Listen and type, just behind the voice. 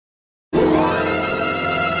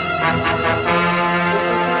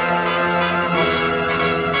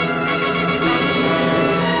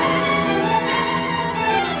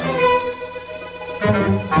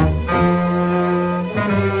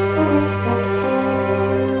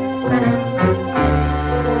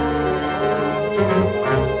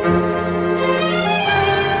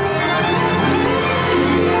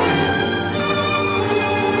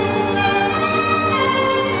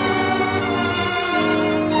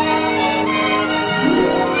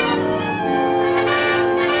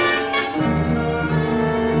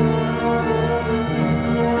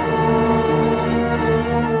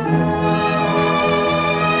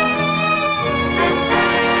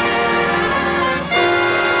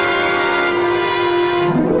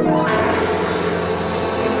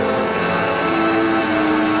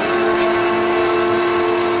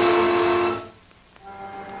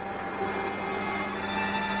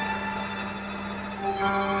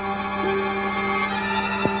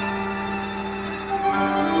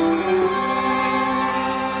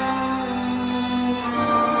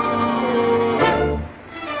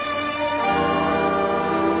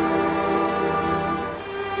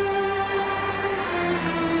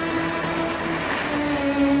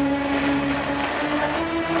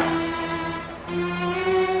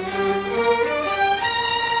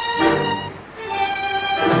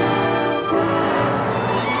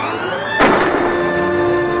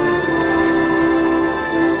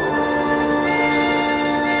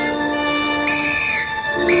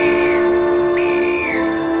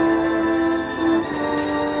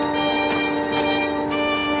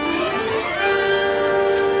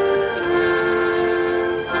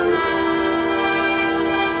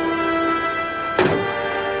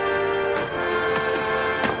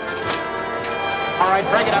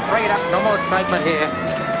straight up. No more excitement here.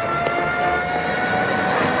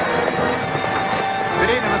 Good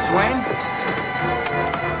evening, Mr. Wayne.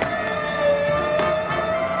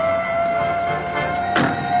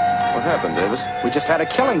 What happened, Davis? We just had a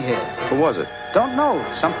killing here. Who was it? Don't know.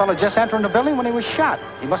 Some fellow just entering the building when he was shot.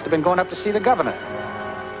 He must have been going up to see the governor.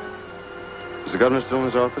 Is the governor still in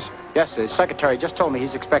his office? Yes, his secretary just told me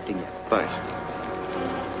he's expecting you. Thanks.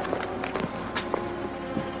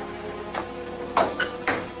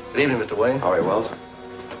 Good evening, Mr. Wayne. How are you, Wells?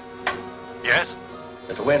 Yes?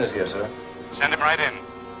 Mr. Wayne is here, sir. Send him right in.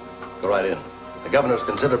 Go right in. The governor's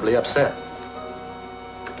considerably upset.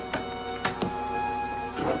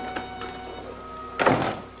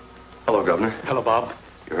 Hello, Governor. Hello, Bob.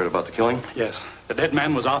 You heard about the killing? Yes. The dead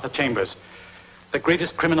man was Arthur Chambers, the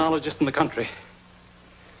greatest criminologist in the country.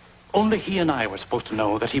 Only he and I were supposed to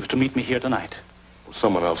know that he was to meet me here tonight. Well,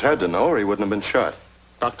 someone else had to know, or he wouldn't have been shot.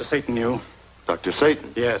 Dr. Satan knew. Dr.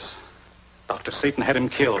 Satan? Yes. Dr. Satan had him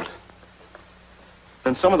killed.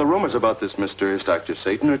 Then some of the rumors about this mysterious Dr.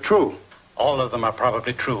 Satan are true. All of them are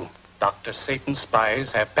probably true. Dr. Satan's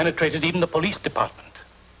spies have penetrated even the police department.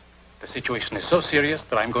 The situation is so serious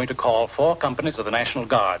that I'm going to call 4 companies of the National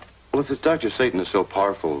Guard. Well, if this Dr. Satan is so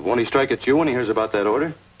powerful, won't he strike at you when he hears about that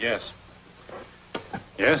order? Yes.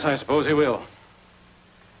 Yes, I suppose he will.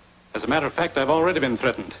 As a matter of fact, I've already been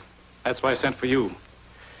threatened. That's why I sent for you.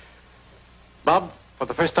 Bob, for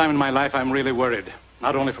the first time in my life, I'm really worried.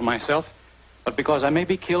 Not only for myself, but because I may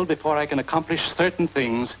be killed before I can accomplish certain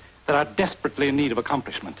things that are desperately in need of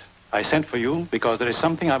accomplishment. I sent for you because there is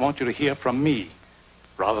something I want you to hear from me,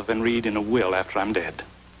 rather than read in a will after I'm dead.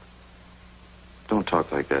 Don't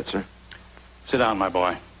talk like that, sir. Sit down, my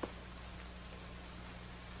boy.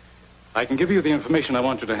 I can give you the information I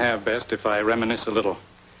want you to have best if I reminisce a little.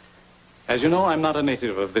 As you know, I'm not a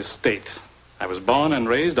native of this state. I was born and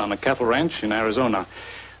raised on a cattle ranch in Arizona.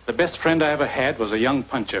 The best friend I ever had was a young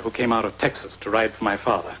puncher who came out of Texas to ride for my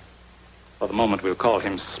father. For the moment, we'll call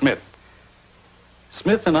him Smith.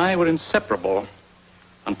 Smith and I were inseparable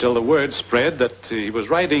until the word spread that he was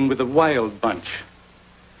riding with a wild bunch.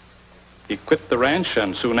 He quit the ranch,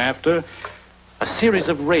 and soon after, a series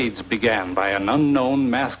of raids began by an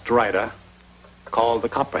unknown masked rider called the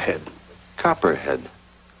Copperhead. Copperhead?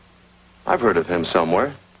 I've heard of him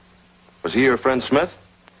somewhere. Was he your friend Smith?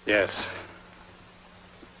 Yes.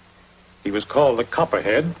 He was called the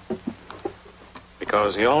Copperhead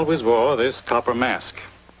because he always wore this copper mask.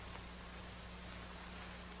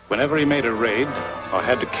 Whenever he made a raid or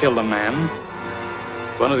had to kill a man,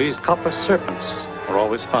 one of these copper serpents were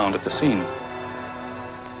always found at the scene.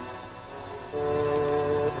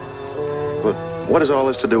 But what has all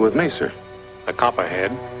this to do with me, sir? The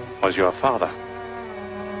Copperhead was your father.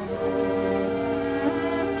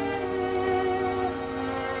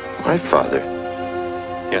 My father?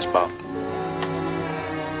 Yes, Bob.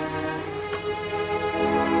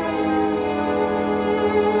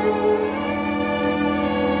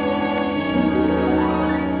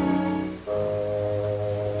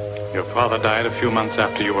 Your father died a few months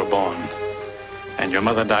after you were born, and your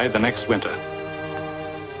mother died the next winter.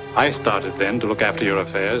 I started then to look after your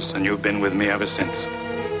affairs, and you've been with me ever since.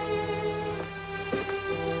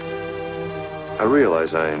 I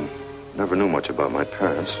realize I never knew much about my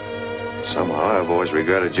parents. Somehow, I've always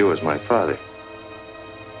regarded you as my father.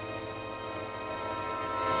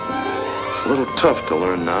 It's a little tough to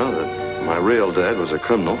learn now that my real dad was a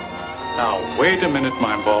criminal. Now, wait a minute,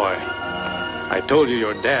 my boy. I told you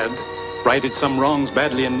your dad righted some wrongs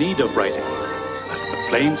badly in need of righting. That's the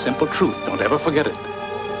plain, simple truth. Don't ever forget it.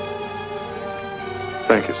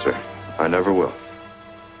 Thank you, sir. I never will.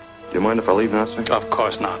 Do you mind if I leave now, sir? Of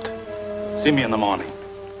course not. See me in the morning.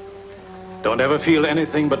 Don't ever feel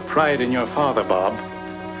anything but pride in your father, Bob.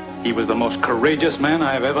 He was the most courageous man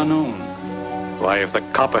I've ever known. Why, if the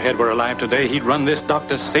Copperhead were alive today, he'd run this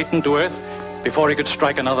Dr. Satan to earth before he could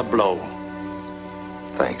strike another blow.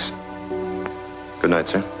 Thanks. Good night,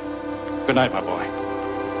 sir. Good night, my boy.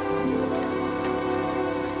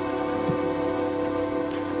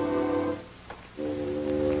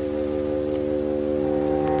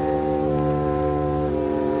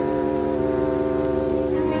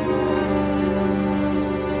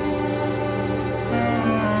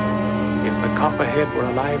 Copperhead were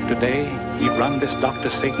alive today, he'd run this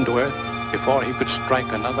Dr. Satan to earth before he could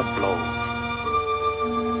strike another blow.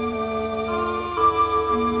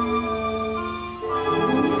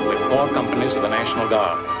 With 4 companies of the National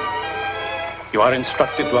Guard, you are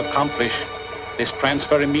instructed to accomplish this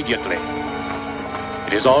transfer immediately.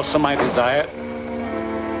 It is also my desire...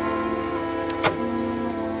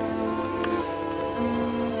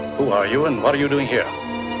 Who are you and what are you doing here?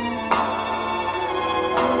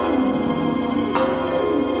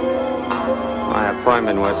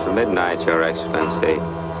 Appointment was for midnight, Your Excellency.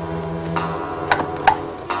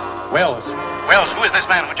 Wells. Wells, who is this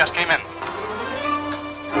man who just came in?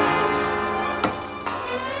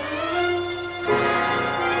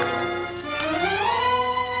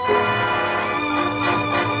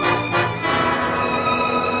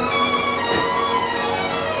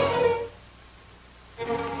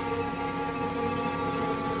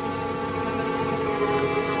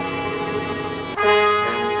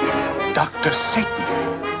 Dr. Satan.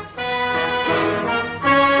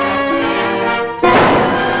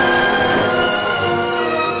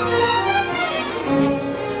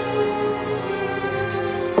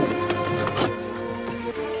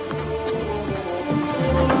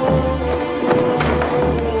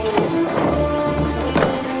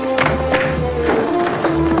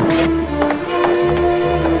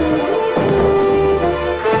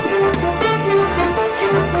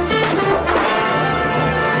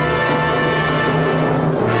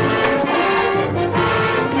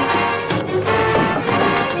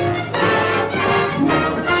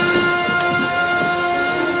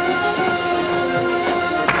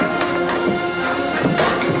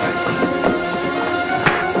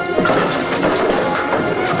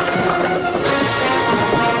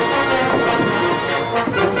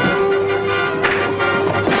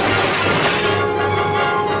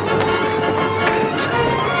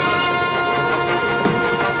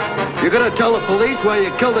 You're gonna tell the police why you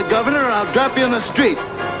killed the governor, or I'll drop you in the street.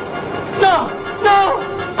 No! No!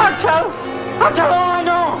 I'll tell all I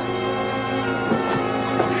know!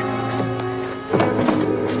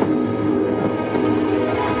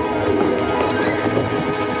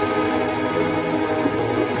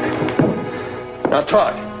 Now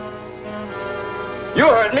talk. You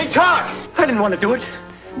heard me talk! I didn't want to do it.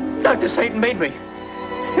 Dr. Satan made me.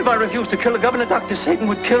 If I refused to kill the governor, Dr. Satan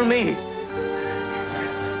would kill me.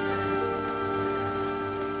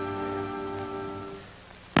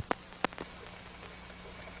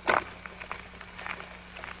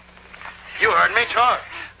 You heard me talk.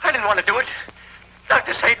 I didn't want to do it.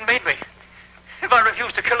 Dr. Satan made me. If I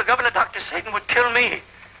refused to kill the governor, Dr. Satan would kill me.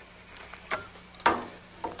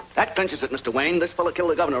 That clinches it, Mr. Wayne. This fellow killed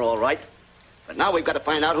the governor, all right. But now we've got to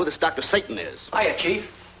find out who this Dr. Satan is. Hiya,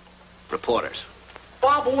 Chief. Reporters.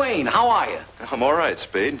 Bob Wayne, how are you? I'm all right,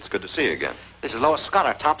 Spade. It's good to see you again. This is Lois Scott,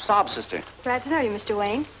 our top sob sister. Glad to know you, Mr.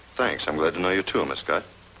 Wayne. Thanks. I'm glad to know you too, Miss Scott.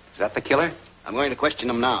 Is that the killer? I'm going to question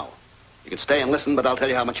him now. You can stay and listen, but I'll tell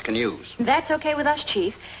you how much you can use. That's okay with us,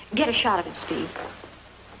 Chief. Get a shot of him, Speed.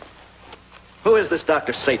 Who is this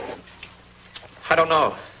Dr. Satan? I don't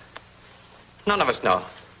know. None of us know.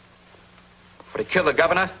 But he killed the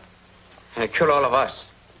governor, and he killed all of us.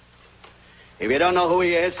 If you don't know who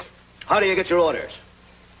he is, how do you get your orders?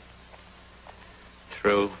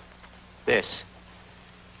 Through this.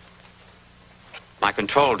 My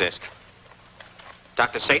control disc.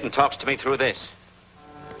 Dr. Satan talks to me through this.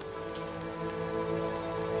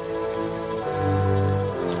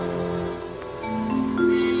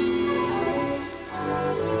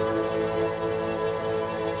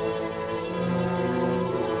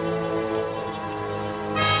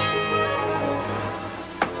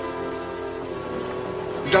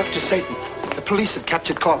 Dr. Satan, the police have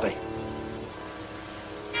captured Corby.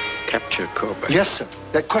 Capture Cobra. Yes, sir.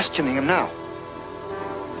 They're questioning him now.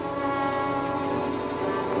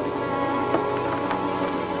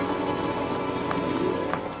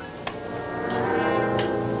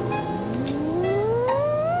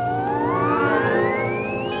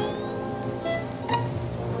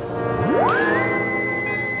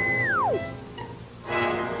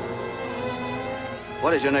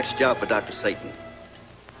 What is your next job for Dr. Satan?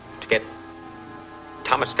 To get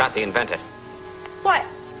Thomas Scott, the inventor. What?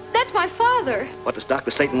 That's my father. What does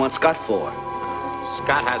Dr. Satan want Scott for?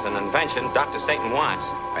 Scott has an invention Dr. Satan wants.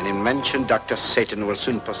 An invention Dr. Satan will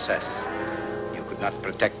soon possess. You could not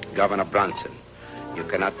protect Governor Bronson. You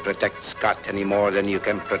cannot protect Scott any more than you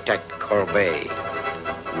can protect Corbet,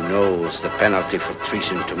 who knows the penalty for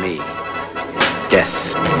treason to me is death.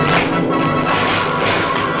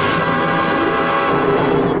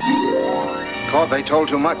 Corby told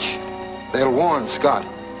too much. They'll warn Scott.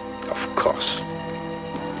 Of course.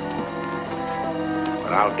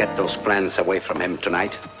 But I'll get those plans away from him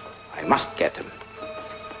tonight. I must get them.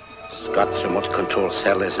 Scott's remote control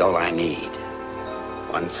cell is all I need.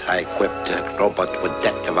 Once I equip the robot with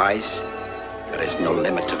that device, there is no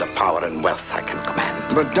limit to the power and wealth I can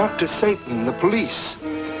command. But Dr. Satan, the police.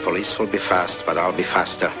 Police will be fast, but I'll be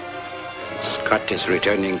faster. Scott is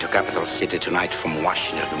returning to Capital City tonight from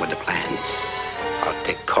Washington with the plans. I'll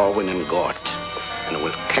take Corwin and Gort, and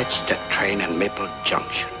we'll catch that train in Maple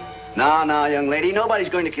Junction. Now, young lady, nobody's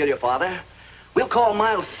going to kill your father. We'll call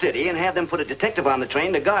Miles City and have them put a detective on the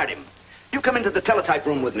train to guard him. You come into the teletype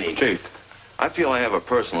room with me. Chief, I feel I have a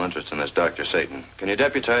personal interest in this Dr. Satan. Can you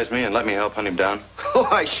deputize me and let me help hunt him down? Oh,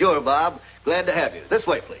 why, sure, Bob. Glad to have you. This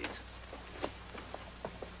way, please.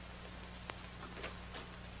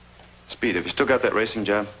 Speed, have you still got that racing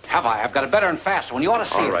job? Have I? I've got it better and faster one. You ought to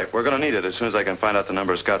see All it. right, we're going to need it as soon as I can find out the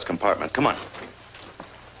number of Scott's compartment. Come on.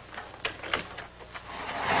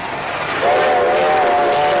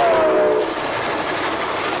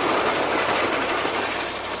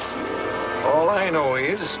 All I know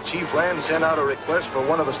is Chief Land sent out a request for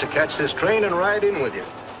one of us to catch this train and ride in with you.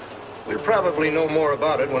 We'll probably know more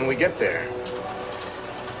about it when we get there.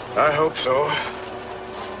 I hope so.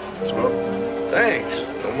 So, thanks.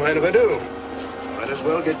 Don't mind if I do. Might as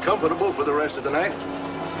well get comfortable for the rest of the night.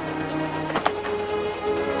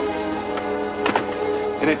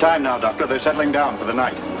 Any time now, Doctor. They're settling down for the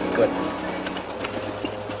night. Good.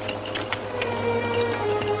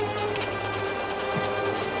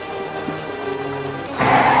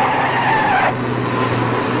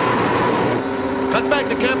 Cut back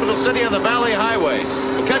to Capital City on the Valley Highway.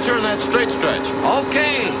 We'll catch her in that straight stretch.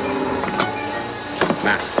 Okay.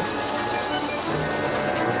 Master.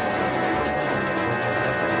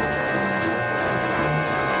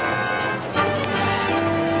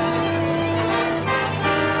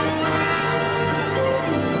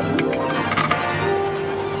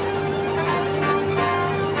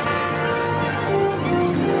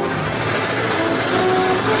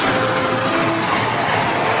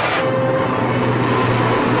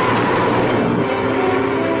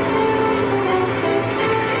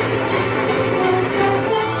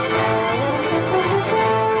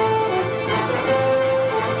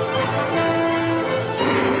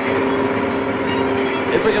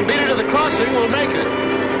 If we can beat her to the crossing, we'll make it.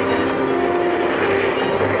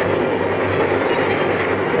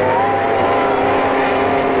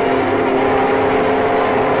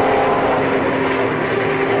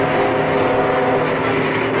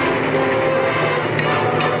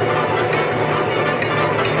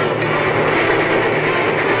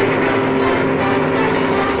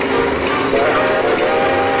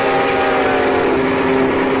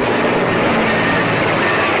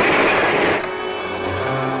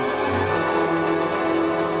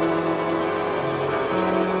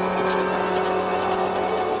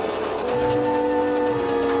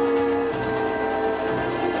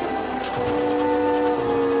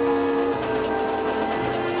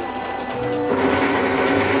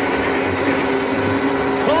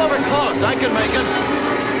 I can make it.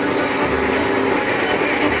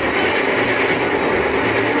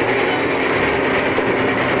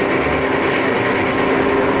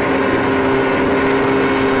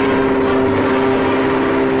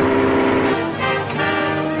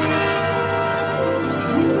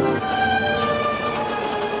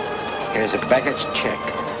 Here's a baggage check.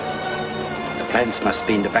 The plans must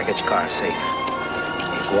be in the baggage car safe.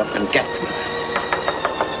 You go up and get them.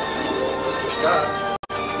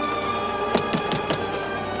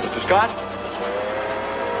 Mr. Scott?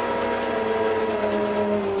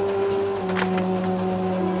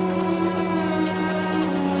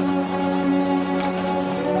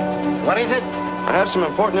 What is it? I have some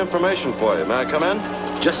important information for you. May I come in?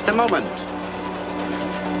 Just a moment.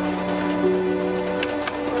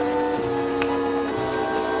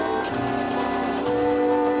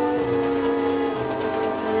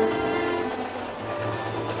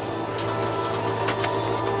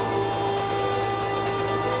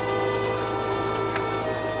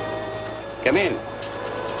 Come in.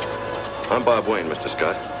 I'm Bob Wayne, Mr.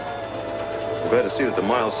 Scott. I'm glad to see that the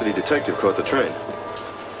Miles City detective caught the train.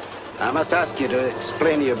 I must ask you to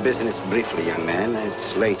explain your business briefly, young man.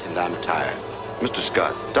 It's late and I'm tired. Mr.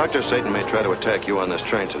 Scott, Dr. Satan may try to attack you on this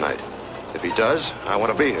train tonight. If he does, I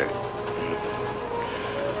want to be here.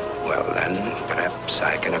 Well, then, perhaps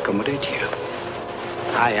I can accommodate you.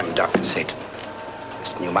 I am Dr. Satan.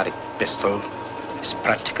 This pneumatic pistol is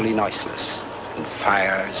practically noiseless and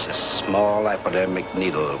fires a small hypodermic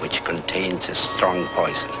needle which contains a strong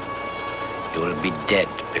poison. You will be dead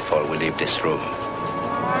before we leave this room.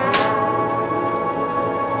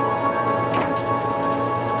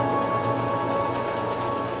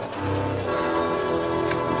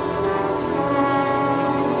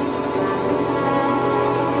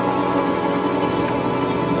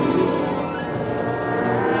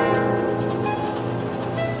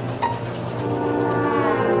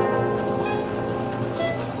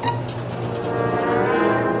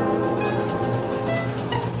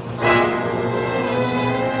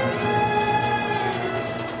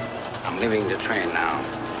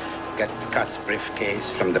 Briefcase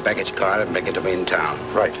from the baggage car and bring it to me in town.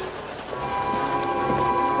 Right.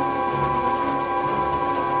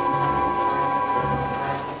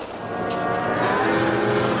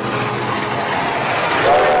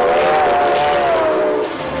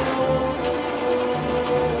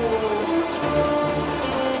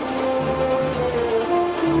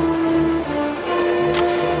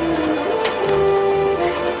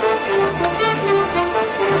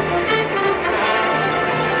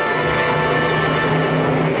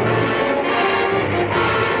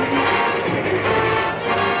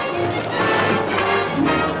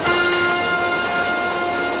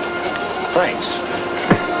 Thanks.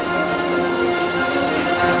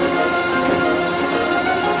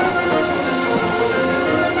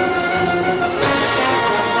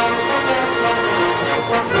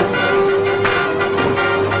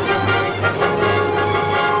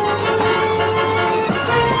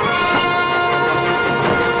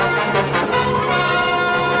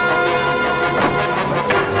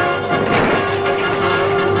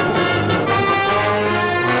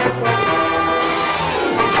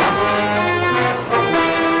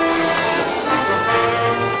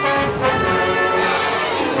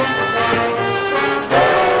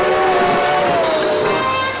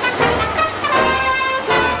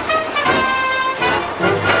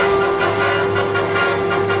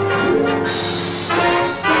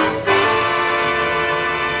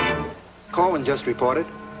 Just reported.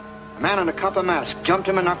 A man in a copper mask jumped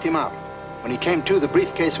him and knocked him out. When he came to, the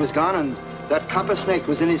briefcase was gone and that copper snake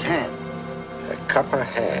was in his hand. A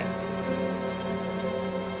Copperhead.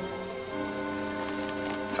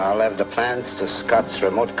 I'll have the plans to Scott's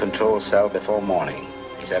remote control cell before morning.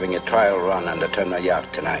 He's having a trial run on the Turner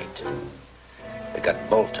yacht tonight. We got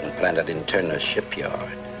Bolton planted in Turner's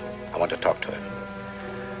shipyard. I want to talk to him.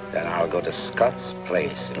 Then I'll go to Scott's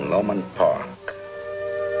place in Lomond Park.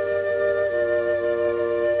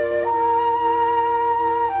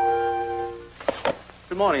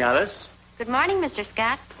 Good morning, Alice. Good morning, Mr.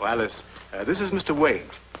 Scott. Oh, Alice, this is Mr. Wayne.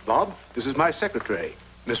 Bob, this is my secretary,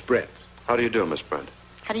 Miss Brent. How do you do, Miss Brent?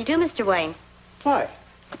 How do you do, Mr. Wayne? Why?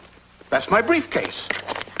 That's my briefcase.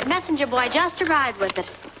 The messenger boy just arrived with it.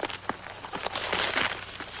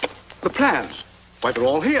 The plans. Why, they're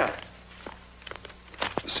all here.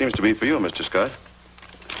 Seems to be for you, Mr. Scott.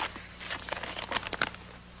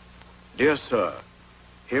 Dear sir,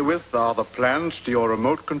 herewith are the plans to your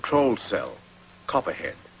remote control cell,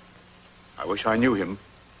 Copperhead. I wish I knew him.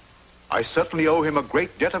 I certainly owe him a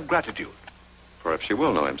great debt of gratitude. Perhaps you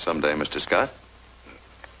will know him someday, Mr. Scott.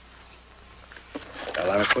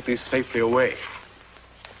 Well, I must put these safely away.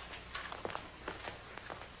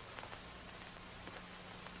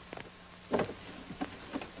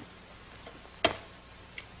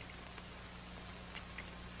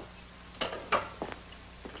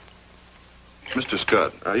 Mr.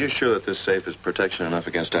 Scott, are you sure that this safe is protection enough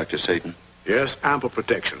against Dr. Satan? Yes, ample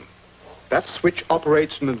protection. That switch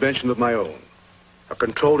operates an invention of my own. A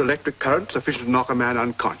controlled electric current sufficient to knock a man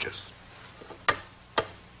unconscious.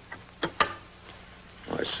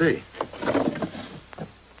 Oh, I see.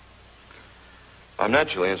 I'm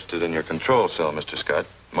naturally interested in your control cell, Mr. Scott.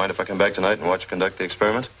 Mind if I come back tonight and watch you conduct the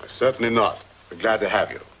experiment? Certainly not. We're glad to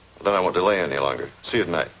have you. Well, then I won't delay any longer. See you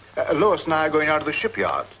tonight. Lois and I are going out to the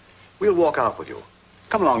shipyard. We'll walk out with you.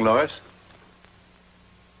 Come along, Lois.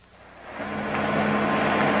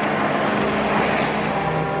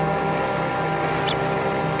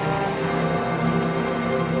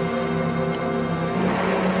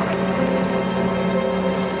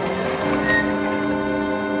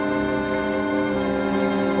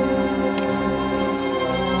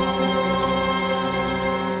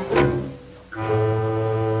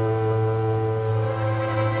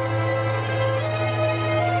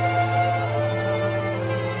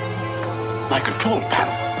 My control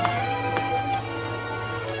panel.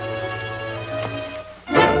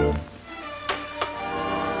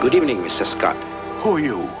 Good evening, Mr. Scott. Who are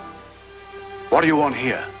you? What do you want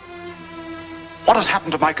here? What has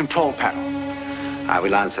happened to my control panel? I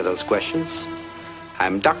will answer those questions.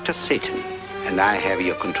 I'm Dr. Satan, and I have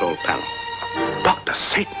your control panel. Dr.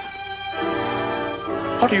 Satan?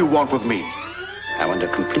 What do you want with me? I want a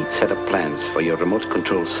complete set of plans for your remote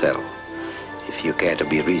control cell. If you care to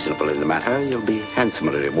be reasonable in the matter, you'll be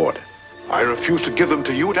handsomely rewarded. I refuse to give them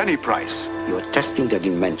to you at any price. You're testing that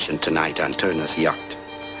invention tonight on Turner's yacht.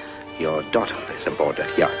 Your daughter is aboard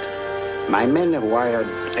that yacht. My men have wired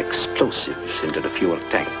explosives into the fuel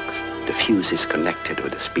tanks. The fuse is connected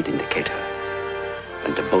with the speed indicator.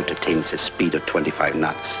 When the boat attains a speed of 25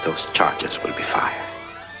 knots, those charges will be fired.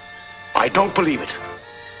 I don't believe it.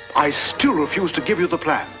 I still refuse to give you the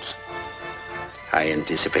plans. I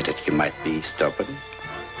anticipated you might be stubborn.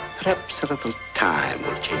 Perhaps a little time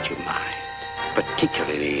will change your mind.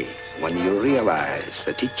 Particularly when you realize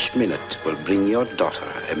that each minute will bring your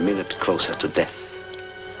daughter a minute closer to death.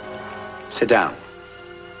 Sit down.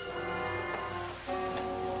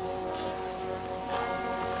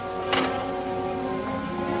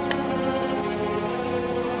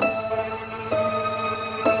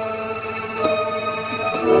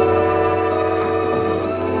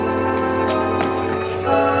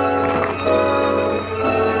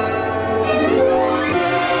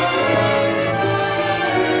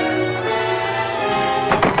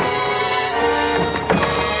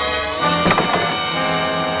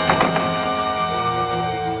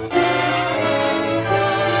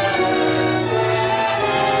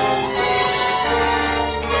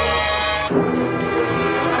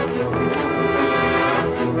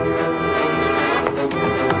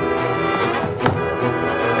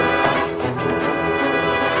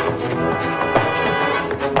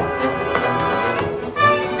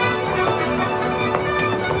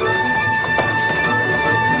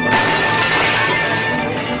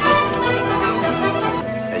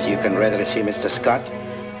 can readily see, Mr. Scott,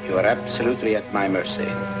 you are absolutely at my mercy.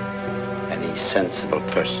 Any sensible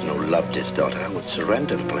person who loved his daughter would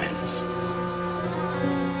surrender the plans.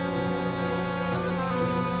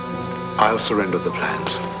 I'll surrender the plans.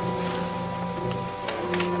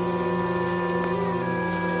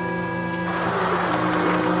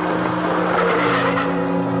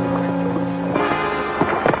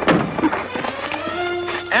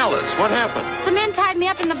 Alice, what happened? The men tied me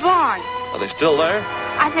up in the barn. Are they still there?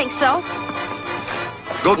 I think so.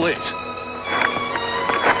 Go, Liz.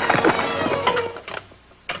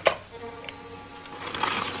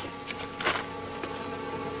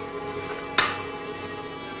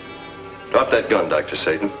 Drop that gun, Dr.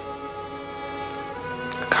 Satan.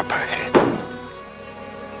 Copperhead.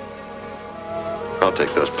 I'll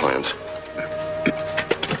take those plans.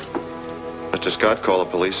 Mr. Scott, call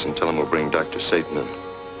the police and tell them we'll bring Dr. Satan in.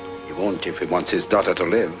 He won't if he wants his daughter to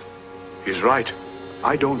live. He's right.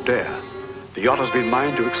 I don't dare. The yacht has been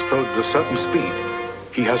mined to explode at a certain speed.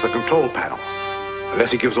 He has the control panel.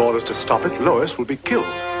 Unless he gives orders to stop it, Lois will be killed.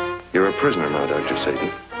 You're a prisoner now, Dr.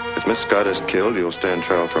 Satan. If Miss Scott is killed, you'll stand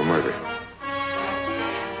trial for murder.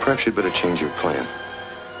 Perhaps you'd better change your plan.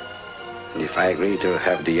 And if I agree to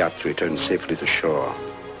have the yacht return safely to shore,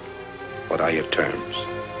 what are your terms?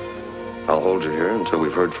 I'll hold you here until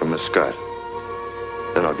we've heard from Miss Scott.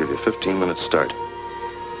 Then I'll give you a 15-minute start.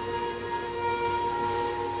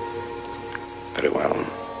 Very well.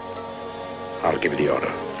 I'll give you the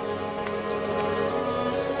order.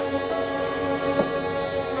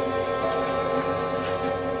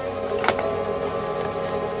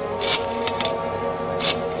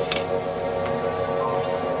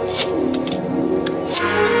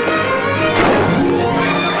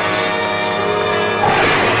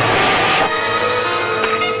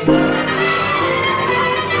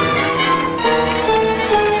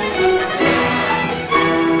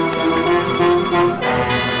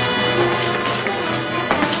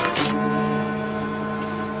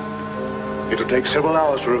 Take several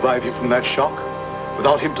hours to revive you from that shock.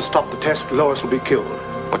 Without him to stop the test, Lois will be killed.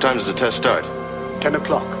 What time does the test start? 10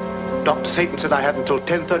 o'clock. Dr. Satan said I had until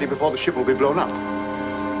 10:30 before the ship will be blown up.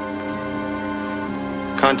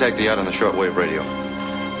 Contact the yacht on the shortwave radio.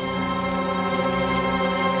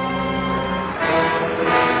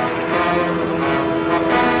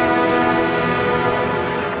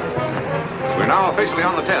 We're now officially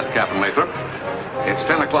on the test, Captain Lathrop. It's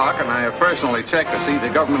 10 o'clock, and I have personally checked to see the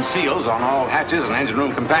government seals on all hatches and engine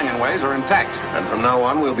room companionways are intact. And from now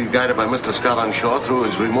on, we'll be guided by Mr. Scott on shore through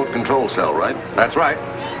his remote control cell, right? That's right.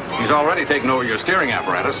 He's already taken over your steering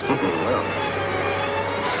apparatus. Well,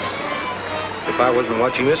 if I wasn't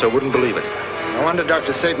watching this, I wouldn't believe it. No wonder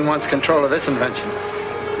Dr. Satan wants control of this invention.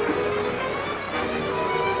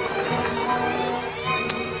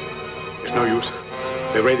 It's no use.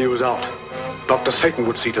 The radio is out. Dr. Satan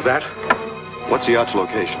would see to that. What's the yacht's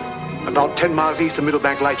location? About 10 miles east of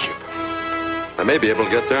Middlebank Lightship. I may be able to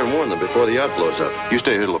get there and warn them before the yacht blows up. You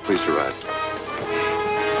stay here till the police arrive.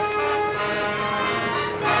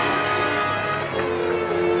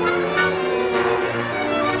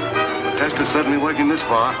 The test is certainly working this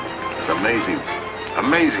far. It's amazing.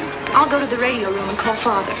 Amazing. I'll go to the radio room and call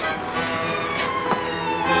Father.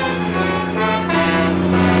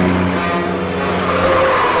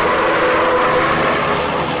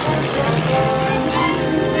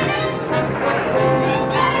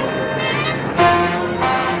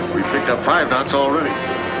 Up 5 knots already.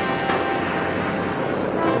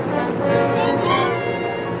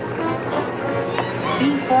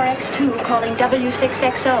 B4X2 calling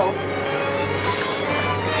W6XO.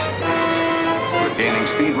 We're gaining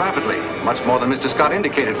speed rapidly, much more than Mr. Scott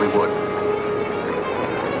indicated we would.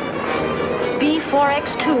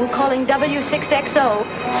 B4X2 calling W6XO.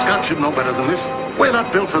 Scott should know better than this. We're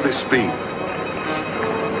not built for this speed.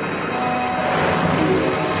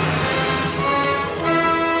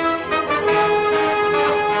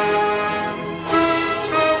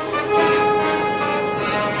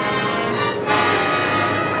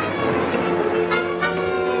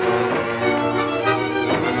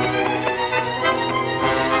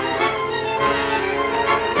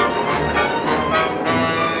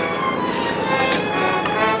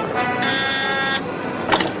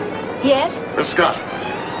 Scott,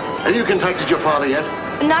 have you contacted your father yet?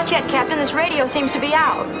 Not yet, Captain. This radio seems to be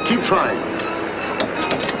out. Keep trying.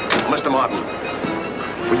 Mr. Martin,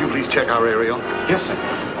 will you please check our aerial? Yes, sir.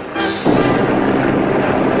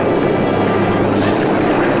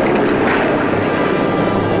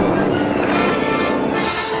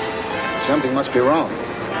 Something must be wrong.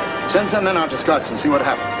 Send some men out to Scott's and see what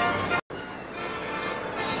happened.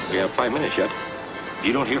 We have 5 minutes yet.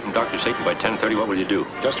 You don't hear from Dr. Satan by 10:30, what will you do?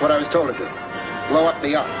 Just what I was told to do. Blow up the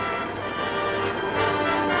yacht.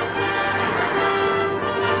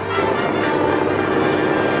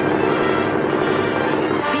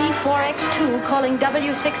 B4X2 calling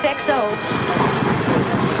W6XO.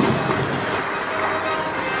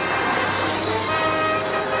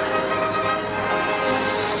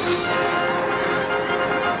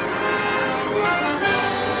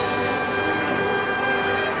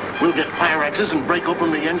 We'll get fire axes and break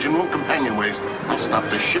open the engine room companionways. I'll stop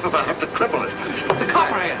this ship if I have to cripple it. The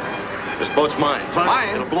Copperhead. This boat's mine.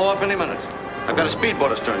 Mine? It'll blow up any minute. I've got a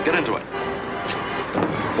speedboat astern. Get into it.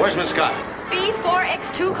 Where's Miss Scott?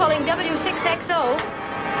 B4X2 calling W6XO.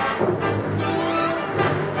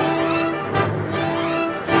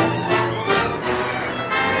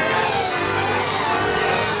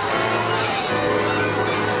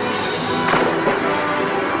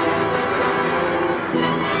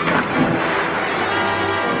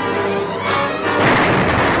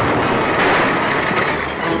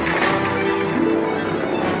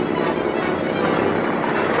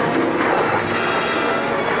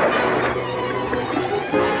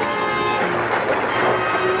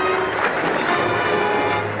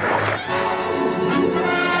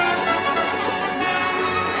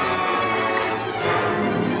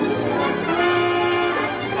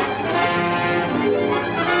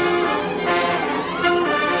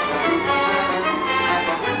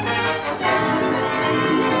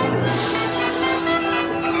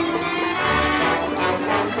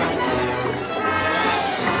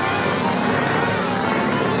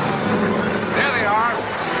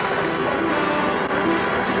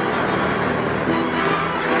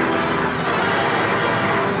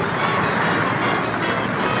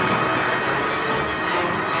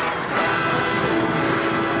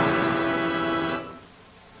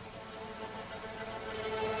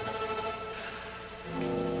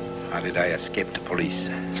 Escaped the police.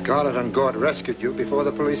 Scarlett and Gord rescued you before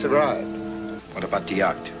the police arrived. What about the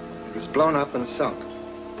yacht? It was blown up and sunk.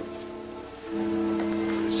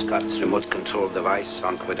 Scott's remote control device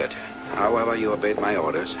sunk with it. However, you obeyed my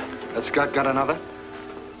orders. Has Scott got another?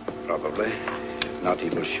 Probably. If not, he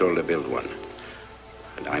will surely build one.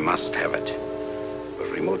 And I must have it.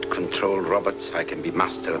 With remote control robots, I can be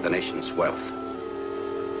master of the nation's wealth.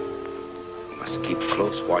 We must keep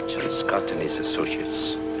close watch on Scott and his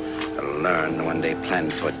associates. I'll learn when they plan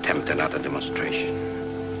to attempt another demonstration.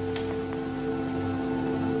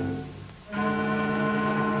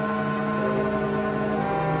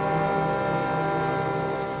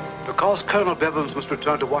 Because Colonel Bevins must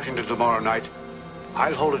return to Washington tomorrow night,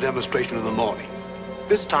 I'll hold a demonstration in the morning.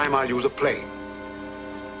 This time I'll use a plane.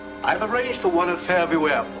 I've arranged for one at Fairview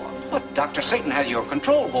Airport. But Dr. Satan has your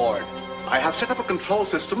control board. I have set up a control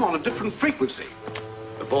system on a different frequency.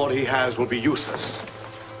 The board he has will be useless.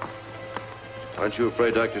 Aren't you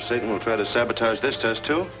afraid Dr. Satan will try to sabotage this test,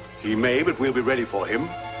 too? He may, but we'll be ready for him.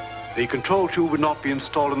 The control tube would not be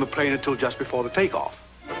installed in the plane until just before the takeoff.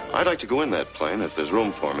 I'd like to go in that plane if there's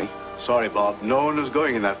room for me. Sorry, Bob. No one is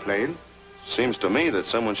going in that plane. Seems to me that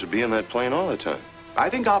someone should be in that plane all the time. I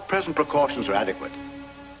think our present precautions are adequate.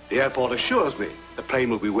 The airport assures me the plane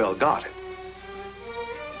will be well guarded.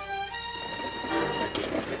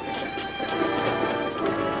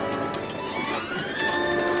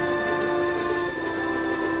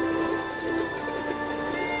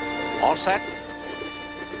 All set?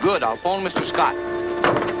 Good. I'll phone Mr. Scott.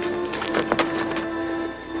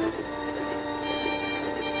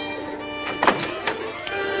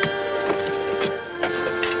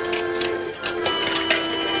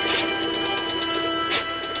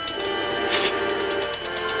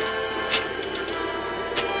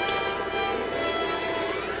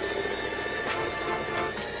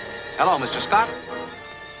 Hello, Mr. Scott?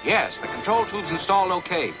 Yes, the control tube's installed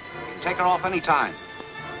okay. You can take her off any time.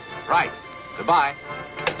 Right. Goodbye.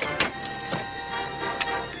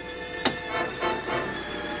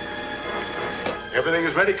 Everything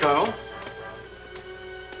is ready, Colonel.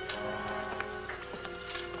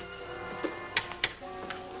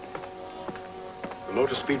 The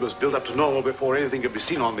motor speed was built up to normal before anything could be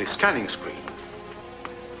seen on the scanning screen.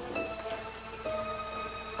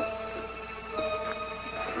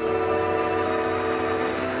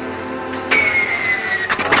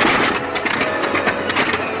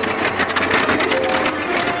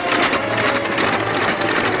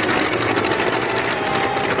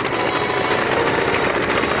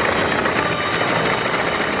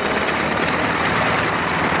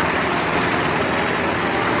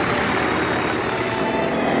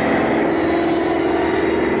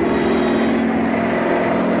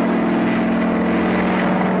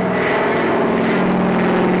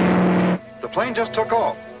 plane just took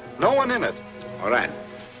off. No one in it. All right.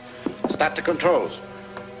 Start the controls.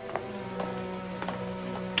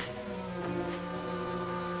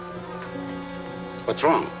 What's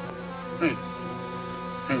wrong?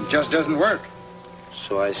 It just doesn't work.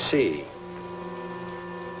 So I see.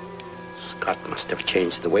 Scott must have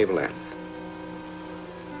changed the wavelength.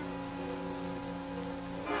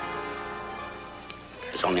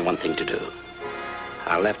 There's only one thing to do.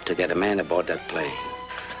 I'll have to get a man aboard that plane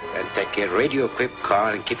and take a radio-equipped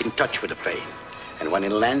car and keep in touch with the plane. And when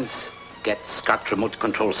it lands, get Scott's remote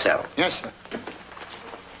control cell. Yes, sir.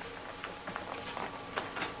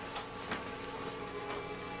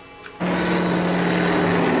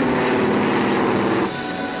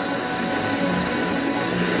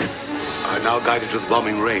 I'm now guided to the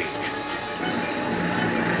bombing range.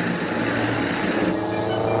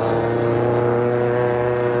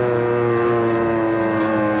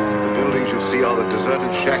 The buildings you see are the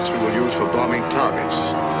deserted shacks we will use for bombing targets.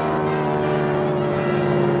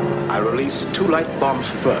 I release 2 light bombs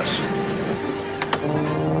first.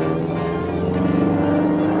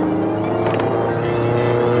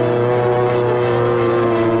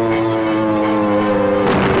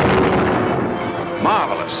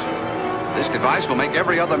 Marvelous. This device will make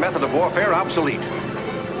every other method of warfare obsolete.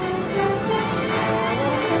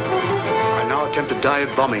 I now attempt a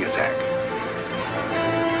dive bombing attack.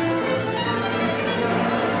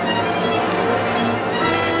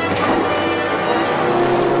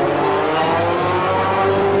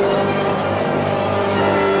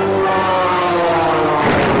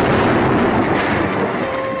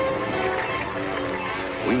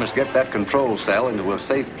 We must get that control cell into a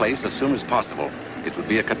safe place as soon as possible. It would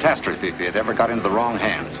be a catastrophe if it ever got into the wrong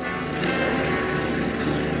hands.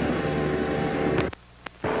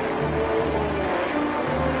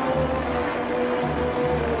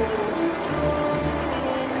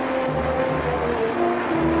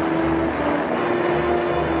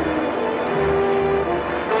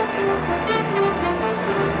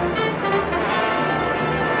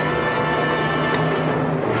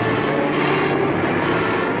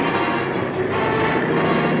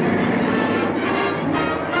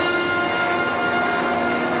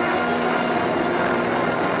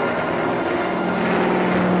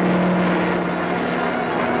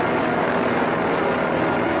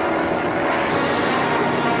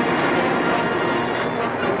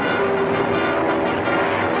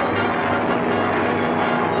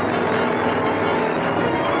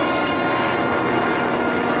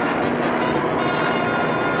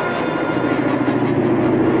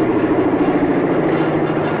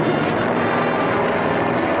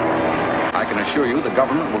 The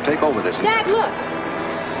government will take over this. Dad, look.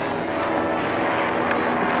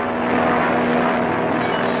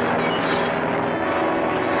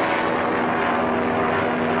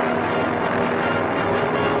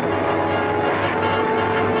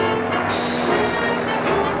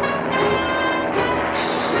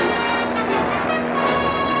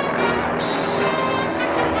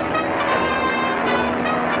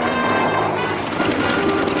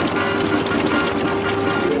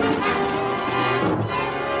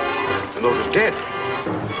 Dead.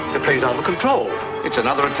 The plane's out of control. It's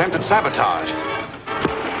another attempt at sabotage.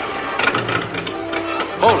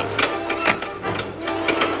 Hold it.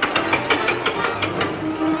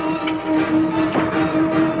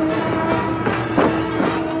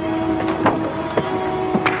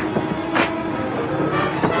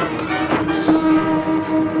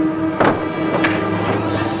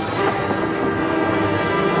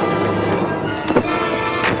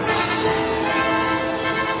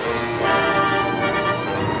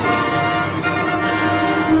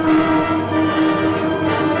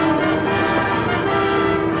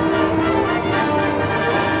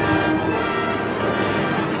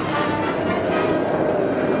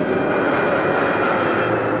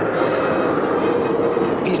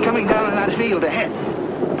 Field ahead.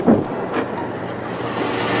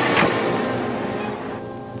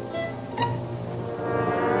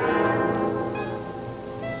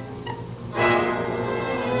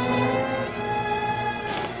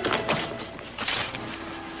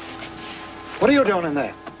 What are you doing in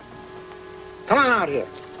there? Come on out here.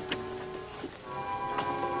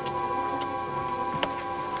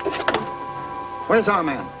 Where's our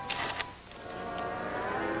man?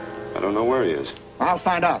 I don't know where he is. I'll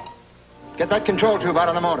find out. Get that control tube out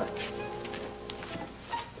of the motor.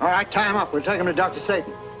 All right, tie him up. We'll take him to Dr.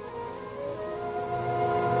 Satan.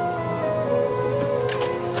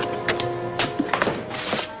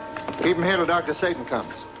 Keep him here till Dr. Satan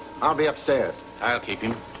comes. I'll be upstairs. I'll keep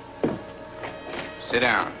him. Sit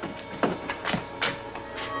down.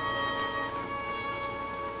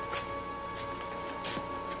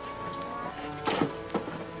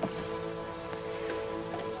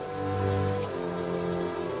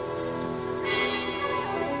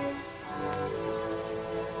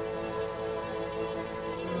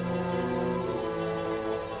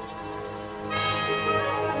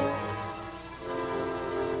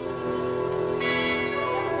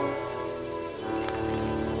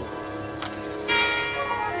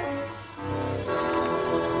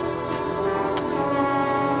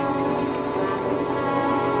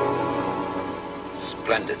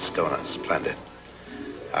 Splendid, Stoner, splendid.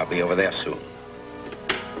 I'll be over there soon.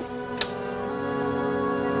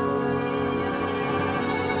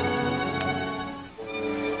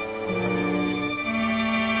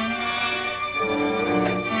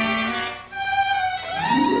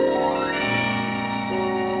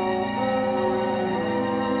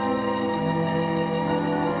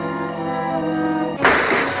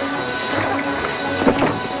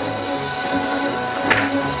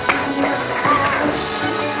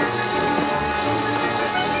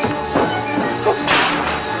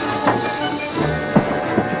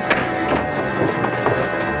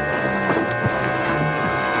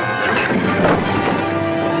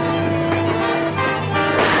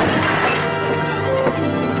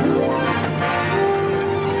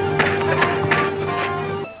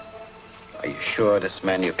 This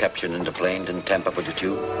man you captured in the plane didn't tamper with the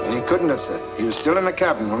tube? He couldn't have, sir. He was still in the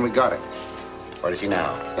cabin when we got him. Where is he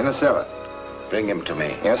now? In the cellar. Bring him to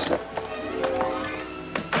me. Yes, sir.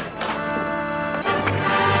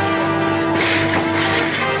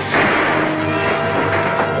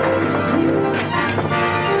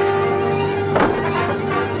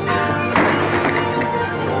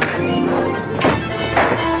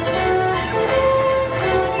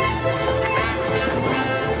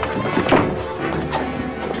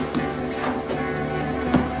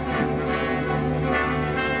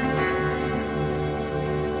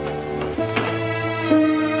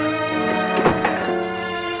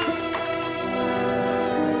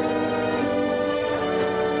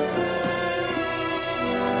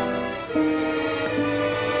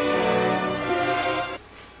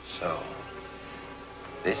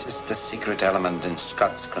 Element in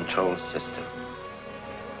Scott's control system.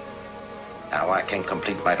 Now I can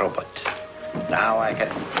complete my robot. Now I can...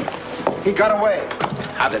 He got away.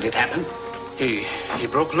 How did it happen? He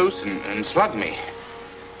broke loose and slugged me.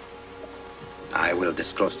 I will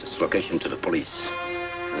disclose this location to the police.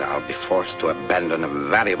 I'll be forced to abandon a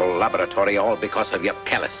valuable laboratory all because of your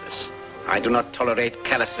carelessness. I do not tolerate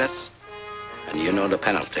carelessness, and you know the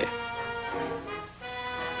penalty.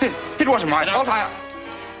 It wasn't my fault.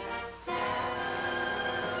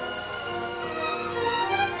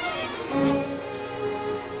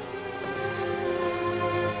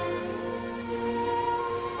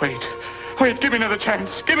 Wait, give me another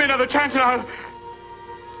chance. Give me another chance and I'll...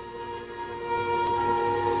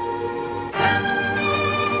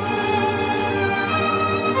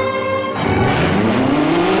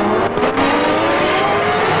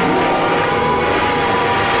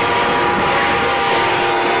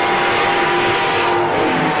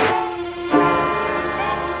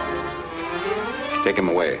 Take him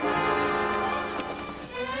away.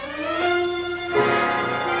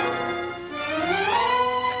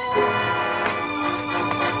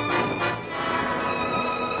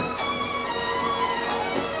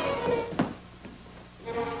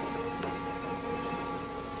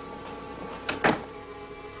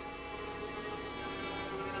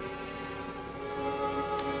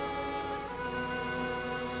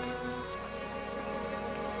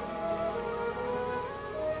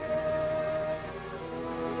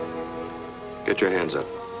 Get your hands up.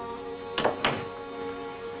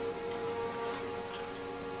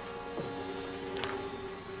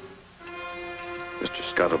 Mr.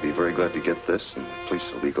 Scott will be very glad to get this, and the police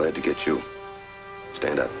will be glad to get you.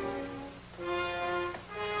 Stand up.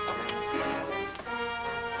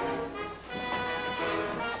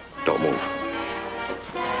 Don't move.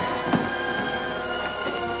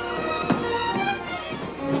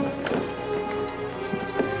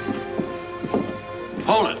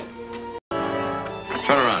 Hold it.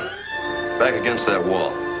 Turn around. Back against that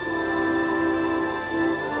wall.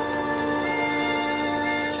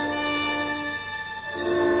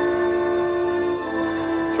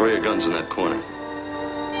 Throw your guns in that corner.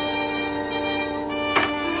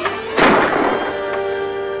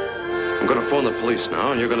 I'm going to phone the police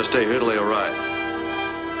now, and you're going to stay here till they arrive.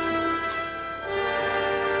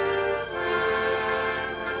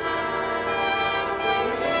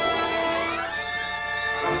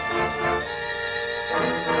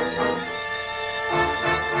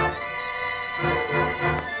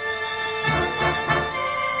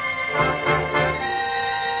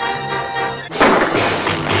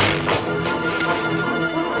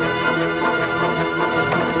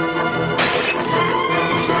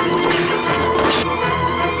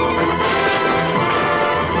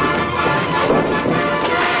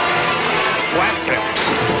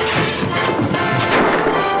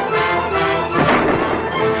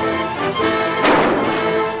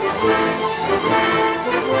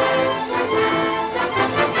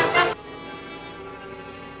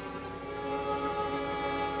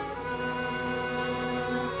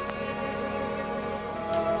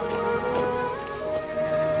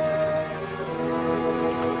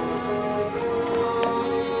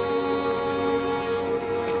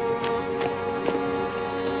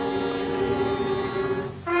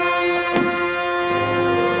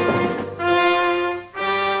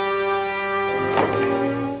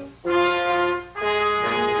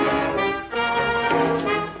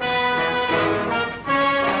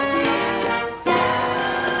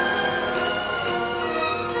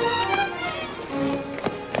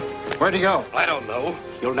 Where'd he go? I don't know.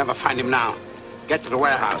 You'll never find him now. Get to the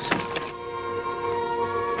warehouse.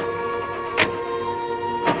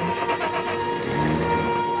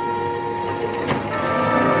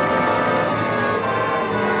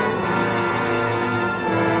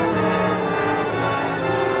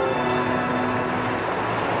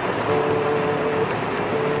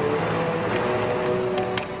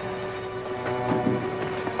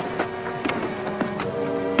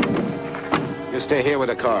 Stay here with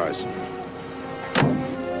the cars.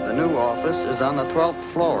 The new office is on the 12th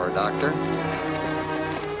floor, Doctor.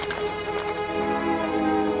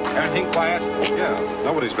 Everything quiet? Yeah,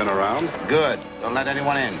 nobody's been around. Good. Don't let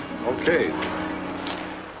anyone in. Okay.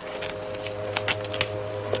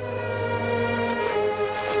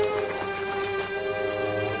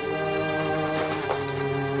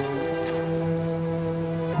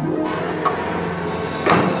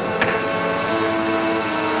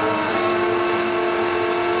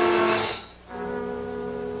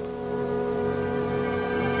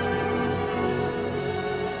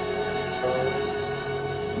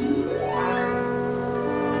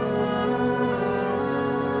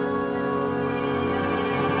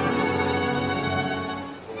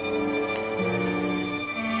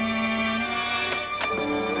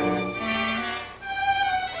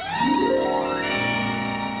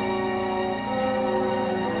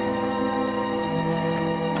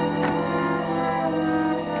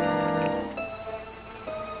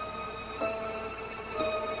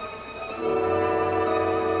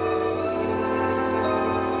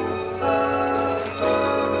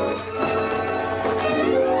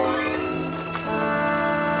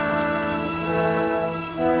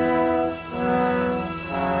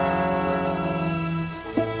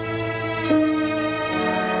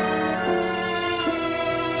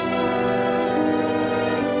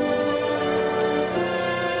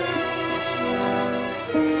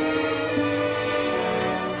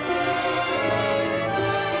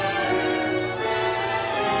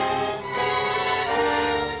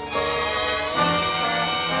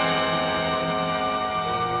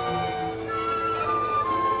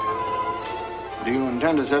 Do you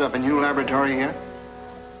intend to set up a new laboratory here?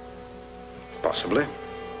 Possibly.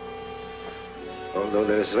 Although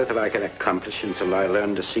there is little I can accomplish until I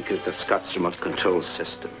learn the secret of Scott's remote control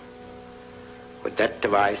system. With that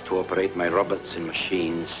device to operate my robots and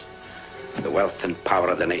machines, the wealth and power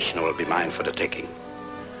of the nation will be mine for the taking.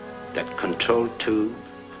 That control tube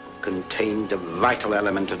contained a vital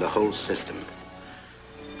element of the whole system.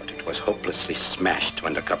 But it was hopelessly smashed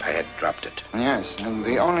when the Copperhead dropped it. Yes, and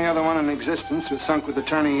the only other one in existence was sunk with the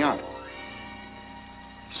turning yacht.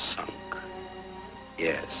 Sunk.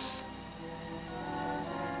 Yes.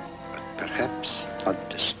 But perhaps not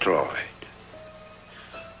destroyed.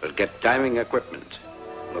 We'll get diving equipment,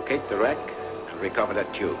 locate the wreck, and recover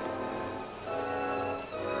that tube.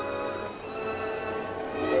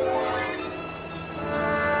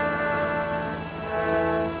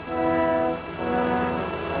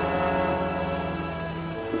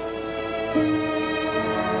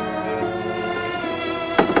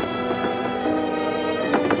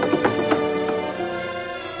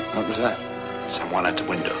 What was that? Someone at the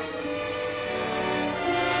window.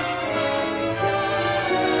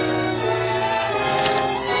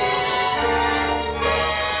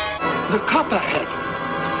 The Copperhead.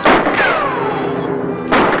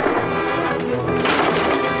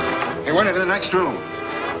 He went into the next room.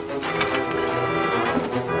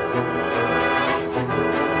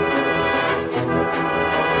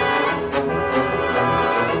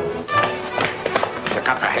 The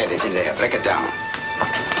Copperhead is in there. Break it down.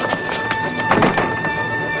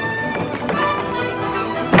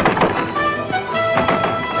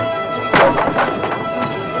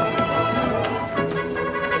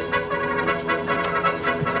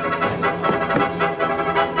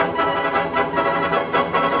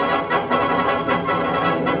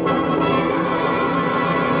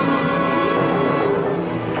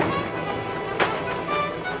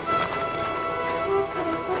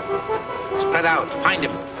 Spread out. Find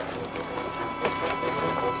him.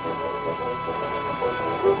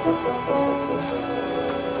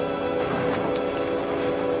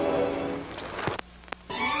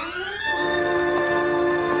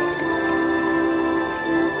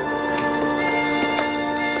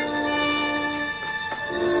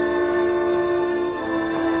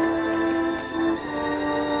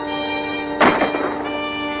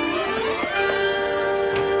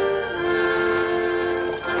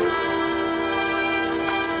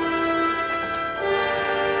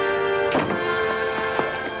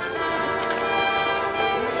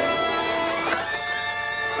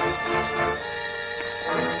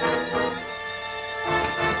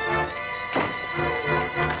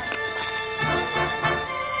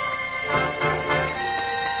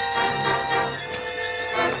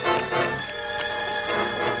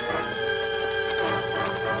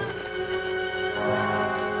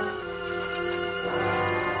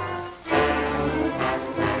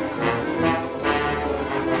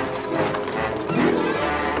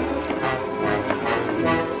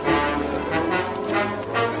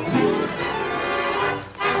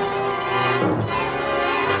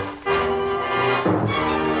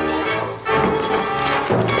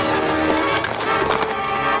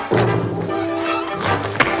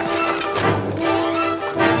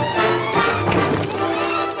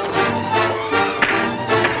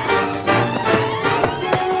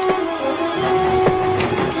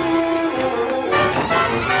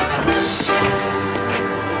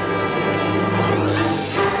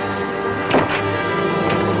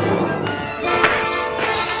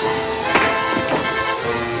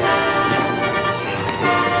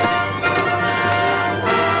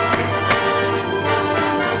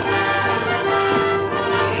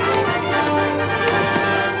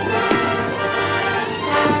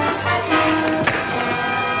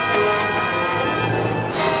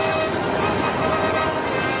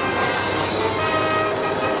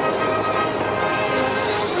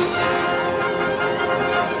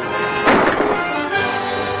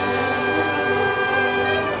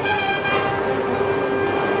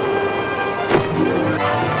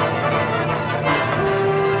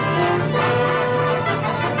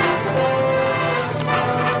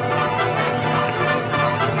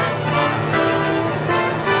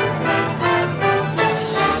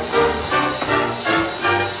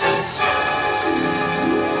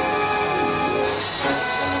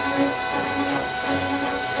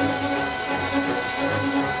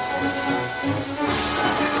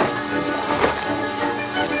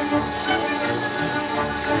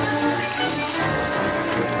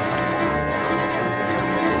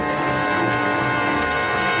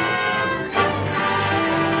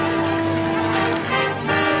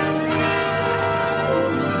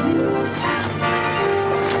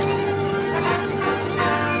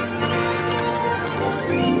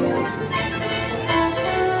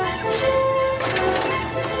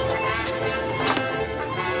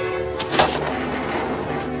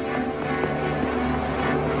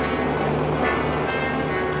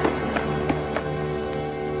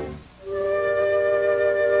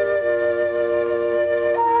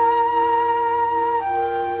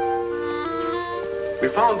 We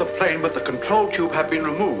found the plane, but the control tube had been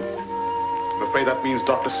removed. I'm afraid that means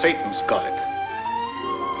Dr. Satan's got it.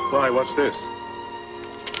 Why, what's this?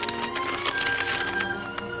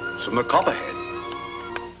 It's from the Copperhead.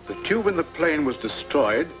 The tube in the plane was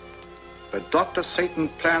destroyed, but Dr. Satan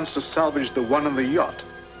plans to salvage the one on the yacht,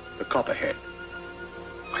 the Copperhead.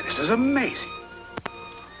 Why, this is amazing.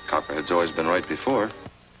 Copperhead's always been right before.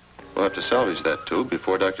 We'll have to salvage that tube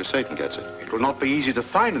before Dr. Satan gets it. It will not be easy to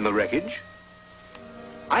find in the wreckage.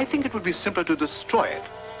 I think it would be simpler to destroy it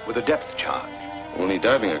with a depth charge. We'll need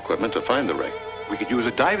diving equipment to find the wreck. We could use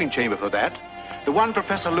a diving chamber for that. The one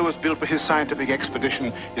Professor Lewis built for his scientific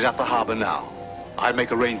expedition is at the harbor now. I'll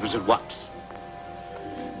make arrangements at once.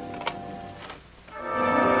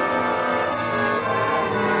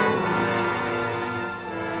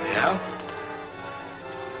 Yeah?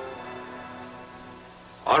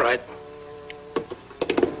 All right.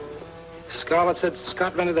 Scarlett said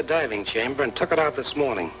Scott rented the diving chamber and took it out this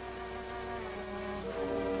morning.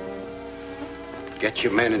 Get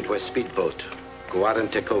your men into a speedboat. Go out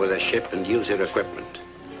and take over the ship and use your equipment.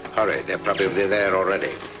 Hurry, they're probably there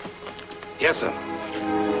already. Yes, sir.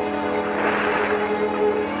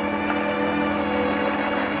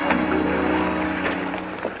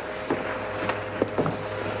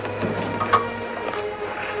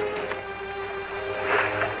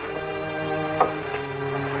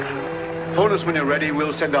 Phone us when you're ready.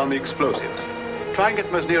 We'll send down the explosives. Try and get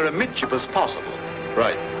them as near a midship as possible.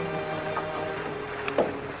 Right.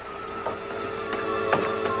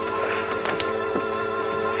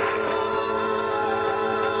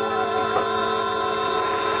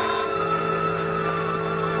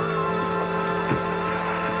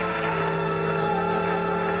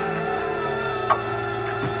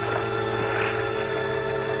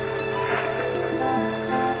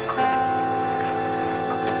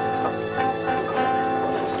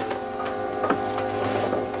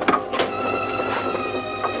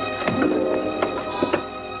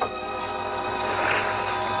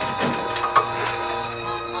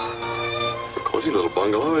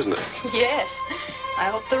 Isn't it? Yes. I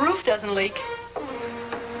hope the roof doesn't leak.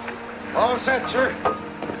 All set, sir.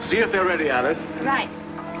 See if they're ready, Alice. Right.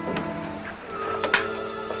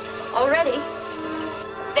 All ready?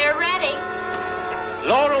 They're ready.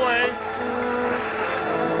 Load away.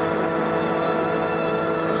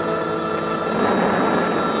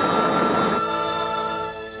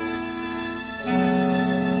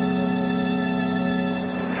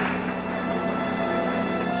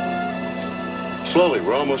 Slowly,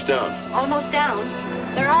 we're almost down. Almost down.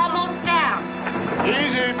 They're almost down.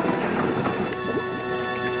 Easy.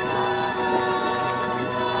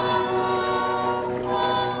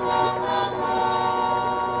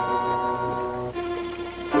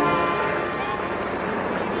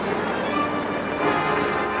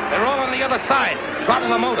 They're all on the other side. Throttle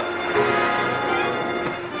the motor.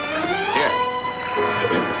 Here.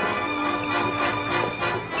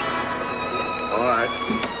 All right.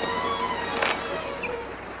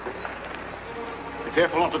 Be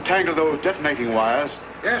careful not to tangle those detonating wires.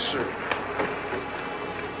 Yes, sir.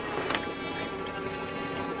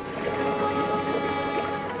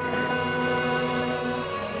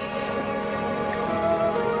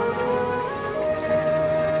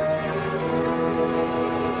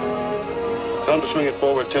 Tell them to swing it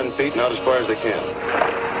forward 10 feet and out as far as they can.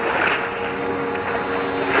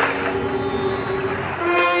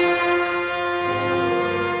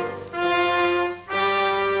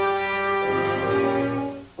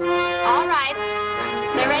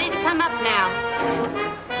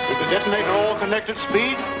 Detonator all connected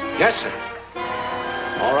speed? Yes, sir.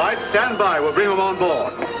 All right, stand by. We'll bring them on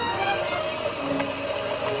board.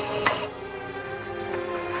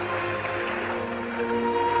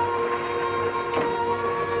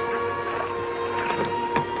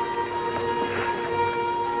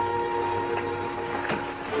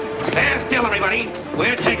 Stand still, everybody.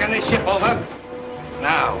 We're taking this ship over.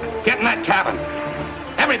 Now, get in that cabin.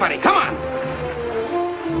 Everybody, come on.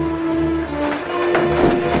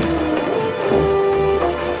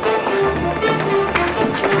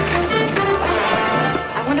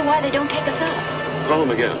 Why they don't take us up. Call them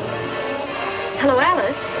again. Hello,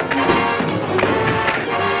 Alice.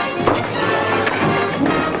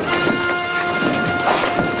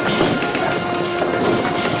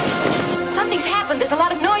 Something's happened. There's a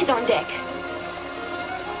lot of noise on deck.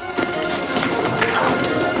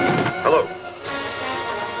 Hello.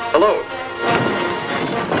 Hello.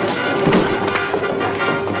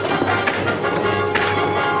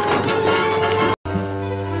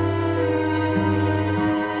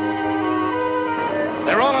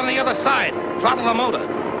 Other side. Throttle the motor.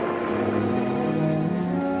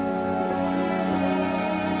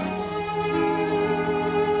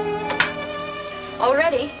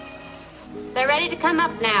 ready to come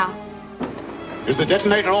up now. Is the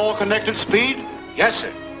detonator all connected, Speed? Yes,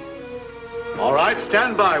 sir. All right,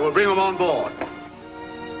 stand by. We'll bring them on board.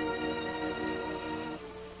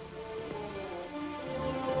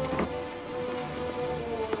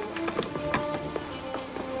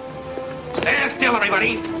 Stand still,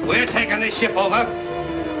 everybody. We're taking this ship over.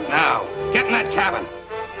 Now, get in that cabin.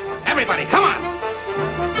 Everybody, come on.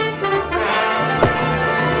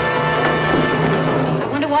 I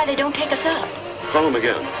wonder why they don't take us up. Call him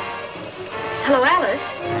again. Hello, Alice.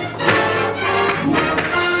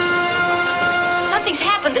 Something's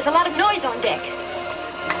happened. There's a lot of noise on deck.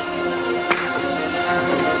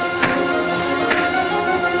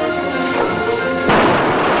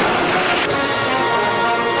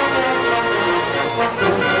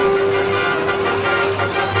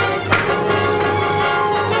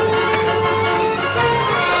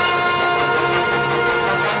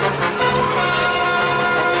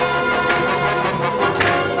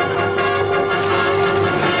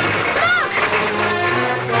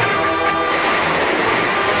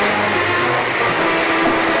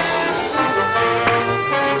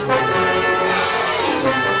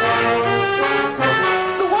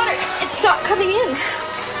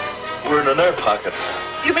 We're in an air pocket.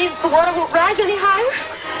 You mean the water won't rise any higher?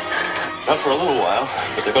 Not for a little while,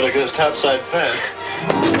 but they better get us topside fast.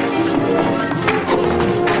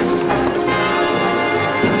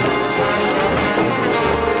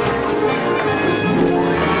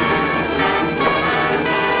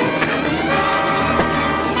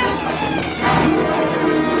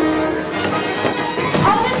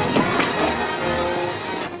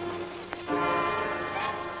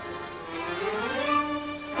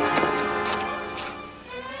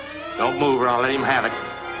 Don't move or I'll let him have it.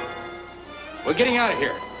 We're getting out of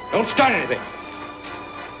here. Don't start anything.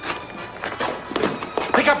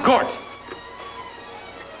 Pick up Gort.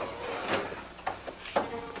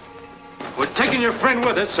 We're taking your friend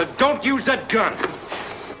with us, so don't use that gun.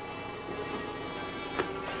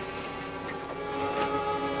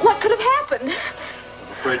 What could have happened?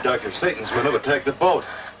 I'm afraid Dr. Satan's men have attacked the boat.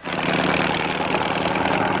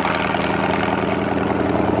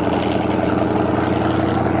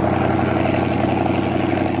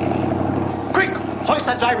 Hoist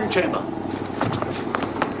that diving chamber.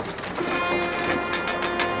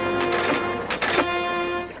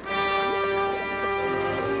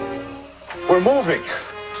 We're moving.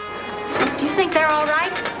 Do you think they're all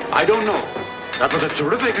right? I don't know. That was a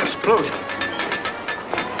terrific explosion.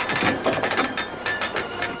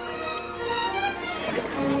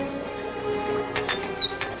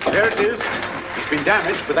 There it is. It's been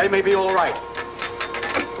damaged, but they may be all right.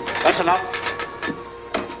 That's enough.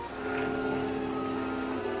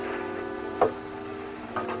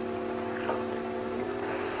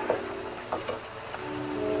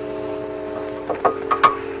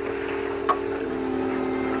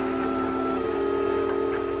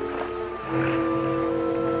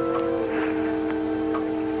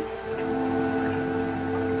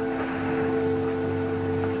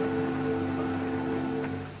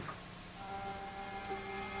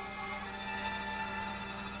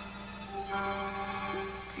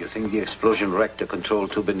 You think the explosion wrecked the control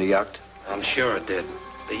tube in the yacht? I'm sure it did.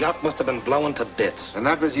 The yacht must have been blown to bits. And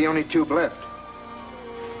that was the only tube left.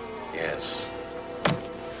 Yes.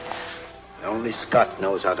 Only Scott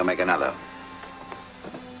knows how to make another.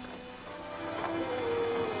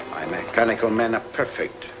 My mechanical men are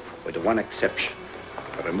perfect, with one exception.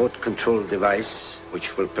 A remote control device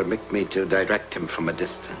which will permit me to direct him from a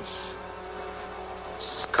distance.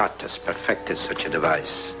 Scott has perfected such a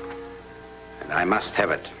device, and I must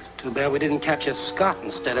have it. Too bad we didn't capture Scott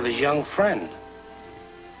instead of his young friend.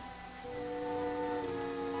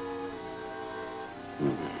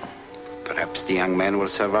 Perhaps the young man will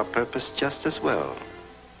serve our purpose just as well.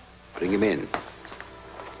 Bring him in.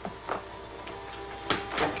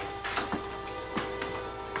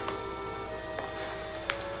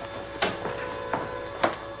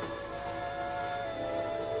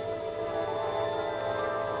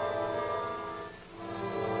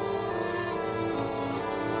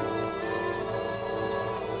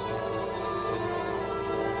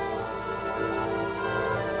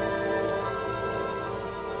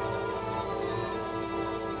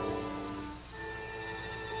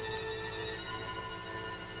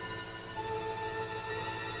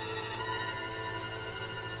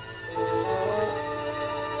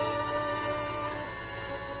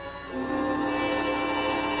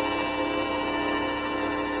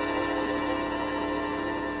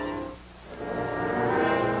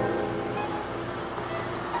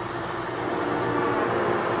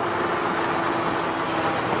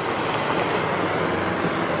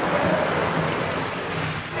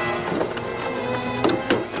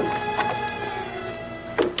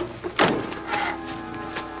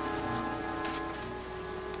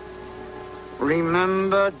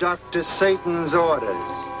 Remember Dr. Satan's orders.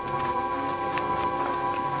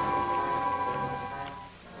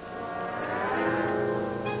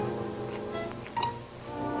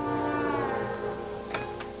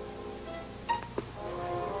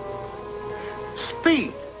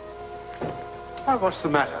 Speed! Why, what's the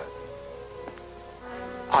matter?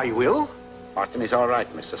 Are you ill? Martin is all right,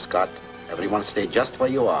 Mr. Scott. Everyone stay just where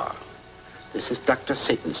you are. This is Dr.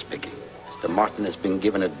 Satan speaking. Mr. Martin has been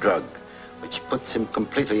given a drug which puts him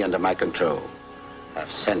completely under my control.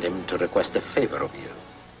 I've sent him to request a favor of you.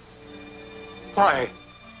 Why,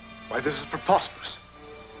 this is preposterous.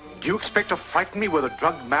 Do you expect to frighten me with a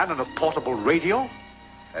drugged man and a portable radio?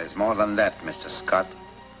 There's more than that, Mr. Scott.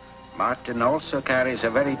 Martin also carries a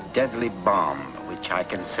very deadly bomb, which I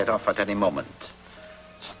can set off at any moment.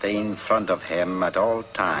 Stay in front of him at all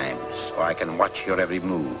times, so I can watch your every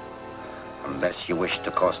move. Unless you wish to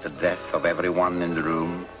cause the death of everyone in the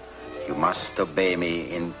room, you must obey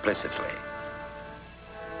me implicitly.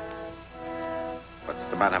 What's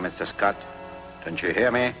the matter, Mr. Scott? Don't you hear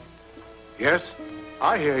me? Yes,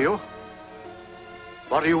 I hear you.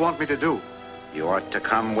 What do you want me to do? You ought to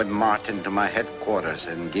come with Martin to my headquarters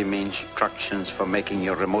and give me instructions for making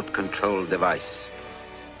your remote control device.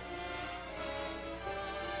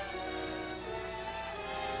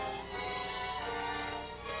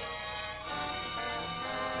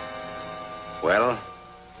 Well,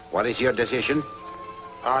 what is your decision?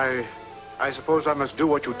 I suppose I must do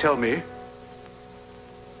what you tell me.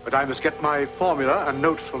 But I must get my formula and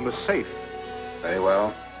notes from the safe. Very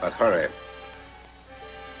well, but hurry.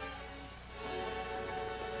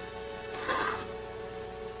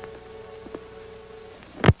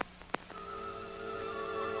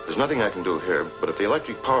 There's nothing I can do here, but if the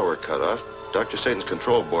electric power were cut off, Dr. Satan's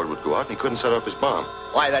control board would go out and he couldn't set off his bomb.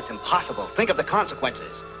 Why, that's impossible. Think of the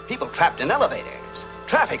consequences. People trapped in elevators,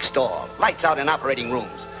 traffic stalled, lights out in operating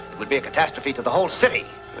rooms. It would be a catastrophe to the whole city.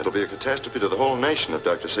 It'll be a catastrophe to the whole nation if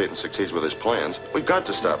Dr. Satan succeeds with his plans. We've got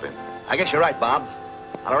to stop him. I guess you're right, Bob.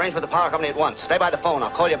 I'll arrange with the power company at once. Stay by the phone. I'll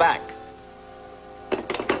call you back.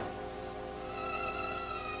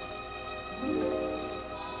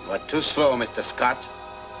 You are too slow, Mr. Scott.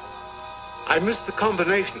 I missed the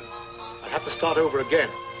combination. I'll have to start over again.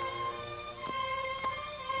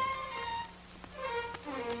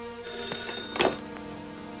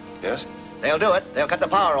 Yes? They'll do it. They'll cut the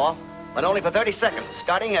power off, but only for 30 seconds,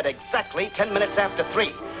 starting at exactly 10 minutes after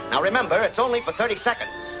 3. Now remember, it's only for 30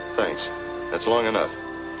 seconds. Thanks. That's long enough.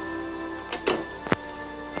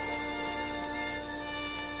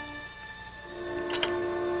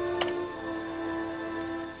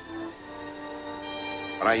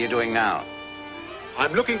 What are you doing now?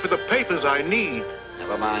 I'm looking for the papers I need.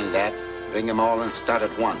 Never mind that. Bring them all and start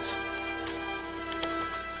at once.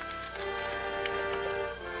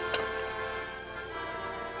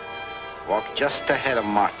 Walk just ahead of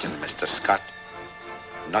Martin, Mr. Scott.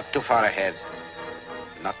 Not too far ahead.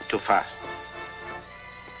 Not too fast.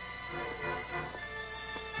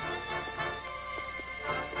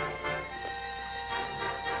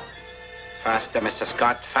 Faster, Mr.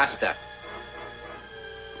 Scott, faster.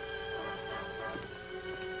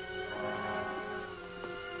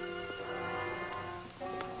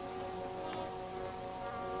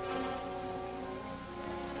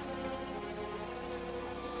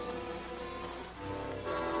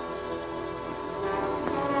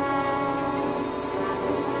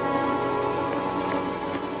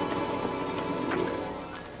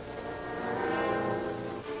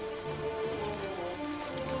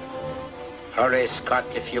 Hurry, Scott,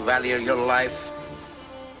 if you value your life.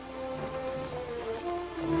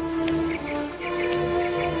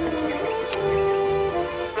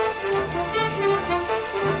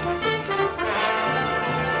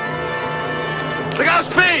 Look out,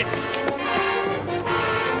 speed!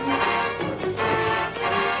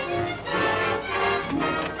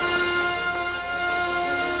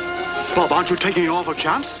 Bob, aren't you taking an awful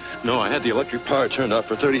chance? No, I had the electric power turned off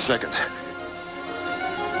for 30 seconds.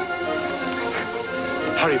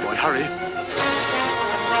 Hurry, boy, hurry.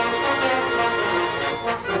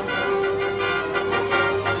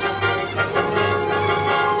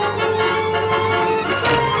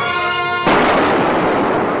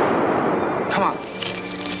 Come on.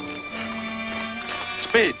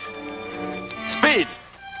 Speed. Speed.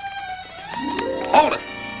 Hold it.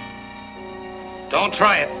 Don't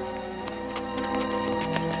try it.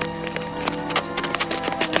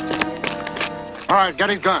 All right,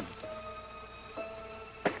 get his gun.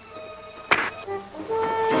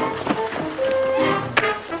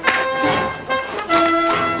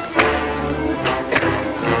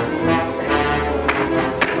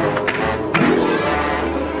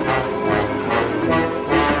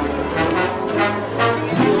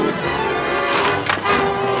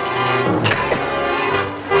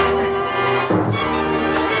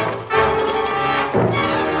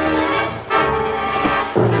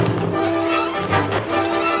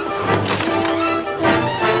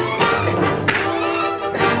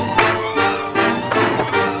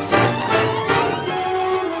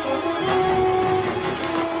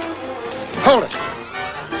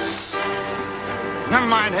 Never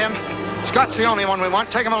mind him. Scott's the only one we want.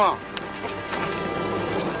 Take him along.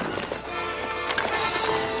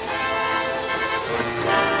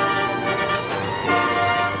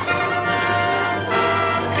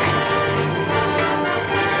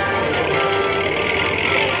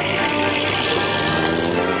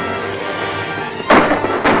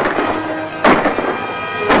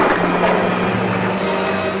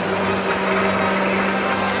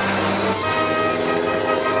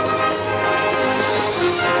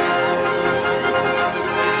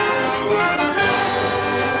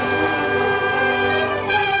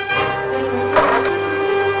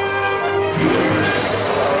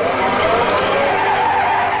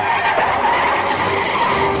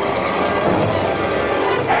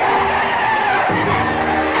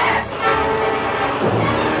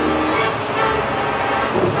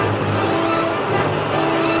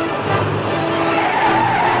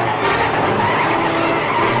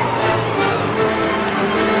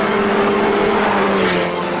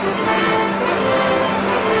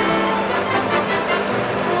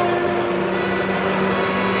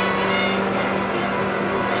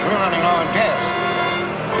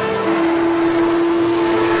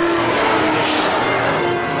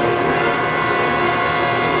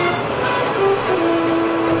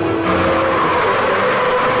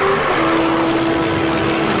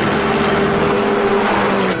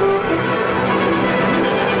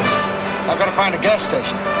 Find a gas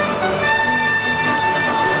station.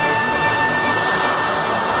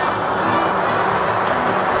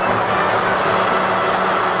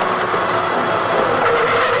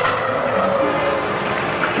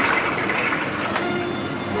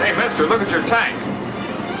 Hey, mister, look at your tank.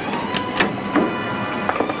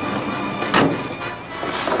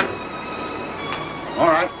 All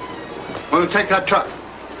right. We'll take that truck.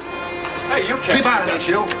 Hey, you can't... Keep out of this,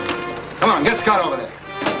 you. Come on, get Scott over there.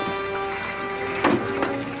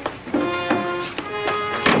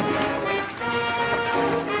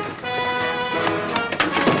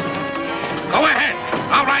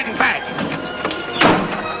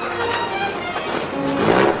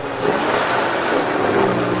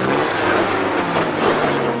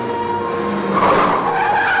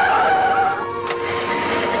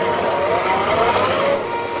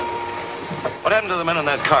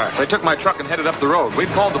 Car. They took my truck and headed up the road. We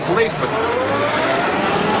called the police, but...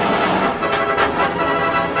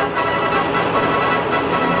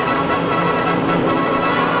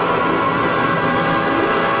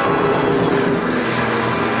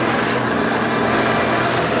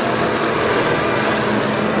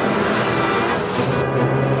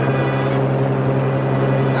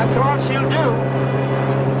 That's all she'll do.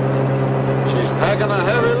 She's packing a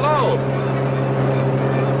heavy load.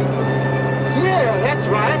 Yeah, that's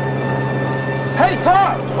right. Hey,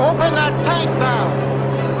 Carl, open that tank valve.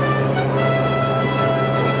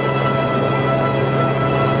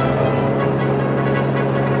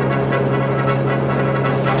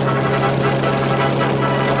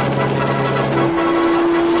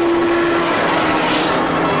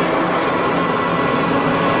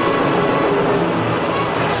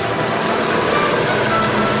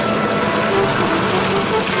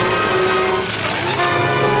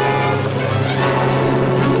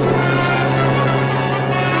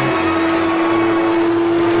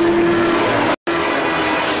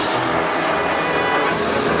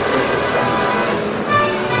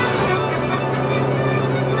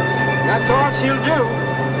 She'll do.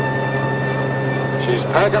 She's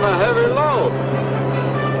packing a heavy load.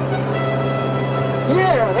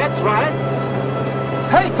 Yeah, that's right.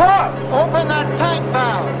 Hey, Carl, open that tank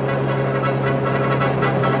valve.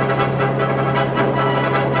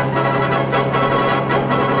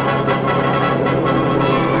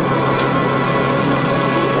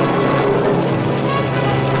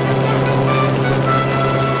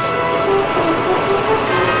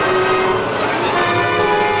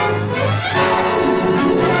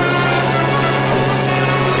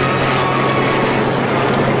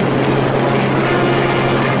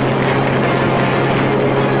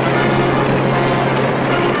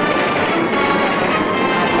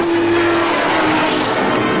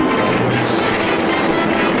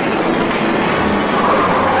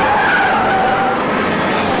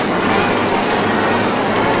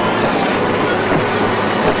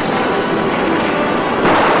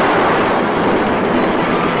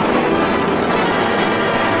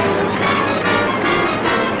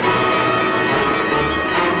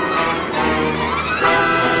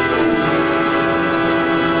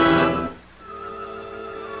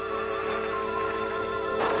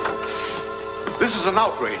 This is an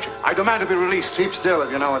outrage. I demand to be released. Keep still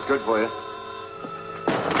if you know what's good for you.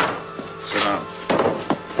 Sit down.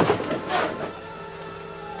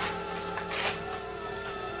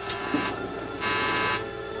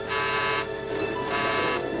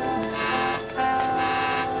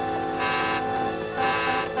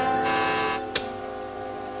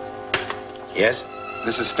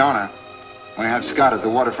 This is Stoner. We have Scott at the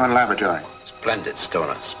waterfront laboratory. Splendid,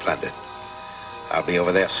 Stoner, splendid. I'll be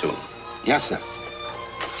over there soon. Yes, sir.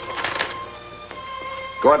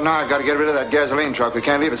 Gordon and I have got to get rid of that gasoline truck. We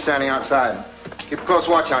can't leave it standing outside. Keep a close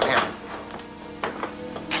watch on him.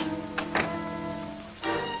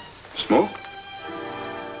 Smoke?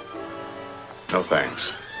 No,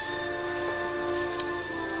 thanks.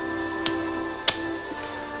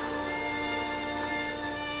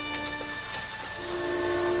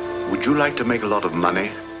 Would you like to make a lot of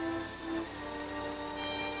money?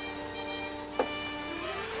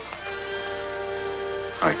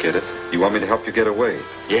 I get it. You want me to help you get away?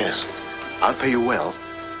 Yes. I'll pay you well.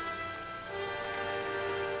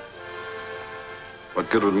 What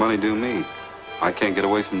good would money do me? I can't get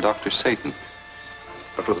away from Dr. Satan.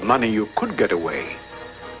 But with money, you could get away.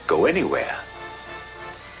 Go anywhere.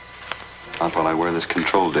 Not while I wear this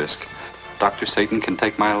control disc. Dr. Satan can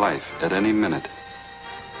take my life at any minute.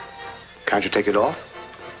 Can't you take it off?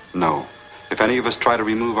 No. If any of us try to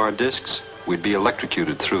remove our discs, we'd be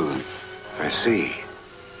electrocuted through them. I see.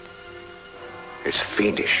 It's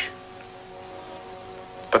fiendish.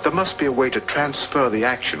 But there must be a way to transfer the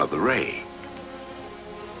action of the ray.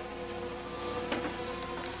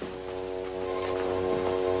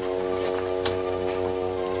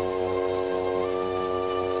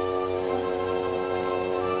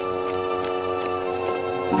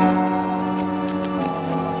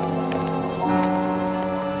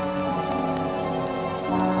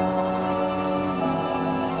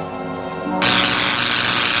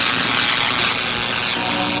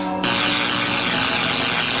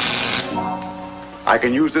 I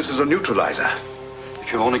can use this as a neutralizer.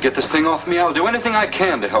 If you'll only get this thing off me, I'll do anything I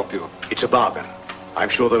can to help you. It's a bargain. I'm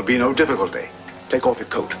sure there'll be no difficulty. Take off your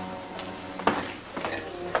coat.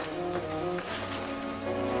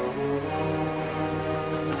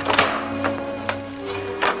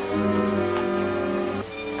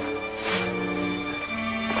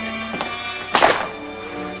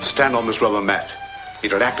 Stand on this rubber mat.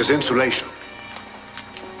 It'll act as insulation.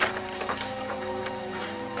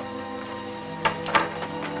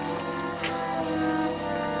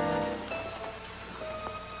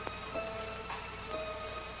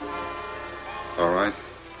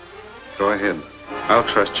 Go ahead. I'll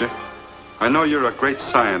trust you. I know you're a great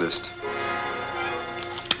scientist.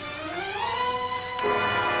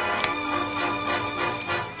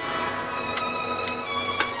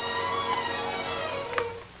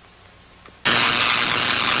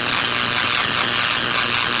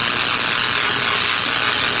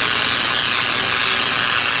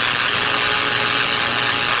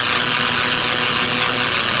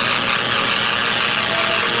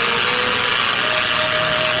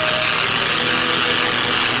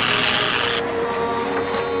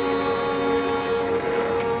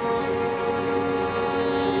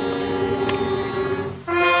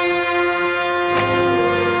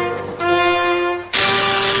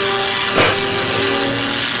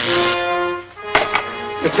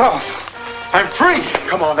 It's off. I'm free.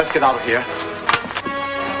 Come on, let's get out of here.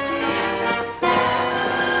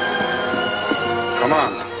 Come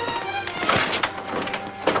on.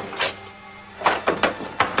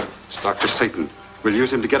 It's Dr. Satan. We'll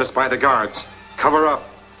use him to get us by the guards. Cover up.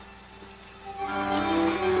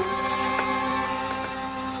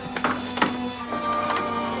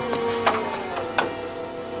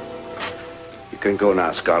 You can go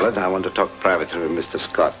now, Scarlett. I want to talk privately with Mr.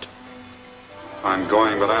 Scott. I'm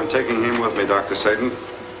going, but I'm taking him with me, Dr. Satan.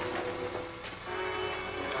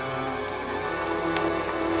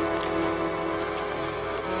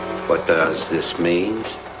 What does this mean?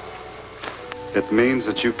 It means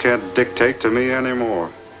that you can't dictate to me anymore.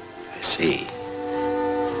 I see.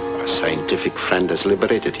 Our scientific friend has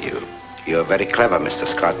liberated you. You're very clever, Mr.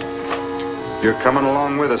 Scott. You're coming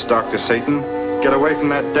along with us, Dr. Satan. Get away from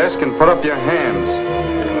that desk and put up your hands.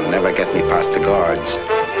 You'll never get me past the guards.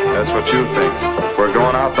 That's what you think. We're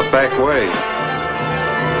going out the back way.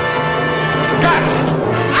 Got it!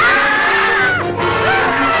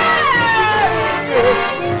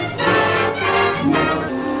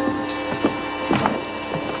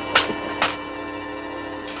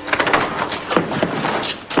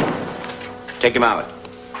 Take him out.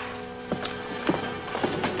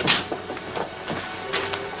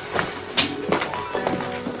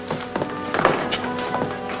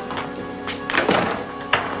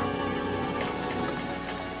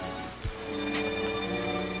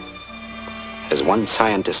 As one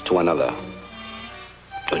scientist to another,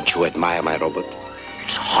 don't you admire my robot?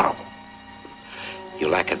 It's horrible. You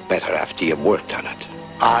like it better after you've worked on it.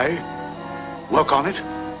 I work on it?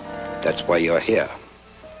 That's why you're here.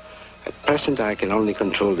 At present, I can only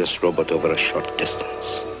control this robot over a short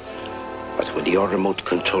distance. But with your remote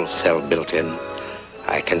control cell built in,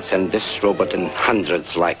 I can send this robot and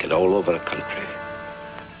hundreds like it all over the country.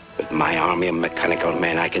 With my army of mechanical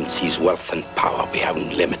men, I can seize wealth and power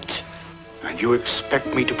beyond limit. And you expect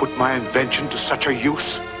me to put my invention to such a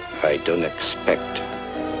use? I don't expect.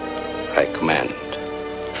 I command.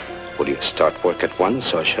 Will you start work at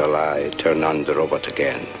once, or shall I turn on the robot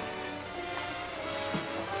again?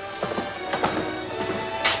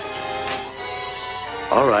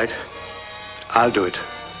 All right. I'll do it.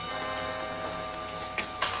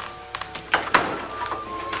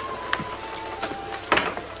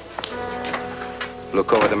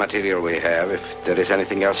 Look over the material we have. If there is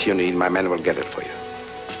anything else you need, my men will get it for you.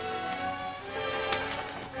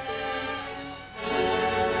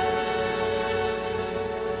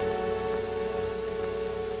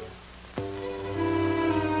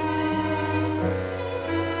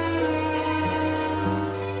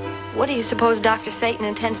 What do you suppose Dr. Satan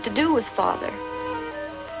intends to do with Father?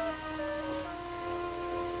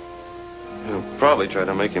 He'll probably try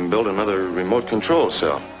to make him build another remote control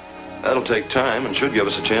cell. That'll take time and should give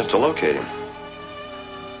us a chance to locate him.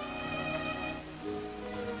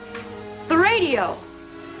 The radio.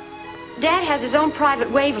 Dad has his own private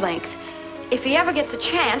wavelength. If he ever gets a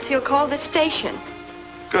chance, he'll call this station.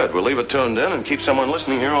 Good. We'll leave it tuned in and keep someone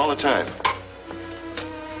listening here all the time.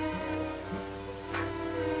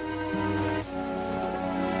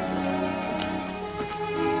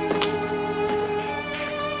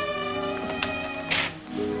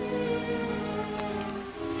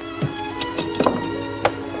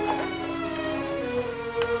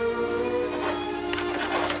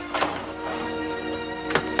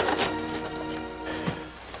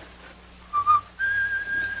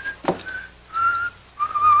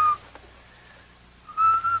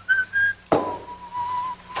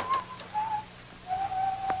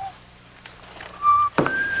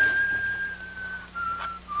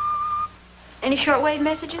 Any shortwave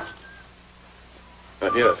messages?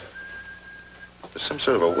 Not yet. There's some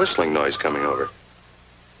sort of a whistling noise coming over.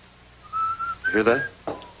 You hear that?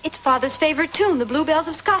 It's Father's favorite tune, the Bluebells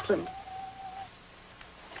of Scotland.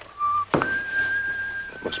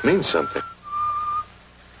 That must mean something.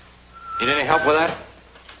 Need any help with that?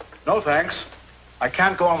 No, thanks. I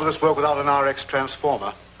can't go on with this work without an RX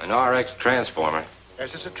transformer. An RX transformer?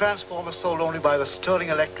 Yes, it's a transformer sold only by the Sterling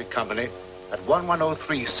Electric Company at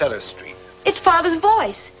 1103 Cellar Street. It's Father's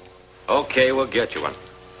voice. Okay, we'll get you one.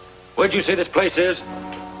 Where'd you say this place is?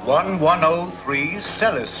 1103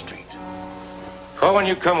 Cellar Street. Cohen,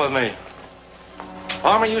 you come with me.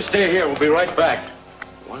 Palmer, you stay here. We'll be right back.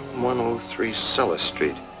 1103 Cellar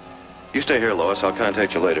Street. You stay here, Lois. I'll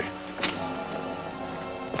contact you later.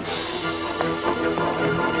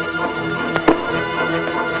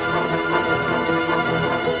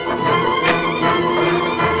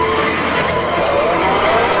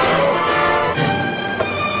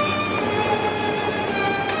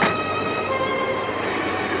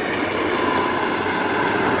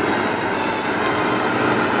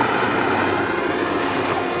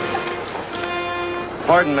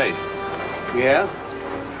 Pardon me. Yeah?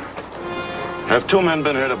 Have two men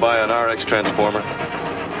been here to buy an RX transformer?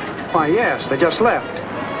 Why, yes, they just left.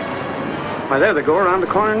 Why, there they go around the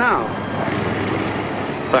corner now.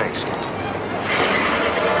 Thanks.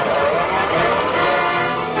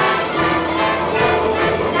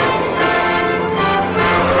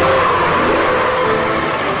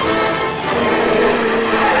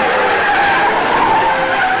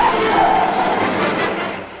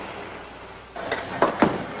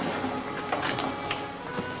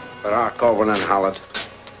 Colvin and Howard.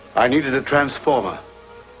 I needed a transformer.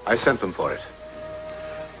 I sent them for it.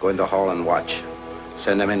 Go in the hall and watch.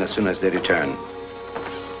 Send them in as soon as they return.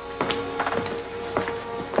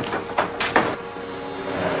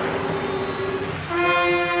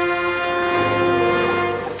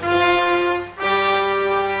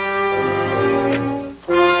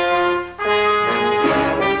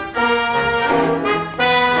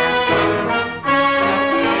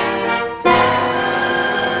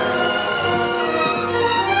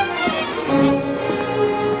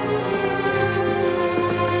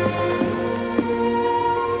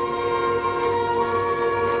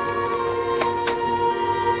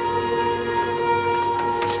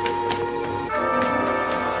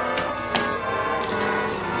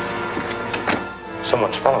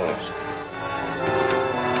 Someone's following us.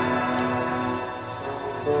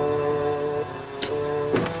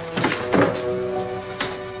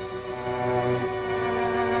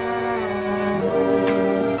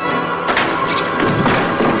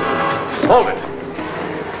 Hold it.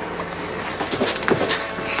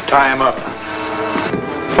 Tie him up.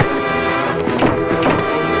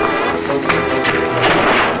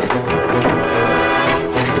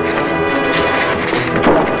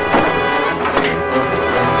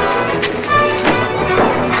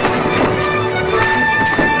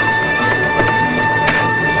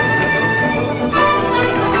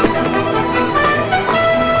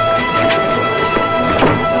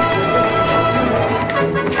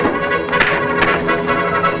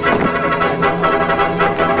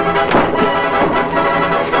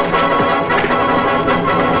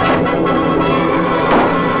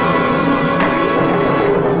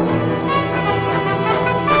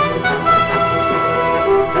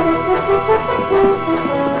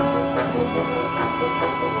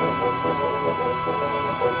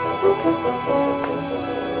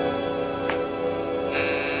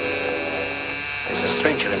 There's a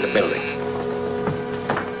stranger in the building.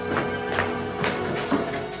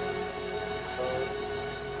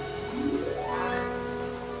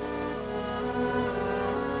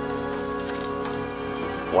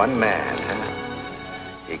 One man,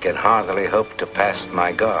 huh? He can hardly hope to pass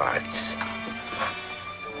my guards.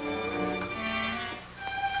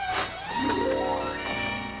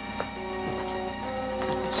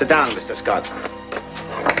 Sit down, Mr. Scott.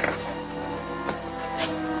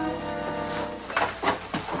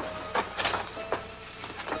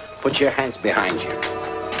 Put your hands behind you.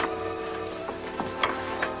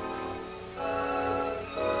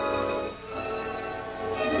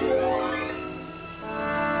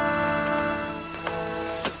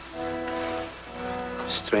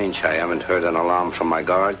 Strange I haven't heard an alarm from my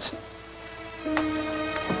guards.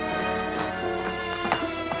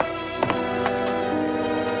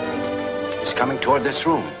 He's coming toward this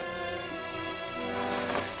room.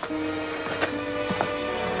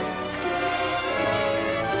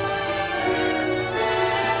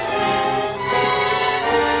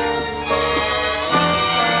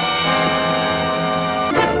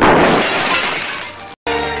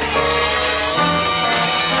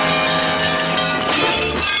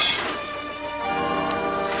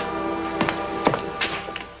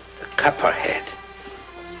 Copperhead.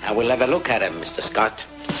 I will have a look at him, Mr. Scott.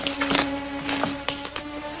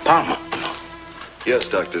 Palmer. Yes,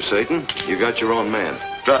 Dr. Satan. You got your own man.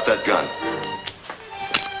 Drop that gun.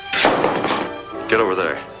 Get over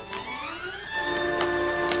there.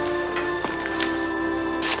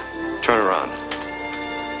 Turn around.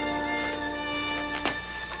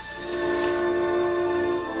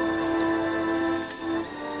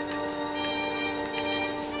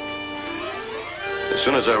 As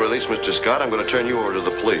soon as I release Mr. Scott, I'm going to turn you over to the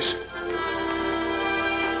police.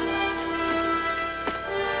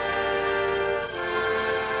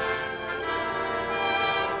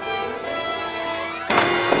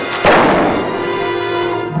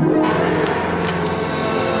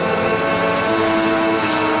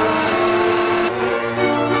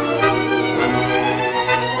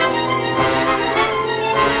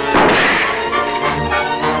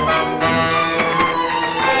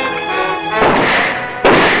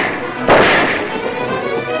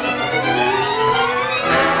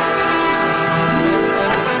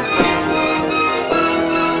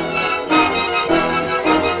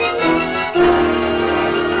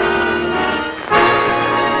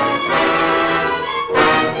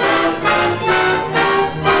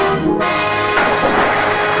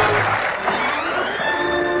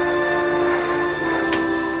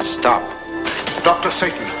 Dr.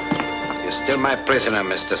 Satan. You're still my prisoner,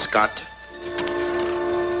 Mr. Scott.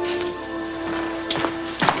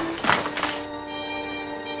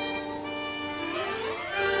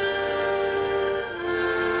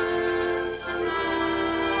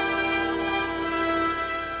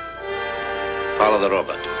 Follow the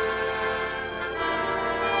robot.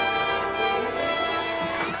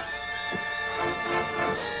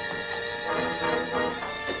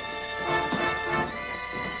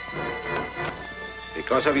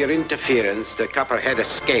 Because of your interference, the Copperhead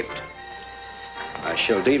escaped. I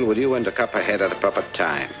shall deal with you and the Copperhead at a proper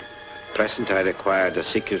time. At present, I require the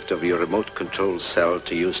secret of your remote control cell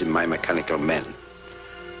to use in my mechanical men.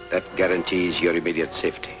 That guarantees your immediate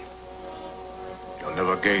safety. You'll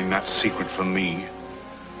never gain that secret from me.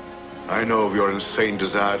 I know of your insane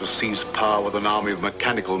desire to seize power with an army of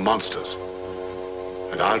mechanical monsters.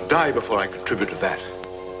 And I'll die before I contribute to that.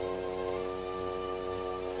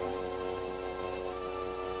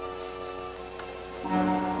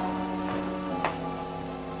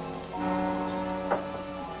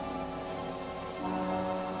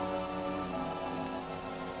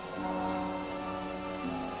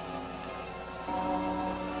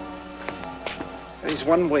 There is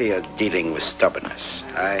one way of dealing with stubbornness.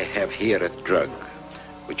 I have here a drug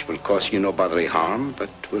which will cause you no bodily harm, but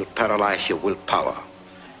will paralyze your willpower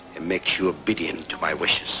and makes you obedient to my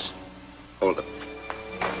wishes. Hold them.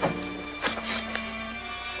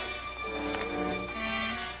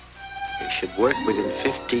 You should work within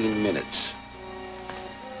 15 minutes.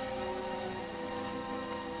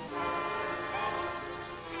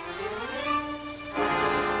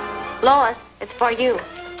 Lois, it's for you.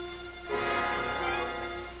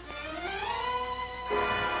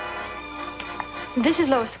 This is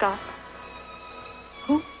Lois Scott.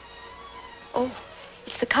 Who? Oh,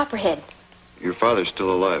 it's the Copperhead. Your father's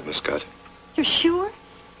still alive, Miss Scott. You're sure?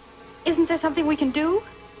 Isn't there something we can do?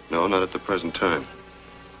 No, not at the present time.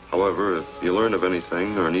 However, if you learn of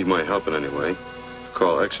anything or need my help in any way,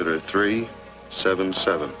 call Exeter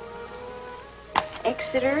 377.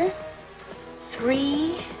 Exeter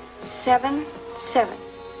 377.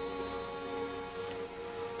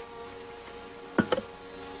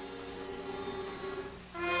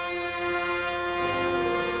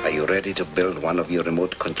 Are you ready to build one of your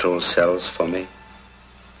remote control cells for me?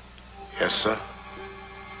 Yes, sir.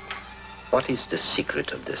 What is the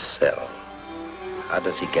secret of this cell? How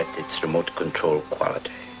does it get its remote control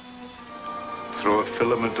quality? Through a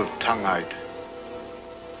filament of tungite.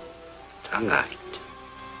 Tungite?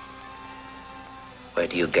 Where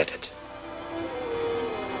do you get it?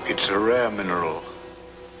 It's a rare mineral,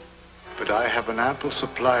 but I have an ample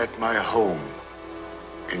supply at my home,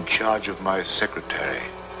 in charge of my secretary.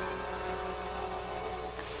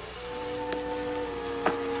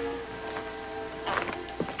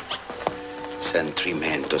 Send 3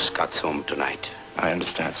 men to Scott's home tonight. I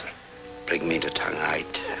understand, sir. Bring me the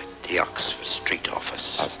tungite at the Oxford Street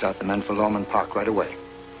office. I'll start the men for Lorman Park right away.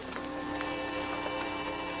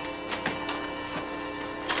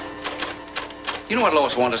 You know what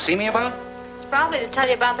Lois wanted to see me about? It's probably to tell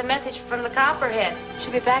you about the message from the Copperhead.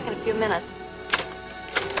 She'll be back in a few minutes.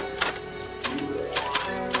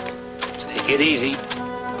 Take it easy,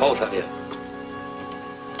 both of you.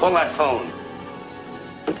 Pull that phone.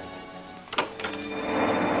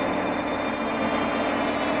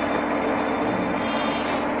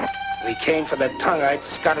 We came for the tungite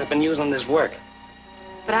Scott has been using in his work.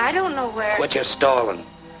 But I don't know where... Quit your stalling.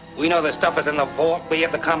 We know the stuff is in the vault. We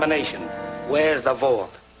have the combination. Where's the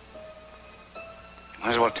vault? Might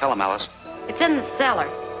as well tell him, Alice. It's in the cellar.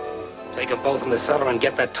 Take them both in the cellar and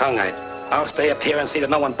get that tungite. I'll stay up here and see that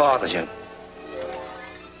no one bothers you.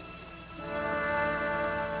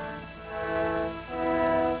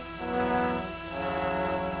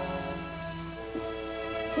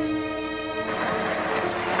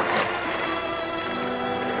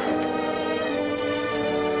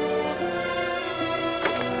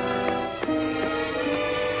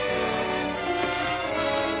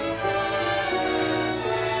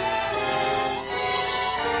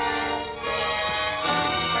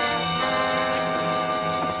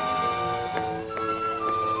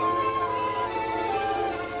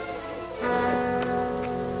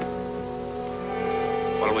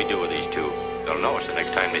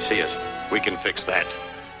 We can fix that.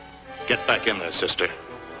 Get back in there, sister.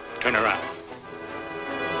 Turn around.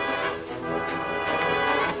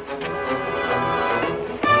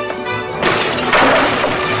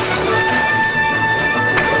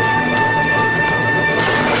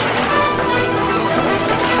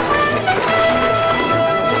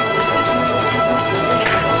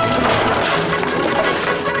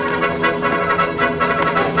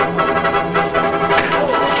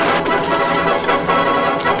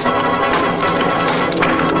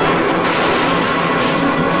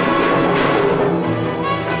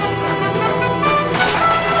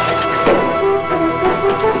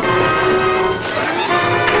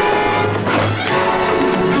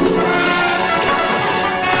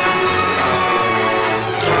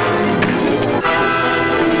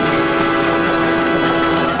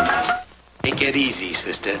 Take it easy,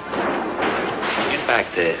 sister. Get back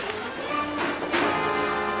there.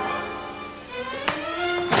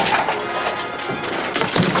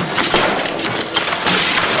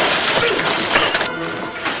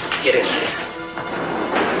 Get in there.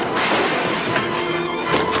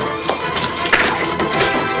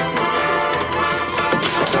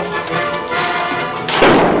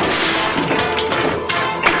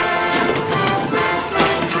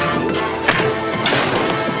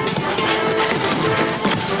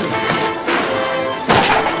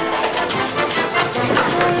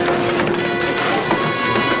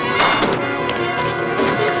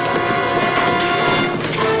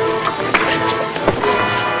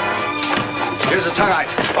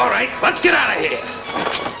 All right, let's get out of here.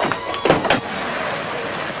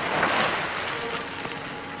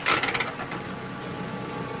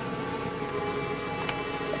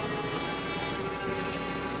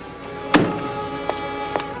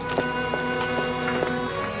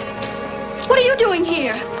 you doing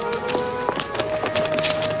here?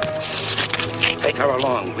 Take her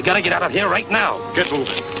along. We gotta get out of here right now. Get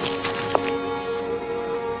moving.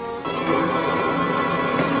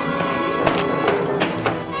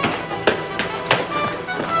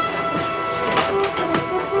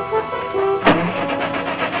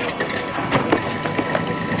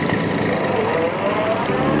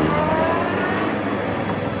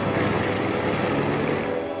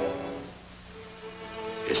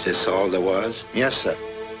 Is this all there was? Yes, sir.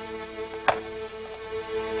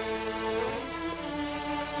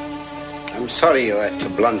 I'm sorry you had to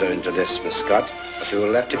blunder into this, Miss Scott, but we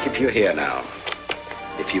will have to keep you here now.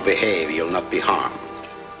 If you behave, you'll not be harmed.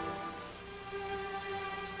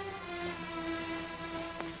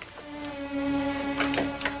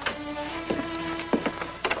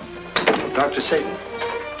 Dr. Satan,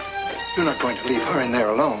 you're not going to leave her in there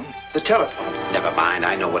alone. The telephone. Never mind,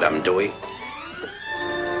 I know what I'm doing.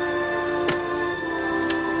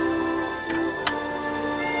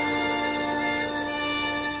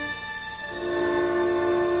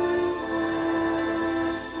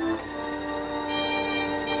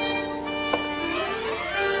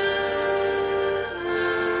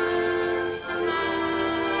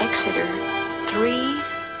 Exeter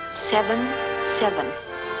 377.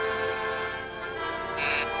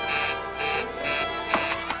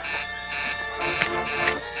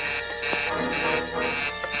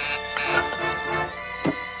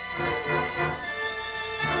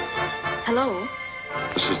 Hello?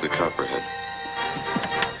 This is the Copperhead.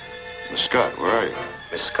 Miss Scott, where are you?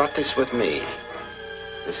 Miss Scott is with me.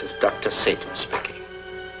 This is Dr. Satan speaking.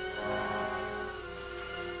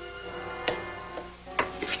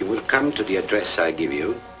 If you will come to the address I give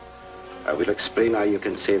you, I will explain how you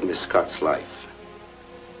can save Miss Scott's life.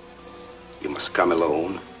 You must come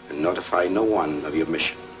alone and notify no one of your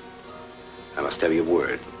mission. I must have your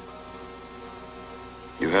word.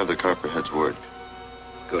 You have the Copperhead's word.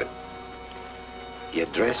 Good. The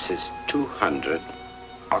address is 200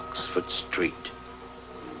 Oxford Street.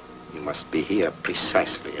 You must be here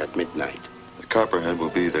precisely at midnight. The Copperhead will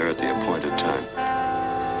be there at the appointed time.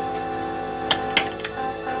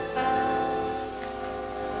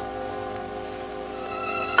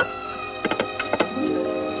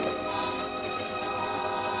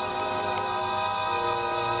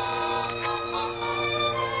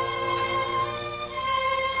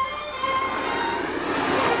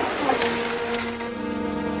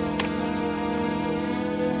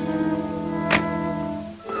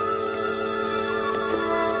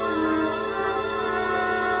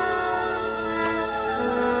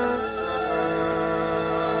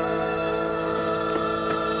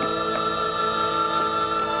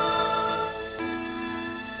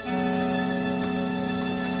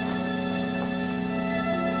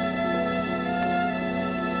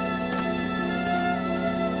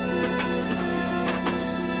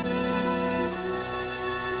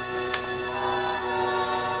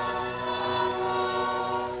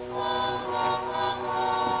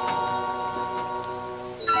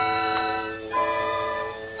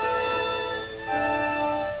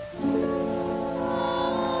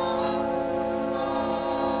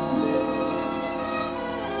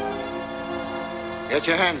 Get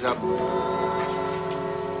your hands up.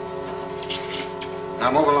 Now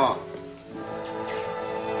move along.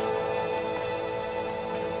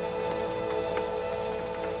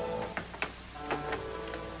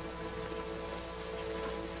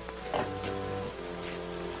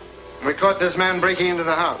 We caught this man breaking into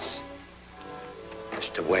the house.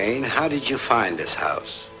 Mr. Wayne, how did you find this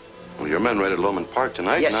house? Well, your men raided Loman Park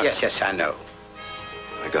tonight. Yes, I know.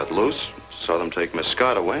 I got loose, saw them take Miss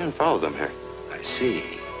Scott away, and followed them here. I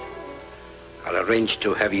see. I'll arrange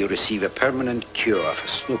to have you receive a permanent cure for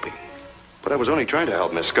snooping. But I was only trying to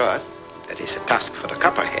help Miss Scott. That is a task for the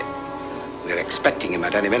Copperhead. We're expecting him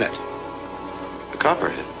at any minute. The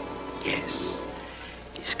Copperhead? Yes.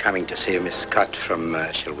 He's coming to save Miss Scott from,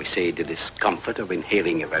 shall we say, the discomfort of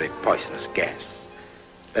inhaling a very poisonous gas.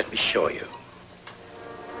 Let me show you.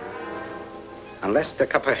 Unless the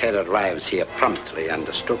Copperhead arrives here promptly on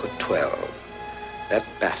the stroke of 12, that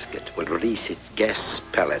basket will release its gas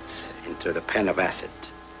pellets into the pen of acid.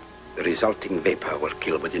 The resulting vapor will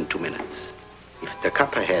kill within 2 minutes. If the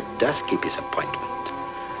Copperhead does keep his appointment,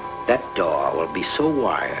 that door will be so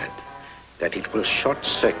wired that it will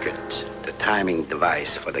short-circuit the timing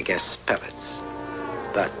device for the gas pellets.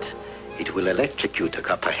 But it will electrocute the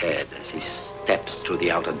Copperhead as he steps through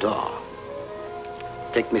the outer door.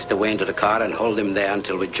 Take Mr. Wayne to the car and hold him there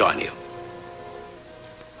until we join you.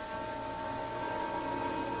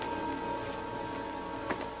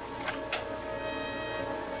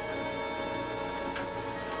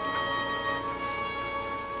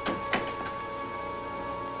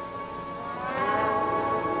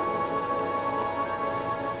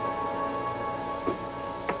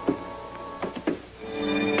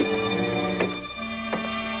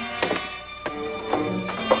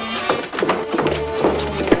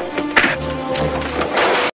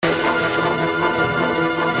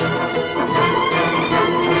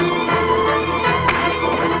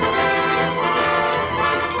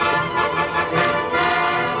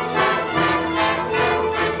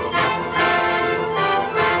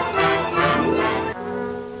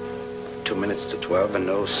 and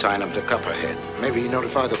no sign of the Copperhead. Maybe he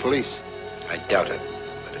notified the police. I doubt it.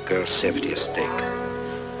 But the girl's safety is at stake.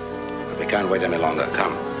 But we can't wait any longer.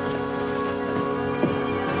 Come.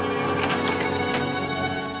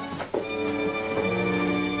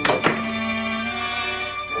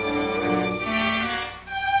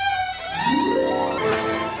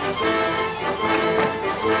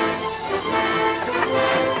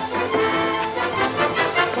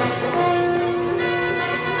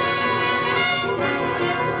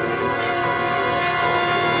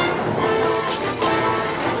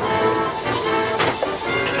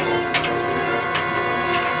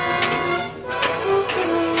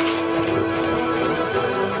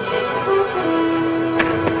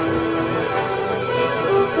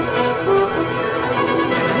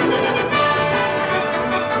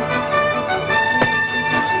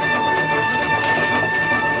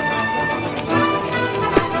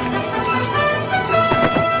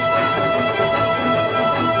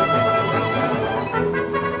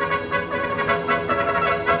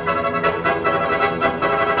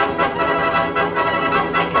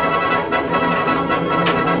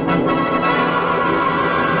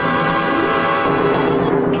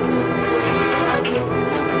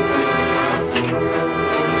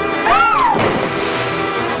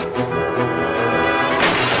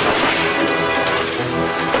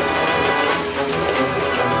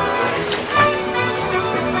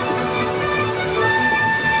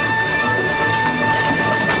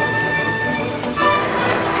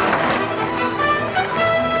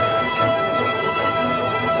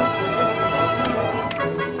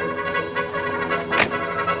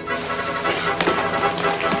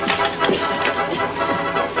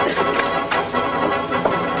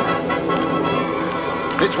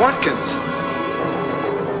 It's Watkins.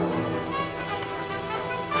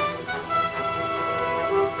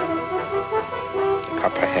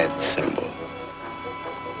 Copperhead symbol.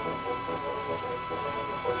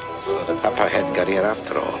 So the Copperhead got here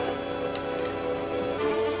after all.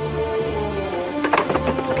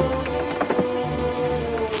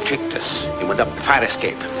 Tricked us. He went up the fire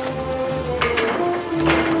escape.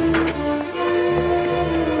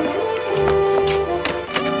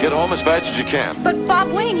 Get home as fast as you can. But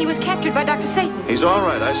Bob Wayne, he was captured by Dr. Satan. He's all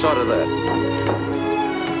right. I saw to that.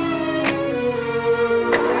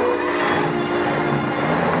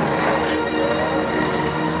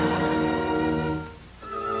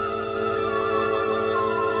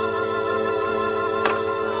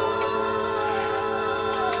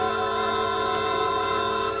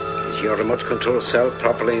 Is your remote control cell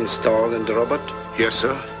properly installed in the robot? Yes,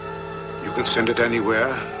 sir. You can send it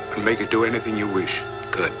anywhere and make it do anything you wish.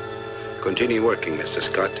 Good. Continue working, Mr.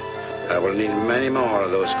 Scott. I will need many more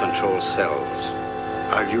of those control cells.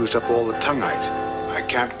 I've used up all the tungite. I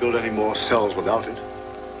can't build any more cells without it.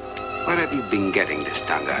 Where have you been getting this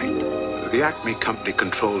tungite? The Acme Company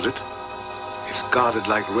controls it. It's guarded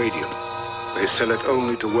like radium. They sell it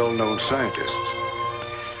only to well-known scientists.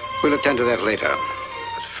 We'll attend to that later.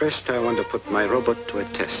 But first, I want to put my robot to a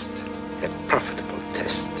test. A profitable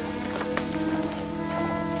test.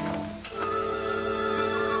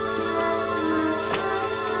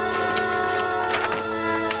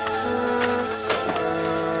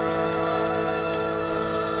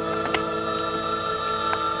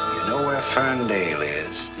 Ferndale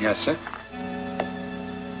is. Yes, sir.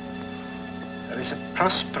 There is a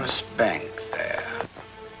prosperous bank there.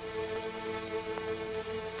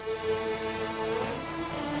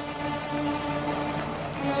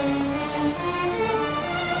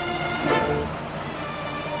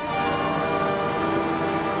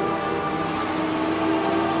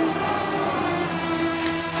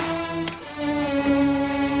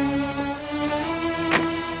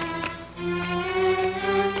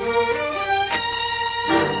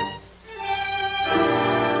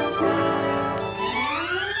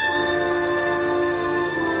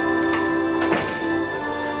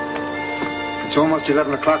 It's almost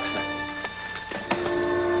 11 o'clock, sir.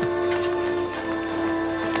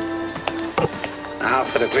 Now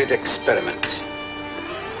for the great experiment.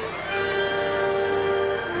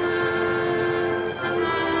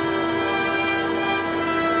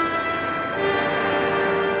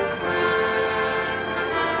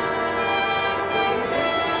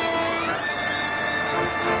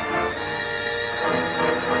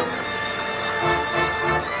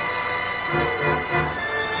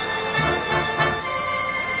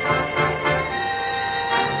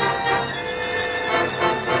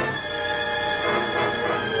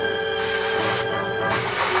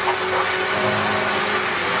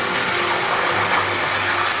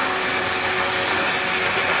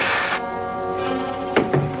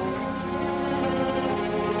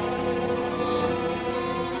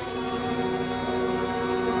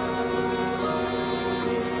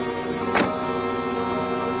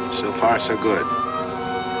 So far, so good.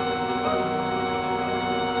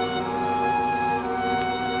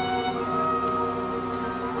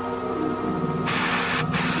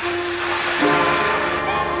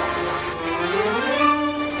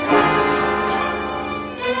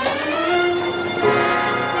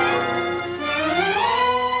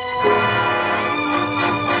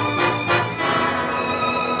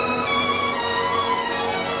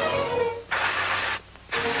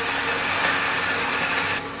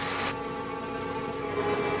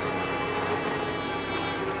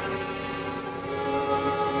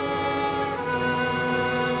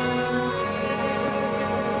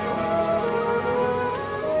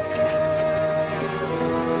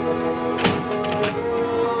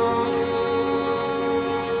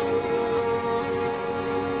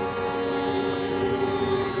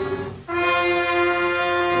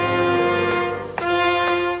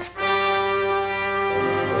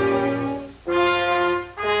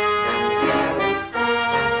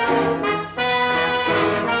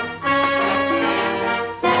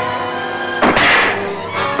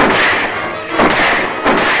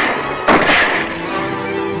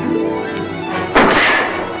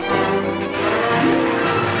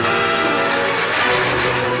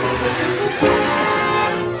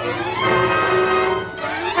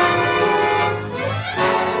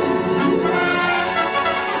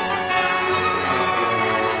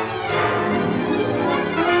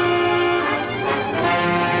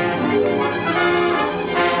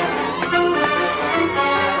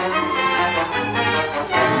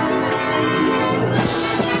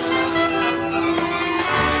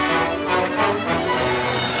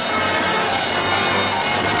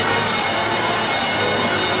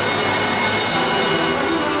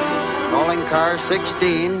 Car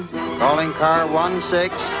 16, calling car 16.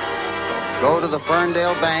 Go to the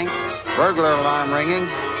Ferndale Bank. Burglar alarm ringing.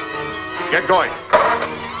 Get going.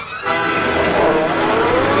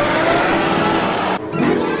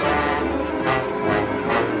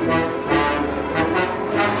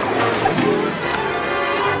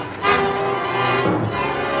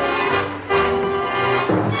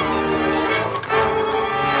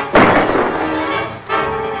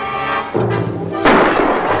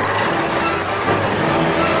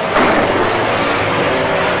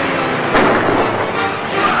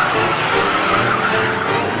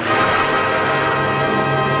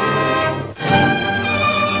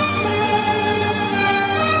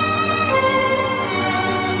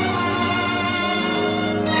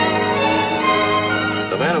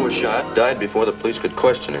 Died before the police could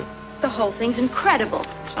question him. The whole thing's incredible.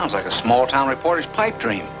 Sounds like a small-town reporter's pipe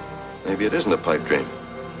dream. Maybe it isn't a pipe dream.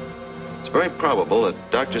 It's very probable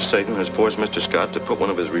that Dr. Satan has forced Mr. Scott to put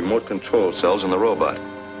one of his remote control cells in the robot.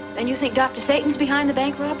 Then you think Dr. Satan's behind the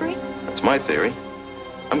bank robbery? That's my theory.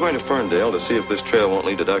 I'm going to Ferndale to see if this trail won't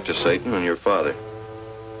lead to Dr. Satan and your father.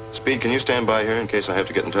 Speed, can you stand by here in case I have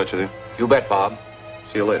to get in touch with you? You bet, Bob.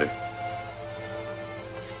 See you later.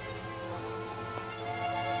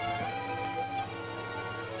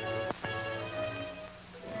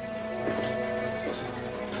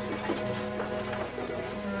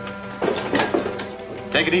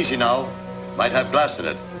 Take it easy now. Might have glass in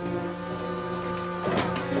it.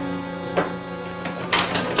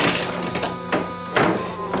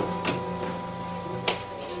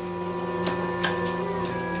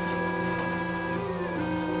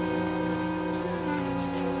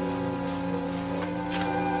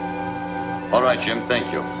 All right, Jim,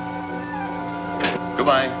 thank you.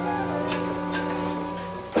 Goodbye.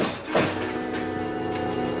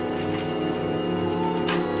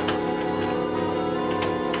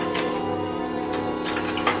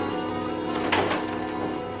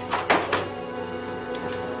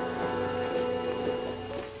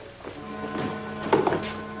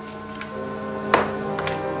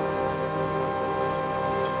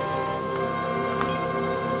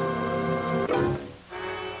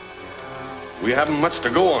 We haven't much to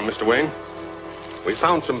go on, Mr. Wayne. We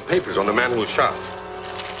found some papers on the man who was shot.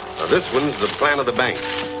 Now, this one's the plan of the bank.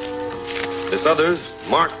 This other's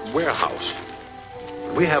marked warehouse.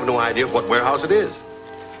 We have no idea what warehouse it is.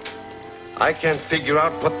 I can't figure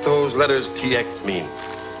out what those letters TX mean.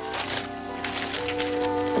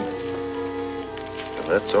 And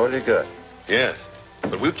that's all you got? Yes,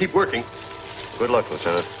 but we'll keep working. Good luck,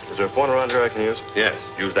 Lieutenant. Is there a phone around here I can use? Yes,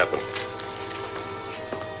 use that one.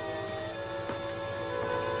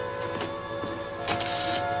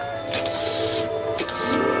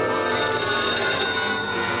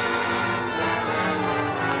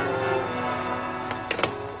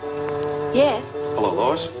 Yes. Hello,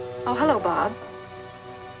 Lois. Oh, hello, Bob.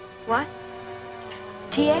 What?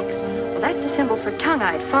 TX? Well, that's the symbol for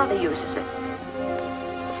tongue-eyed. Father uses it.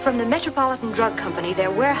 From the Metropolitan Drug Company. Their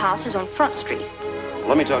warehouse is on Front Street.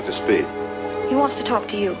 Let me talk to Speed. He wants to talk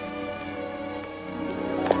to you.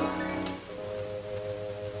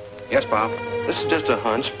 Yes, Bob? This is just a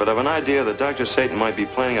hunch, but I've an idea that Dr. Satan might be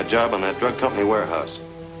planning a job on that drug company warehouse.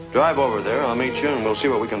 Drive over there, I'll meet you, and we'll see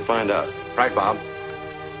what we can find out. Right, Bob.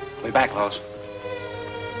 We'll be back, Lois.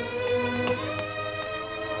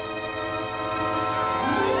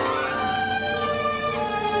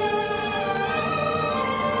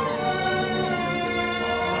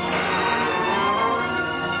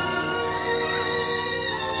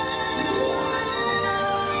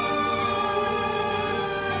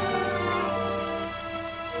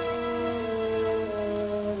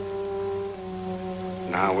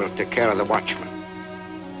 Now we'll take care of the watchman.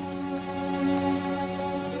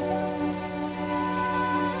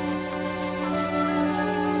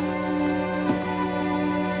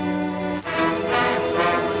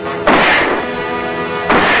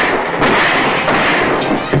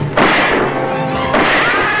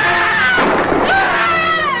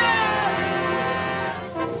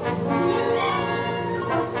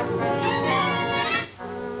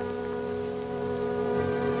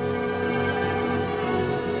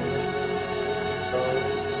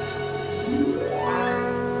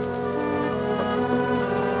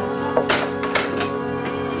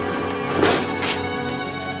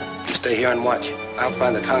 Stay here and watch. I'll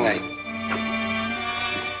find the tongue ache.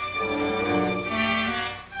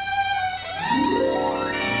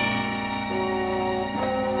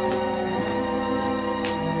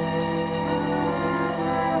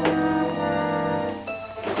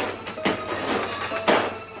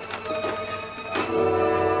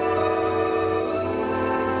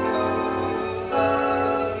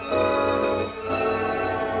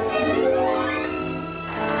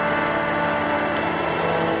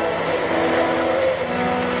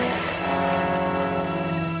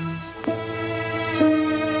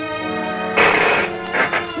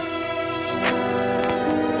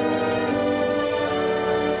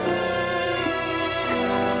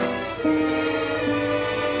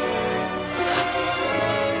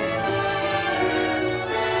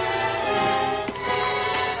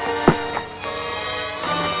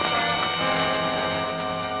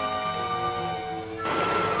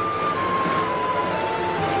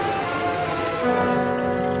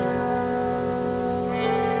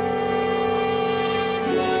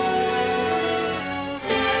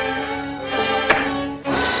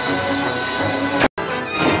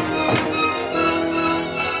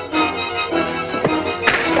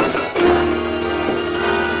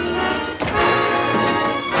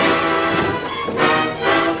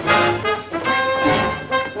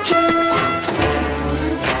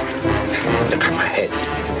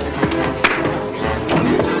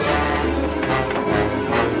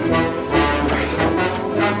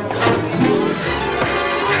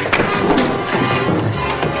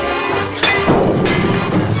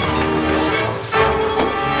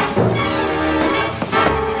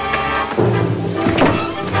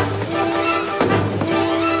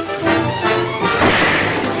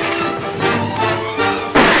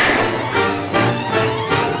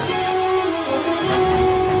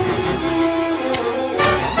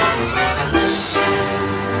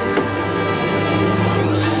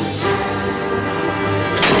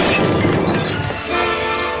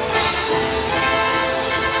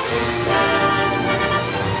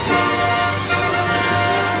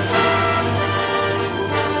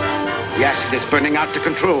 The acid is burning out the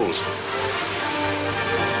controls.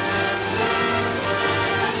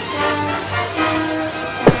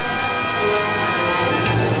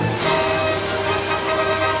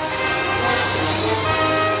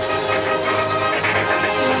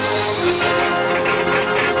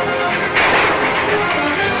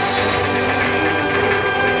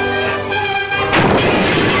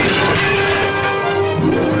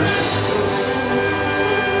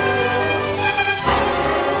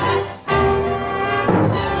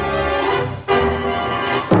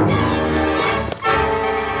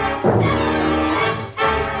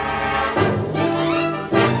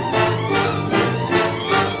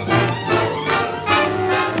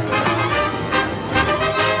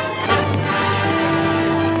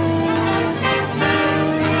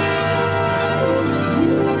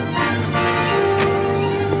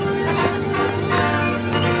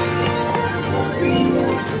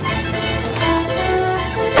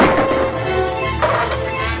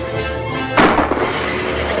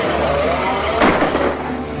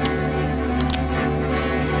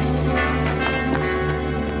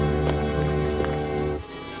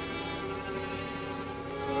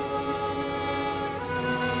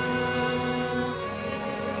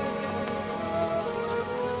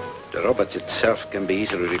 The robot itself can be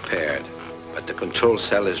easily repaired, but the control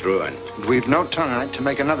cell is ruined. We've no time to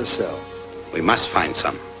make another cell. We must find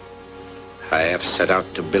some. I have set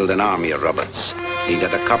out to build an army of robots. Neither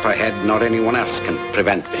the Copperhead nor anyone else can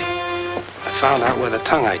prevent me. I found out where the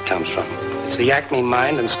tungite comes from. It's the Acme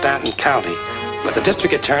mine in Stanton County. But the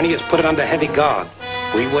district attorney has put it under heavy guard.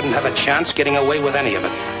 We wouldn't have a chance getting away with any of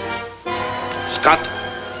it. Scott?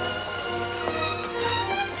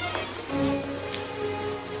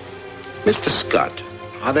 Mr. Scott,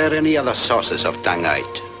 are there any other sources of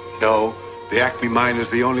tungite? No, the Acme mine is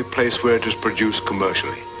the only place where it is produced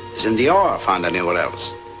commercially. Isn't the ore found anywhere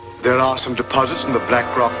else? There are some deposits in the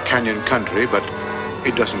Black Rock Canyon country, but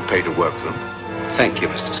it doesn't pay to work them. Thank you,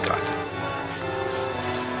 Mr. Scott.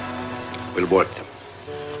 We'll work them.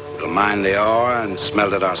 We'll mine the ore and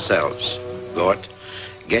smelt it ourselves. Gort,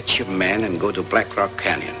 get your men and go to Black Rock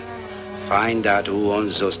Canyon. Find out who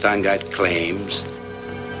owns those tungite claims.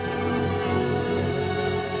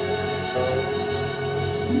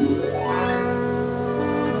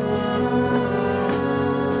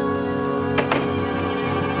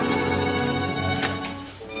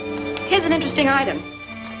 Here's an interesting item.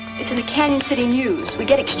 It's in the Canyon City News. We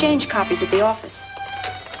get exchange copies at the office.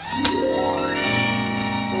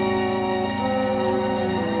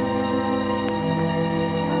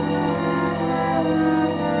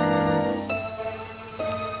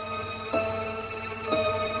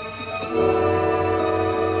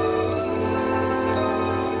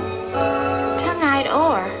 Tungite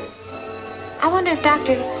ore. I wonder if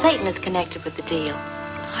Dr. Satan is connected with the deal.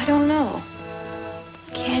 I don't know.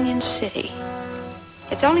 Canyon City.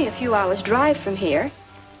 It's only a few hours' drive from here.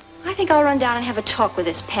 I think I'll run down and have a talk with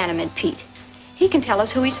this Panamint Pete. He can tell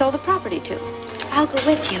us who he sold the property to. I'll go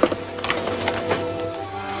with you.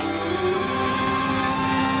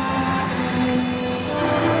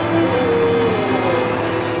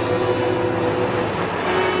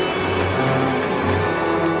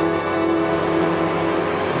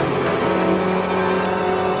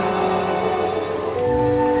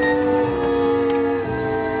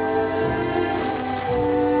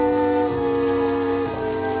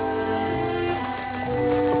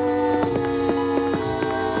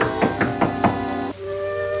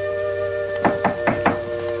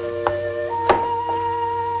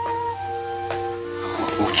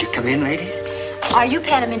 Are you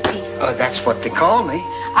Panamint Pete? That's what they call me.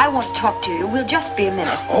 I want to talk to you. We'll just be a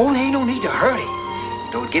minute. Oh, there ain't no need to hurry.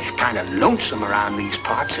 You know, it gets kind of lonesome around these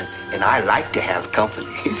parts, and I like to have company.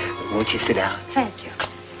 Won't you sit down? Thank you.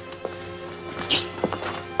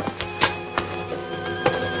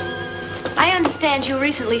 I understand you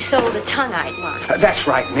recently sold a tungite mine. That's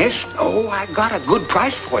right, miss. Oh, I got a good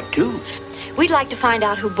price for it, too. We'd like to find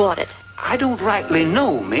out who bought it. I don't rightly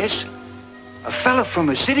know, miss. A fella from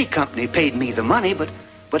a city company paid me the money, but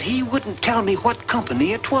he wouldn't tell me what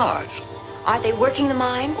company it was. Are they working the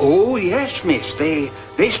mine? Oh, yes, miss. They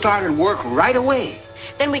started work right away.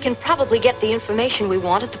 Then we can probably get the information we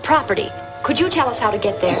want at the property. Could you tell us how to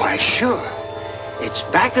get there? Why, sure. It's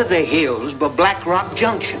back of the hills by Black Rock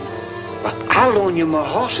Junction. But I'll loan you my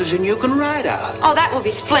horses and you can ride out. Oh, that will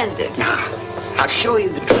be splendid. Now, I'll show you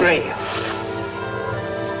the trail.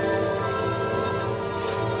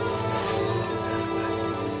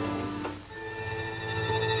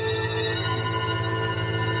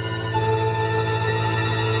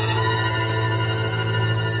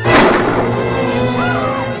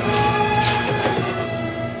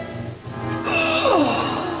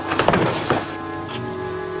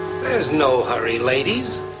 No hurry,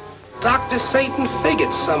 ladies. Dr. Satan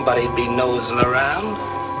figured somebody'd be nosing around.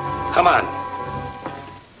 Come on.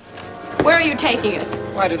 Where are you taking us?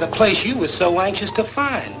 Why, to the place you were so anxious to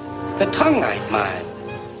find. The tungite mine.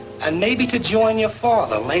 And maybe to join your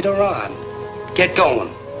father later on. Get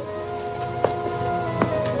going.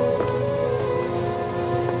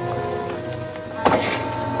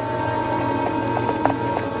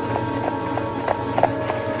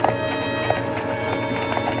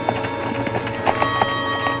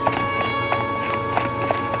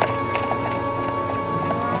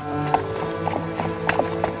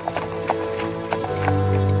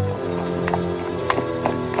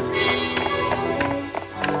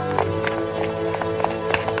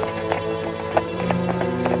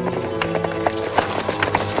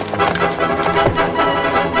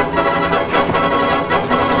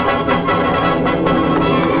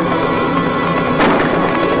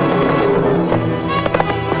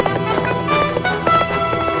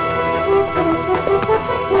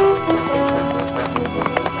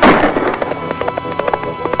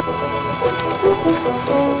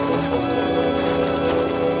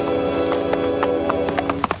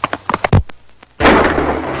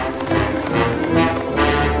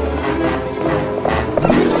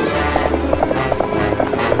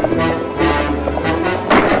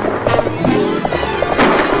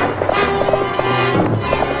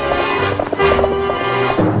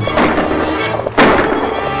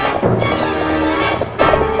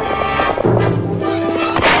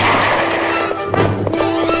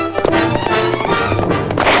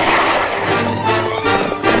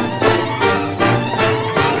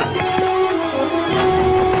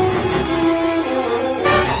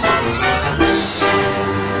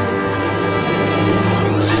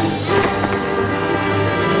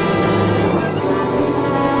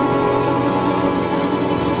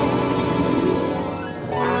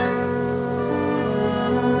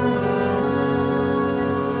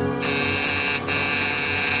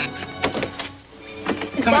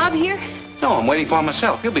 Bob here? No, I'm waiting for him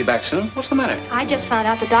myself. He'll be back soon. What's the matter? I just found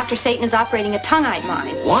out that Dr. Satan is operating a tongue-eyed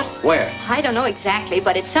mine. What? Where? I don't know exactly,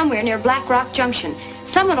 but it's somewhere near Black Rock Junction.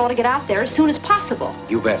 Someone ought to get out there as soon as possible.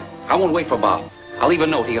 You bet. I won't wait for Bob. I'll leave a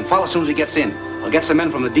note. He can follow as soon as he gets in. I'll get some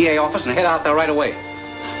men from the DA office and head out there right away.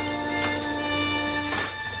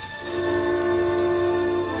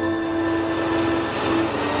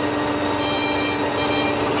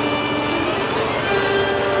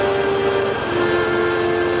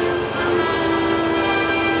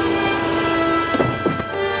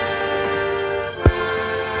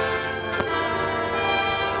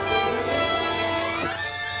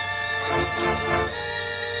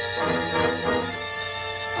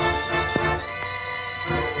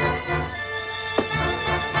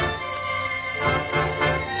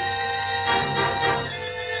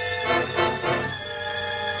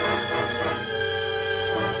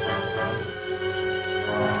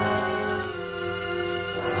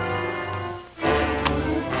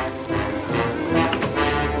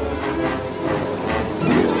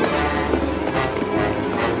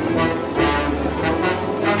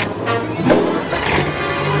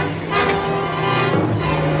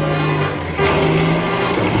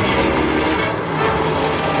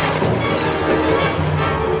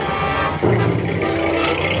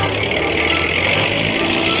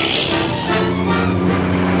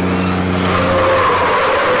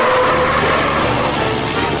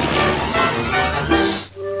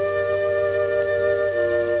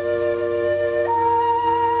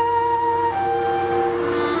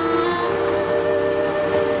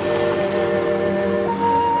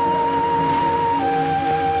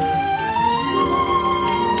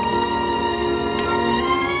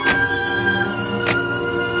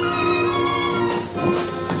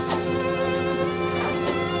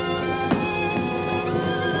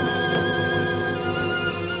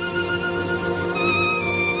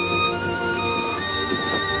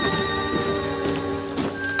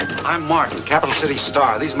 I'm Martin, Capital City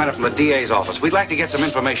Star. These men are from the DA's office. We'd like to get some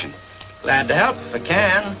information. Glad to help if I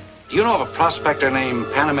can. Do you know of a prospector named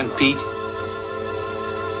Panama Pete?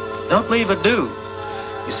 Don't believe I do.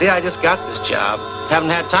 You see, I just got this job.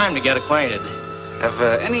 Haven't had time to get acquainted. Have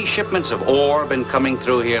any shipments of ore been coming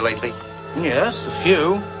through here lately? Yes, a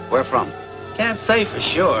few. Where from? Can't say for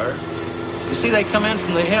sure. You see, they come in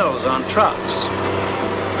from the hills on trucks.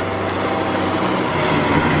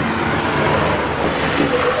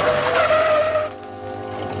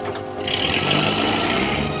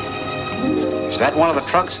 Is that one of the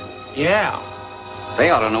trucks? Yeah. They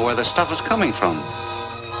ought to know where the stuff is coming from.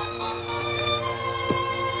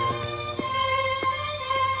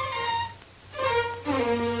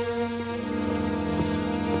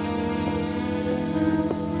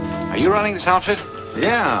 Are you running this outfit?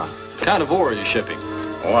 Yeah. What kind of ore are you shipping?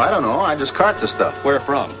 Oh, I don't know. I just cart the stuff. Where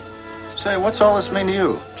from? Say, what's all this mean to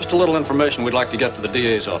you? Just a little information we'd like to get to the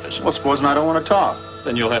DA's office. Well, supposing I don't want to talk.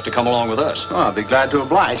 Then you'll have to come along with us. Oh, I'll be glad to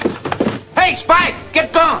oblige. Hey, Spike!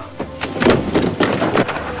 Get gone!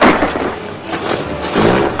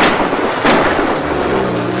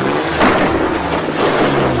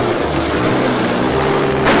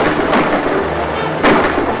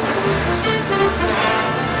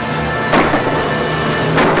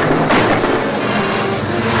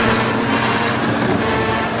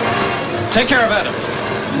 Take care of Adam.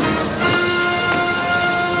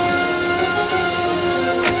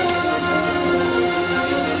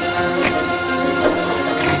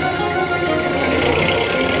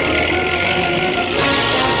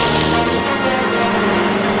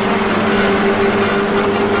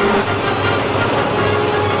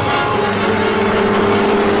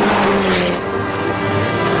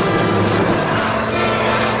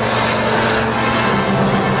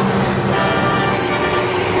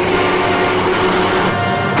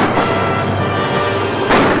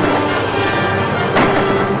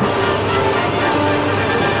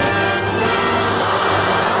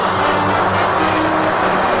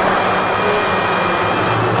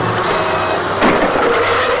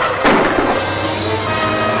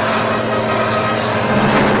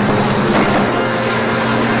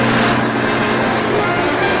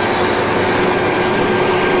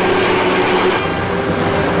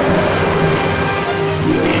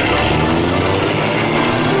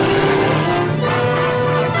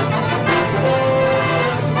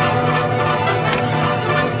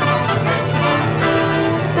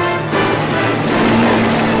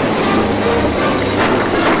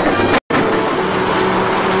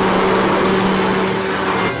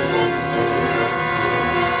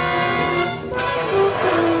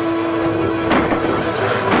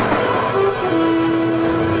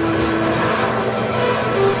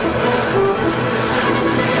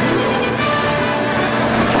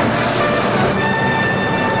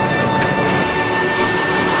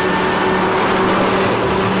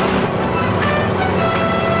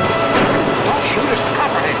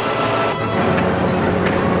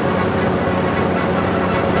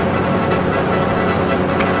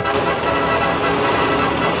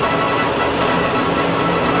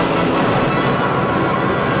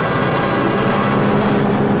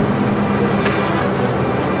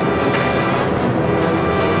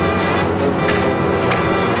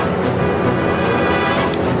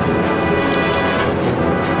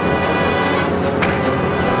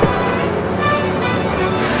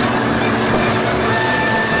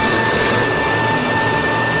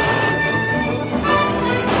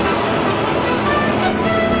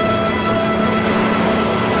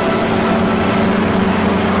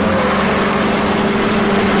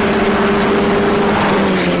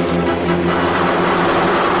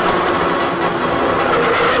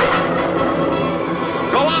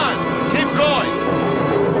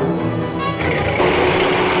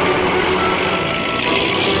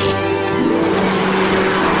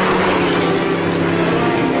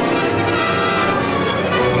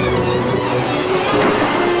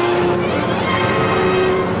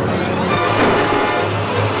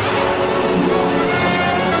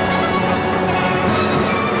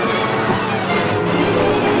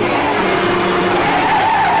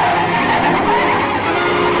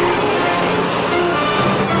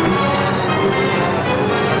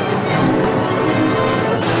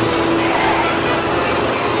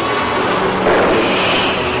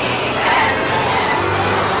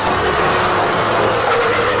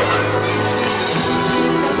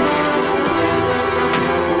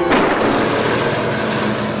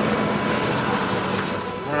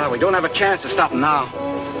 don't have a chance to stop him now.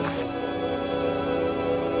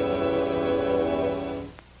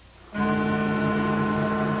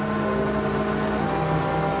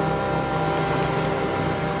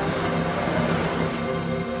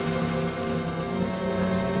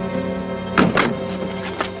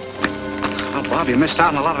 Bob, you missed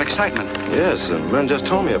out on a lot of excitement. Yes, the men just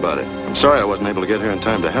told me about it. I'm sorry I wasn't able to get here in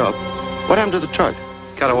time to help. What happened to the truck?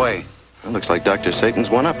 Got away. It looks like Dr.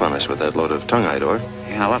 Satan's one up on us with that load of tongue-eyed ore.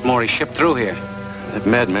 Yeah, a lot more he shipped through here. That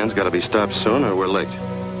madman's got to be stopped soon or we're licked.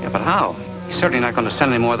 Yeah, but how? He's certainly not going to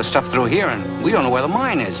send any more of the stuff through here, and we don't know where the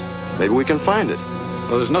mine is. Maybe we can find it.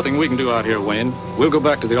 Well, there's nothing we can do out here, Wayne. We'll go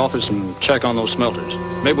back to the office and check on those smelters.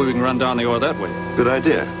 Maybe we can run down the ore that way. Good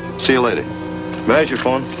idea. See you later. May I have your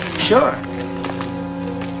phone? Sure.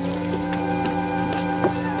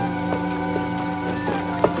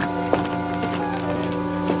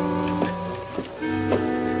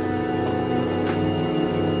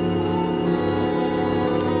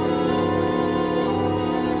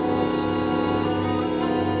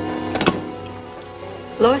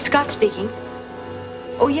 Lois Scott speaking.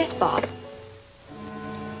 Oh, yes, Bob.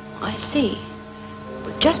 I see.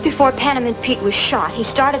 Just before Panamint Pete was shot, he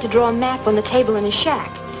started to draw a map on the table in his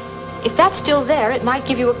shack. If that's still there, it might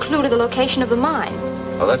give you a clue to the location of the mine.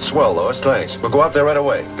 Oh, that's swell, Lois. Thanks. We'll go out there right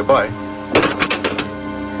away. Goodbye.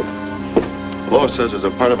 Lois says there's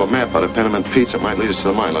a part of a map out of Panamint Pete's that might lead us to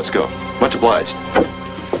the mine. Let's go. Much obliged.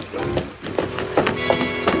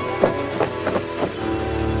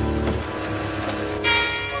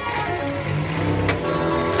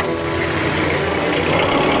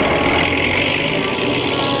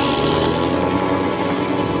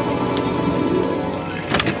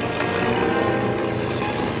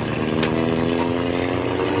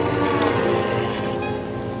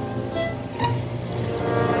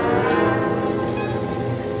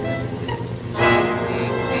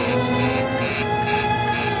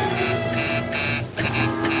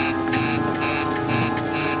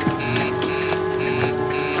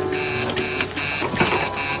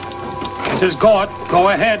 This is Gort. Go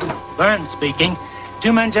ahead. Burns speaking.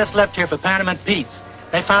 2 men just left here for Panamint Pete's.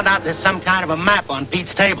 They found out there's some kind of a map on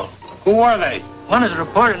Pete's table. Who are they? One is a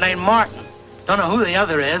reporter named Martin. Don't know who the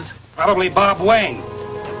other is. Probably Bob Wayne.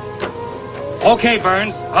 Okay,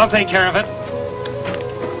 Burns. I'll take care of it.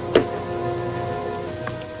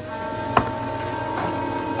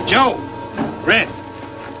 Joe. Red.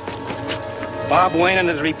 Bob Wayne and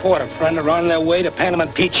his reporter friend are on their way to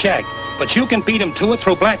Panamint Pete's shack. But you can beat him to it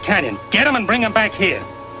through Black Canyon. Get him and bring him back here.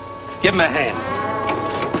 Give him a hand.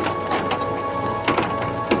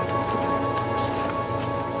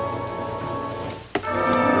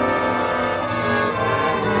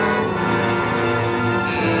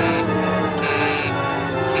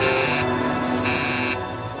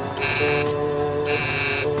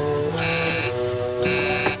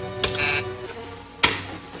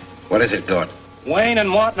 What is it, Gort? Wayne and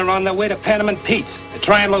Martin are on their way to Panamint Pete's to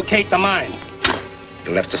try and locate the mine.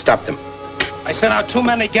 You'll have to stop them. I sent out 2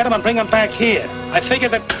 men to get them and bring them back here. I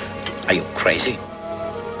figured that... Are you crazy?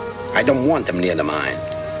 I don't want them near the mine.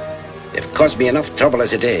 They've caused me enough trouble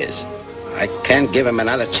as it is. I can't give them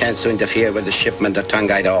another chance to interfere with the shipment of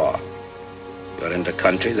tongue-eyed ore. You're in the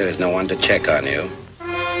country, there is no one to check on you.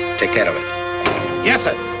 Take care of it. Yes,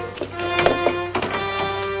 sir.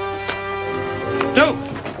 Duke!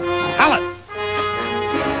 Howlett!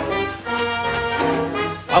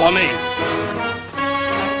 Follow me.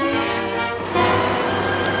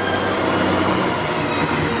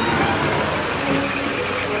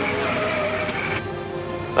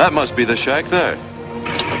 That must be the shack there.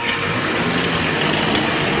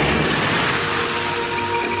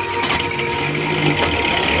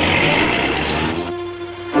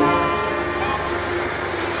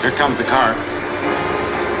 Here comes the car.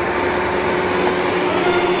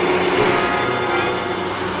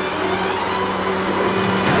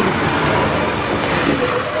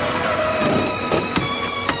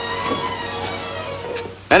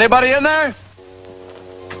 Anybody in there?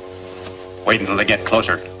 Wait until they get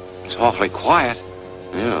closer. It's awfully quiet.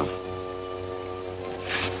 Yeah.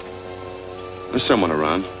 There's someone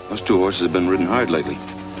around. Those 2 horses have been ridden hard lately.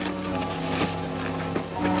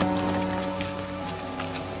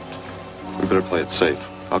 We better play it safe.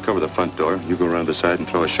 I'll cover the front door. You go around the side and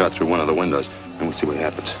throw a shot through one of the windows, and we'll see what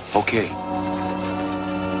happens. Okay.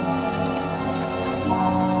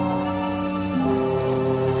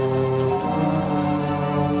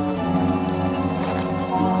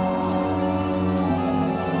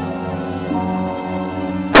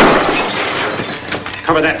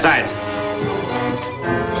 Cover that side.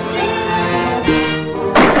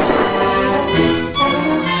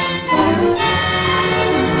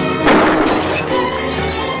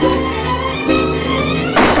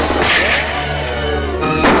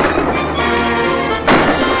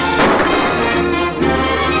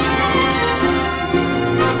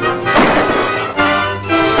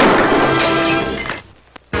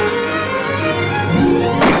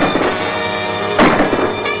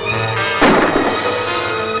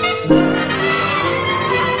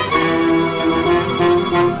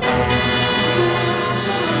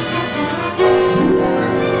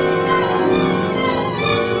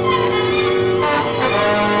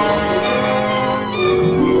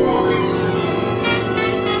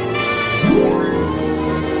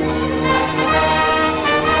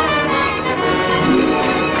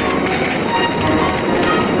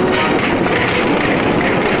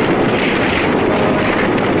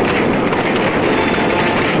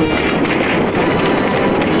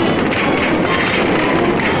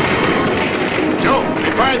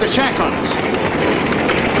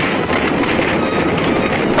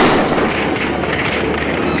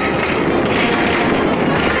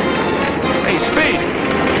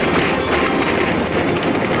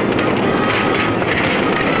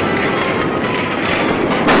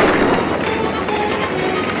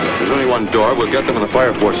 one door. We'll get them when the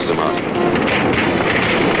fire forces them out.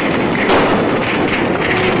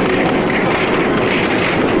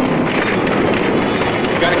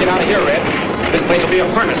 We gotta get out of here, Red. This place will be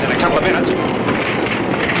a furnace in a couple of minutes.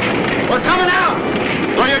 We're coming out!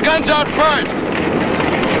 Throw your guns out first!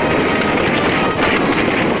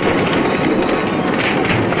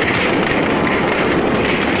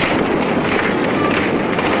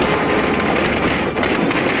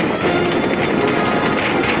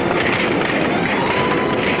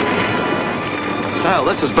 Well,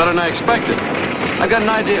 this is better than I expected. I've got an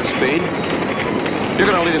idea, Speed. You're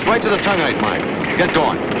going to lead us right to the Tungite mine. Get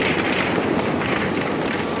going.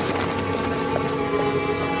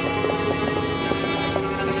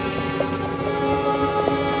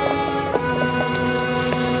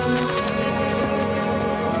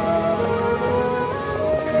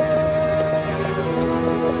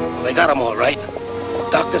 Well, they got them all right.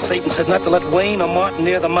 Dr. Satan said not to let Wayne or Martin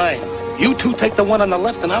near the mine. You two take the one on the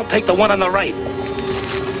left, and I'll take the one on the right.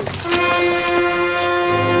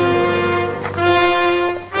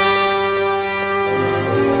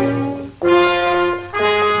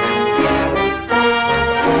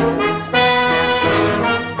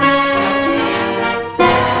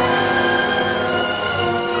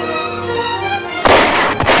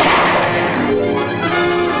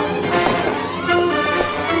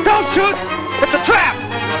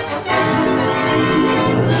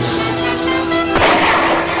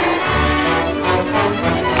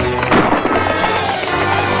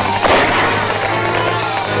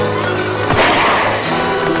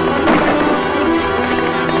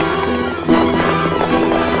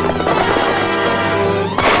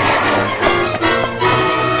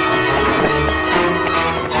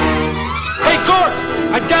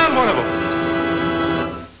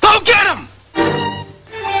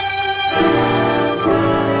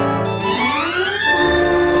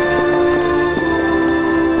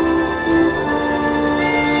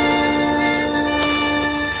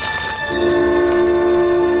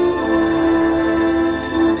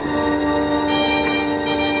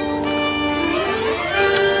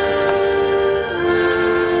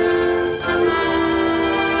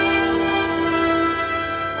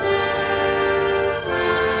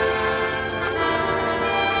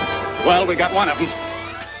 Well, we got one of them.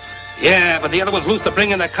 Yeah, but the other one's loose to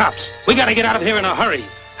bring in the cops. We gotta get out of here in a hurry.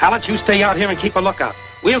 Hallett, you stay out here and keep a lookout.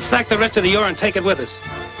 We'll sack the rest of the ore and take it with us.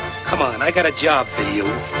 Come on, I got a job for you.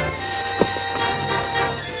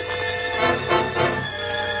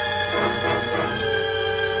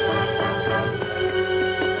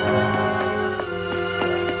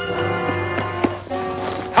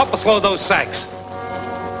 Help us load those sacks.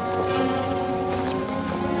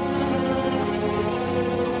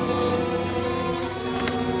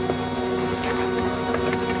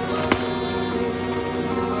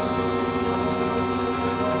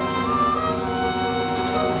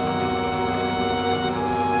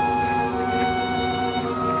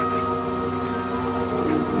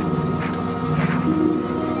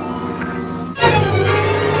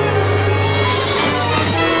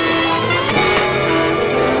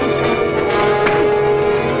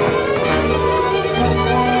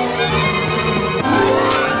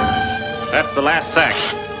 The last sack.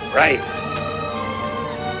 Right.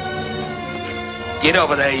 Get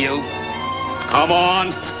over there, you. Come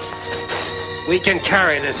on. We can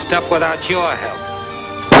carry this stuff without your help.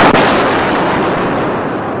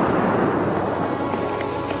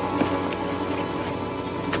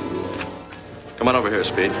 Come on over here,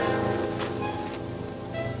 Speed.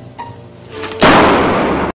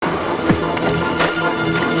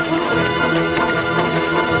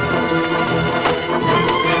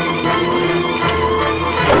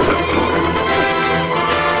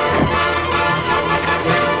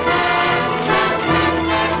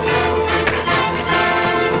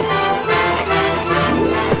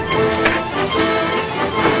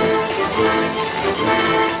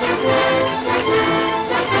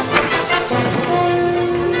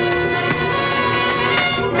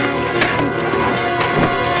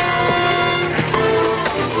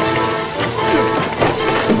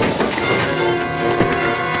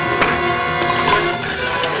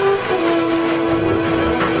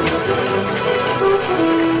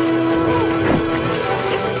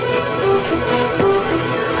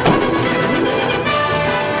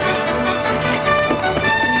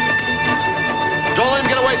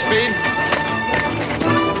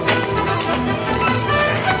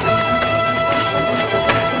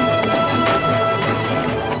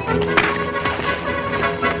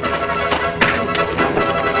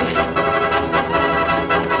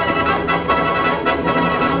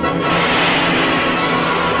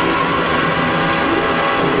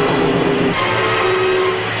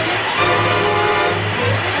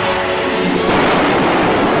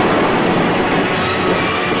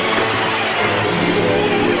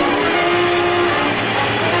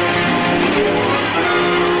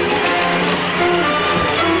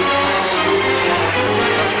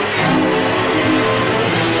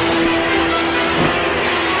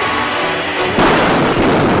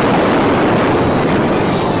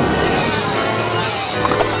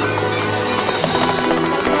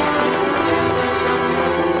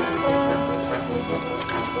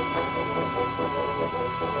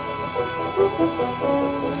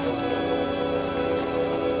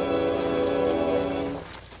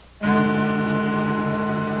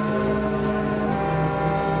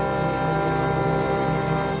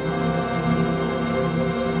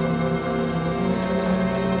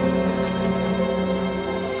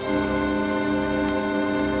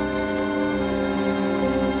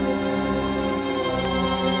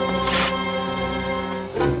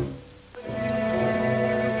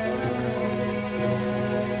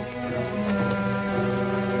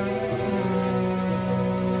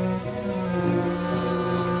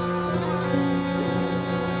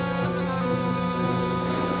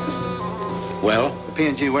 Well? The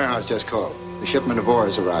P&G warehouse just called. The shipment of ore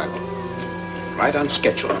has arrived. Right on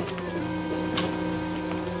schedule.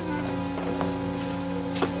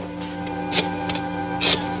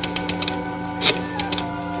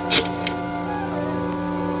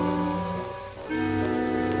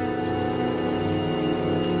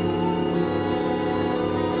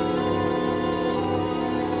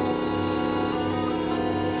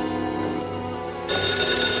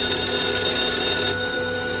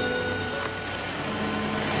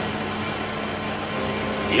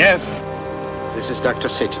 Yes? This is Dr.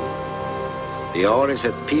 Satan. The ore is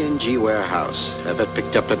at P&G warehouse. Have it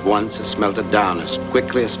picked up at once and smelted down as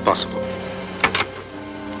quickly as possible.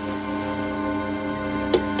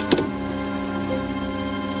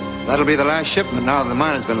 That'll be the last shipment now that the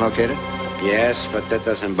mine has been located. Yes, but that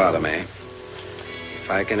doesn't bother me. If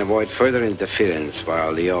I can avoid further interference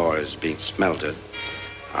while the ore is being smelted,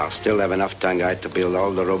 I'll still have enough tungite to build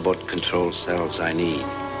all the robot control cells I need.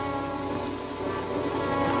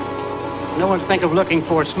 No one think of looking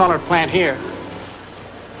for a smaller plant here.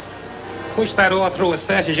 Push that ore through as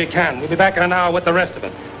fast as you can. We'll be back in an hour with the rest of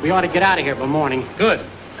it. We ought to get out of here by morning. Good.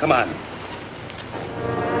 Come on.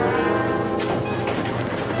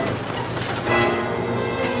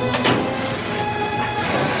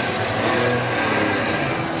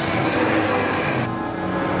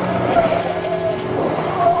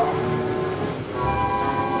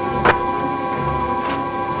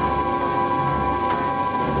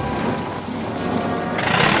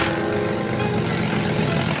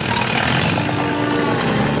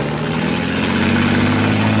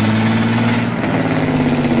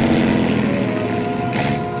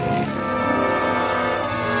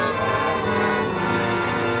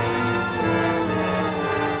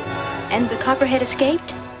 And the Copperhead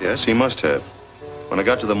escaped? Yes, he must have. When I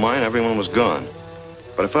got to the mine, everyone was gone.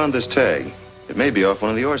 But I found this tag. It may be off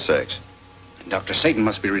one of the ore sacks. Dr. Satan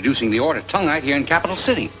must be reducing the ore to tungite here in Capital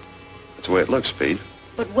City. That's the way it looks, Pete.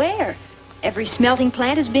 But where? Every smelting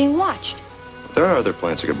plant is being watched. There are other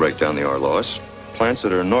plants that could break down the ore loss. Plants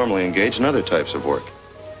that are normally engaged in other types of work.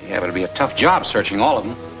 Yeah, but it'll be a tough job searching all of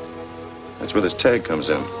them. That's where this tag comes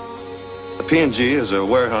in. The P&G is a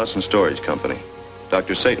warehouse and storage company.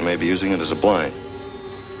 Dr. Satan may be using it as a blind.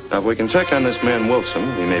 Now, if we can check on this man Wilson,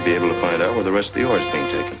 we may be able to find out where the rest of the ore is being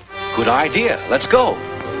taken. Good idea. Let's go.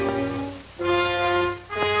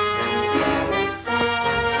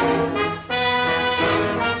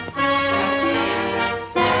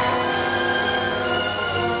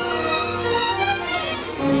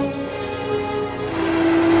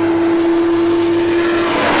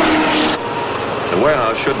 The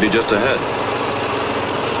warehouse should be just ahead.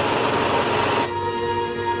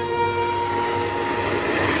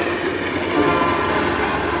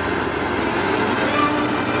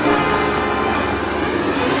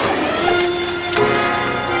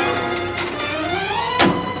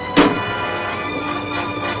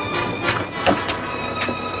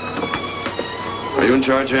 Are you in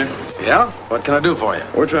charge here? Yeah? What can I do for you?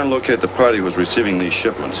 We're trying to locate the party who was receiving these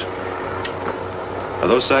shipments. Are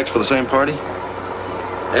those sacks for the same party?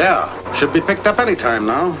 Yeah. Should be picked up any time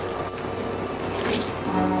now.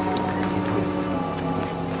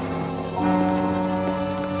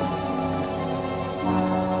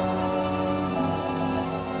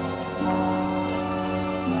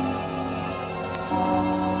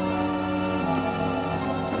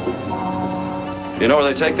 You know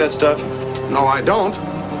where they take that stuff? No, I don't.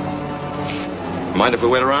 Mind if we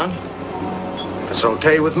wait around? It's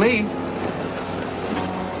okay with me.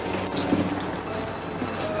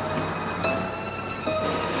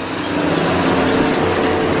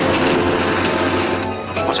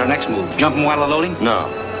 What's our next move? Jump them while they're loading? No.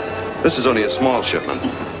 This is only a small shipment.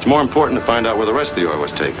 It's more important to find out where the rest of the ore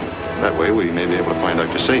was taken. That way we may be able to find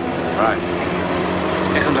Dr. Satan. Right.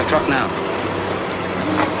 Here comes our truck now.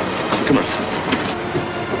 Come on.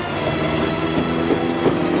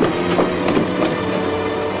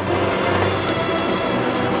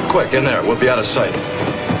 Quick, in there. We'll be out of sight.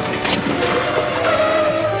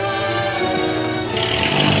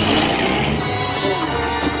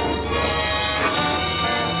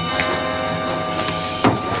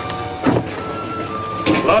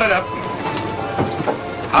 Load it up.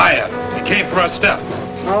 Hiya. You came for our stuff.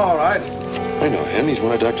 All right. I know him. He's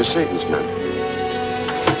one of Dr. Satan's men.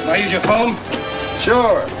 Can I use your phone?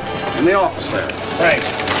 Sure. In the office there. Thanks.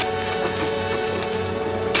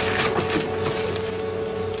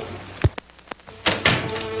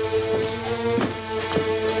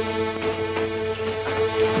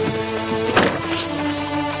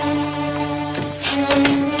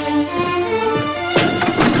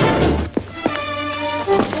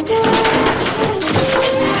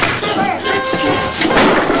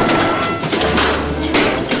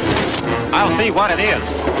 see what it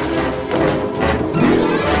is.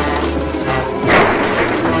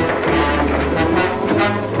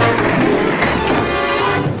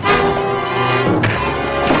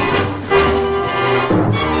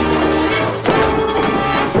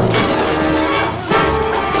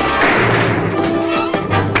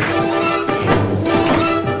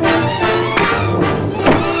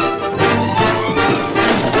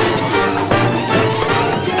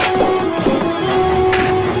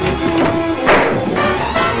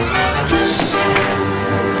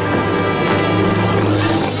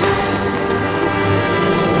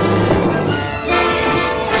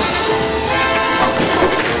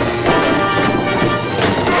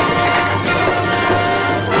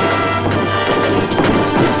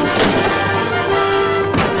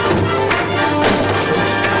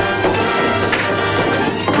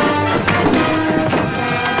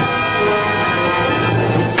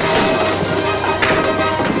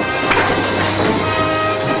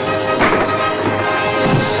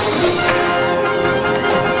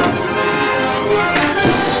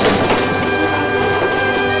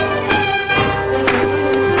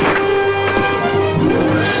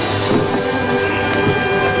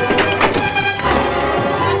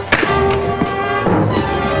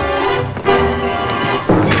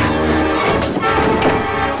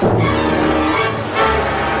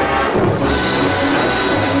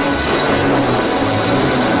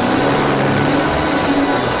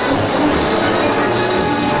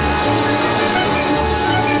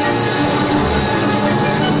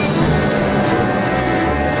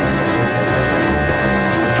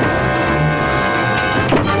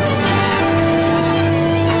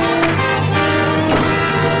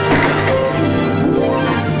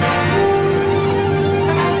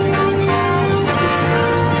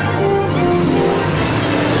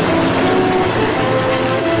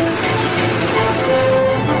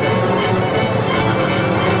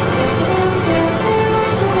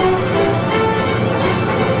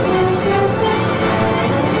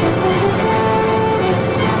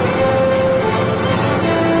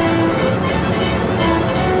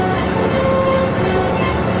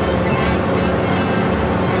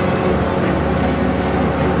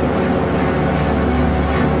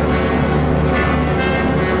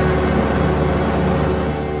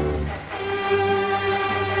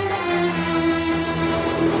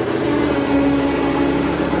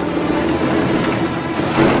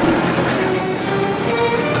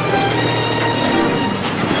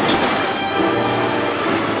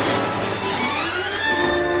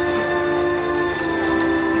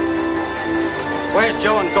 Where's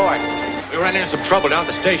Joe and Gordon? We ran into some trouble down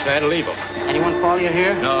at the station. I had to leave them. Anyone call you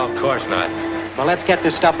here? No, of course not. Well, let's get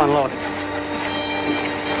this stuff unloaded.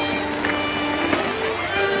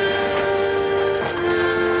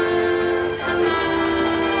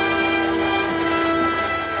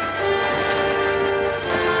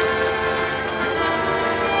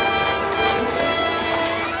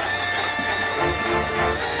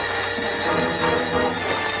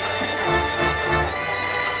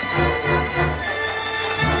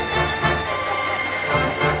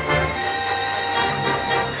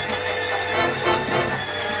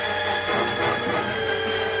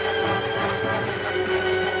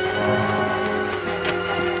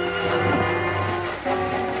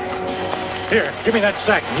 Here, give me that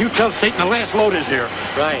sack, and you tell Satan the last load is here.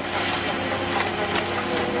 Right.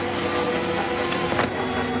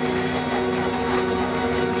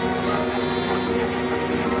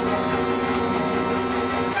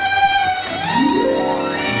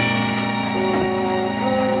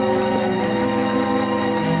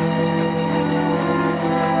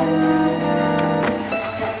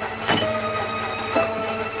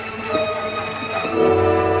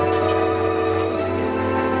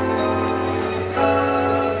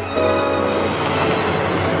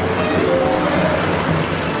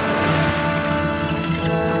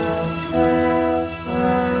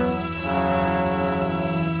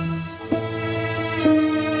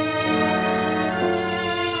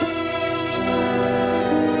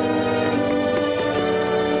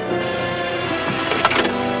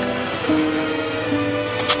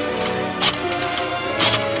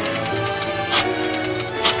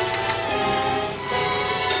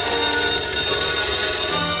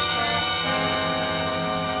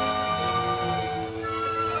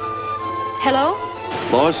 Hello?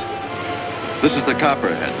 Lois, this is the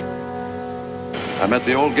Copperhead. I'm at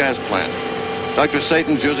the old gas plant. Dr.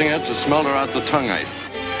 Satan's using it to smelt her out the tungite.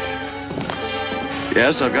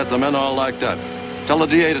 Yes, I've got the men all locked up. Tell the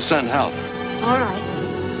DA to send help. All right.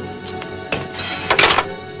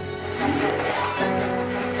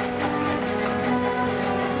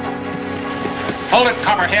 Hold it,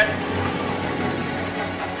 Copperhead.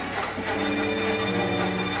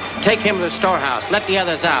 Take him to the storehouse. Let the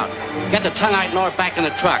others out. Get the tongue-eyed North back in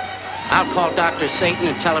the truck. I'll call Dr. Satan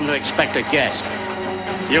and tell him to expect a guest.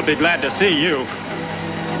 He'll be glad to see you.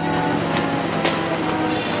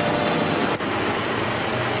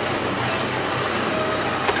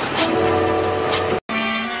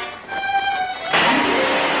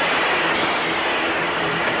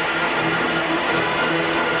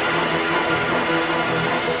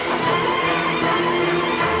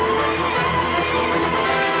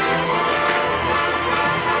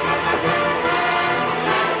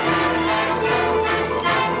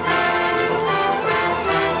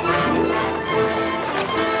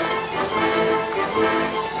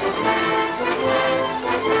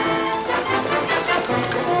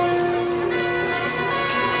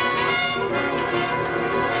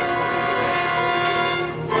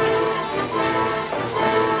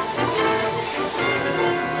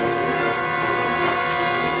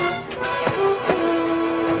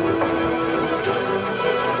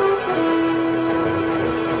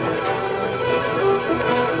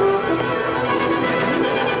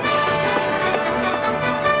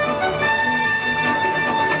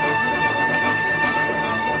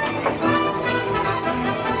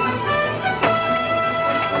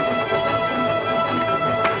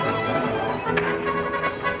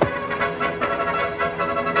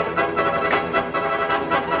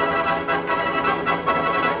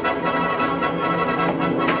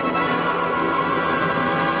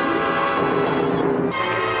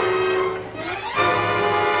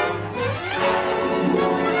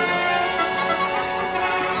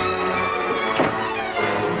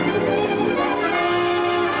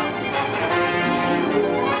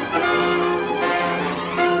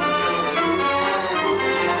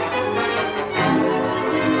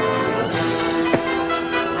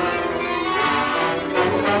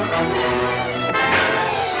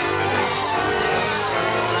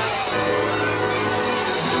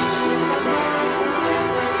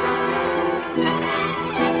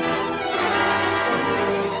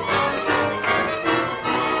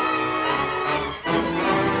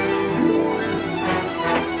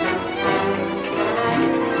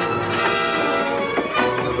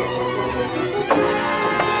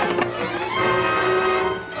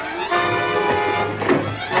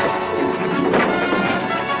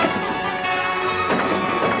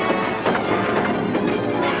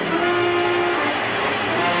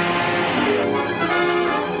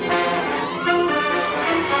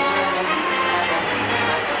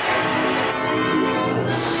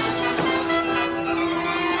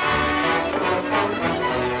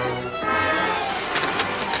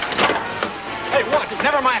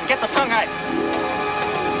 Never mind. Get the tongue-eyed.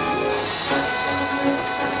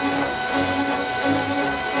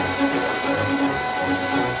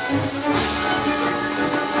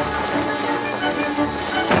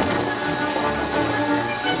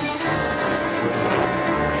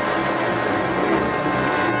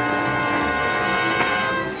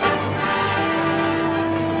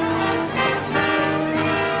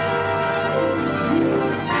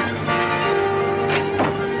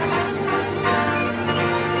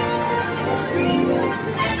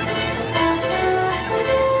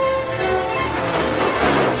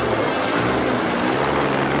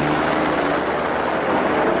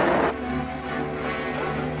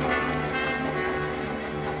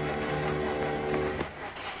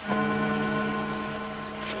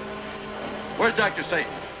 Where's Dr.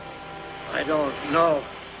 Satan? I don't know.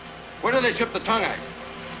 Where do they ship the tongue-eyed?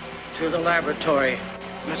 To the laboratory.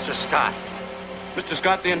 Mr. Scott. Mr.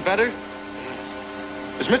 Scott, the inventor?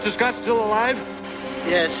 Is Mr. Scott still alive?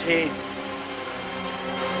 Yes, he...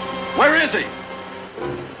 Where is he?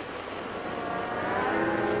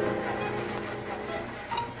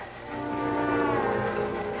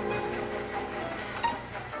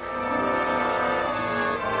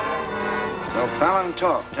 So Fallon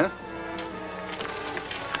talked, huh?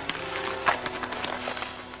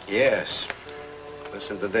 Yes.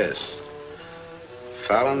 Listen to this.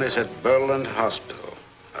 Fallon is at Berlin Hospital.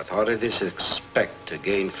 Authorities expect to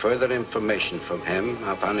gain further information from him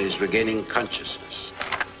upon his regaining consciousness.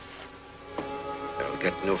 They'll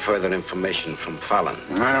get no further information from Fallon.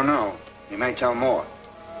 I don't know. He may tell more.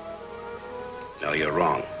 No, you're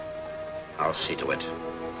wrong. I'll see to it.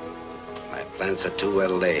 My plans are too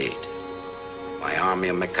well laid. My army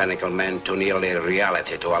of mechanical men too nearly a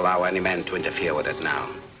reality to allow any man to interfere with it now.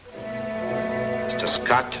 Mr.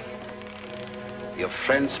 Scott, your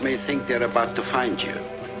friends may think they're about to find you.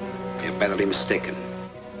 You're badly mistaken.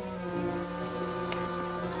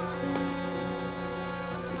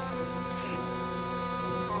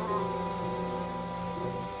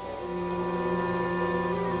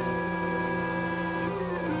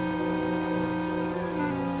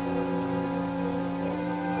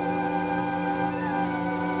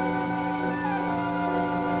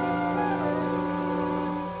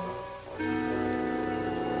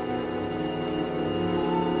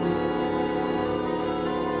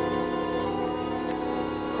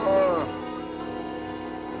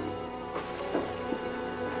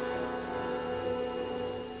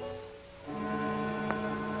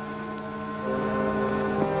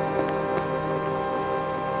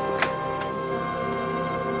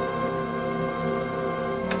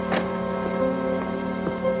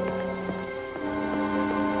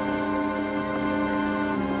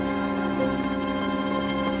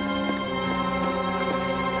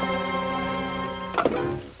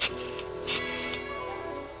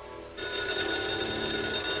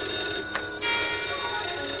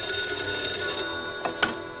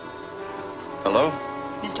 Hello?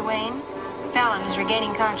 Mr. Wayne, Fallon is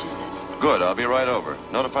regaining consciousness. Good, I'll be right over.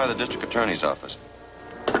 Notify the district attorney's office.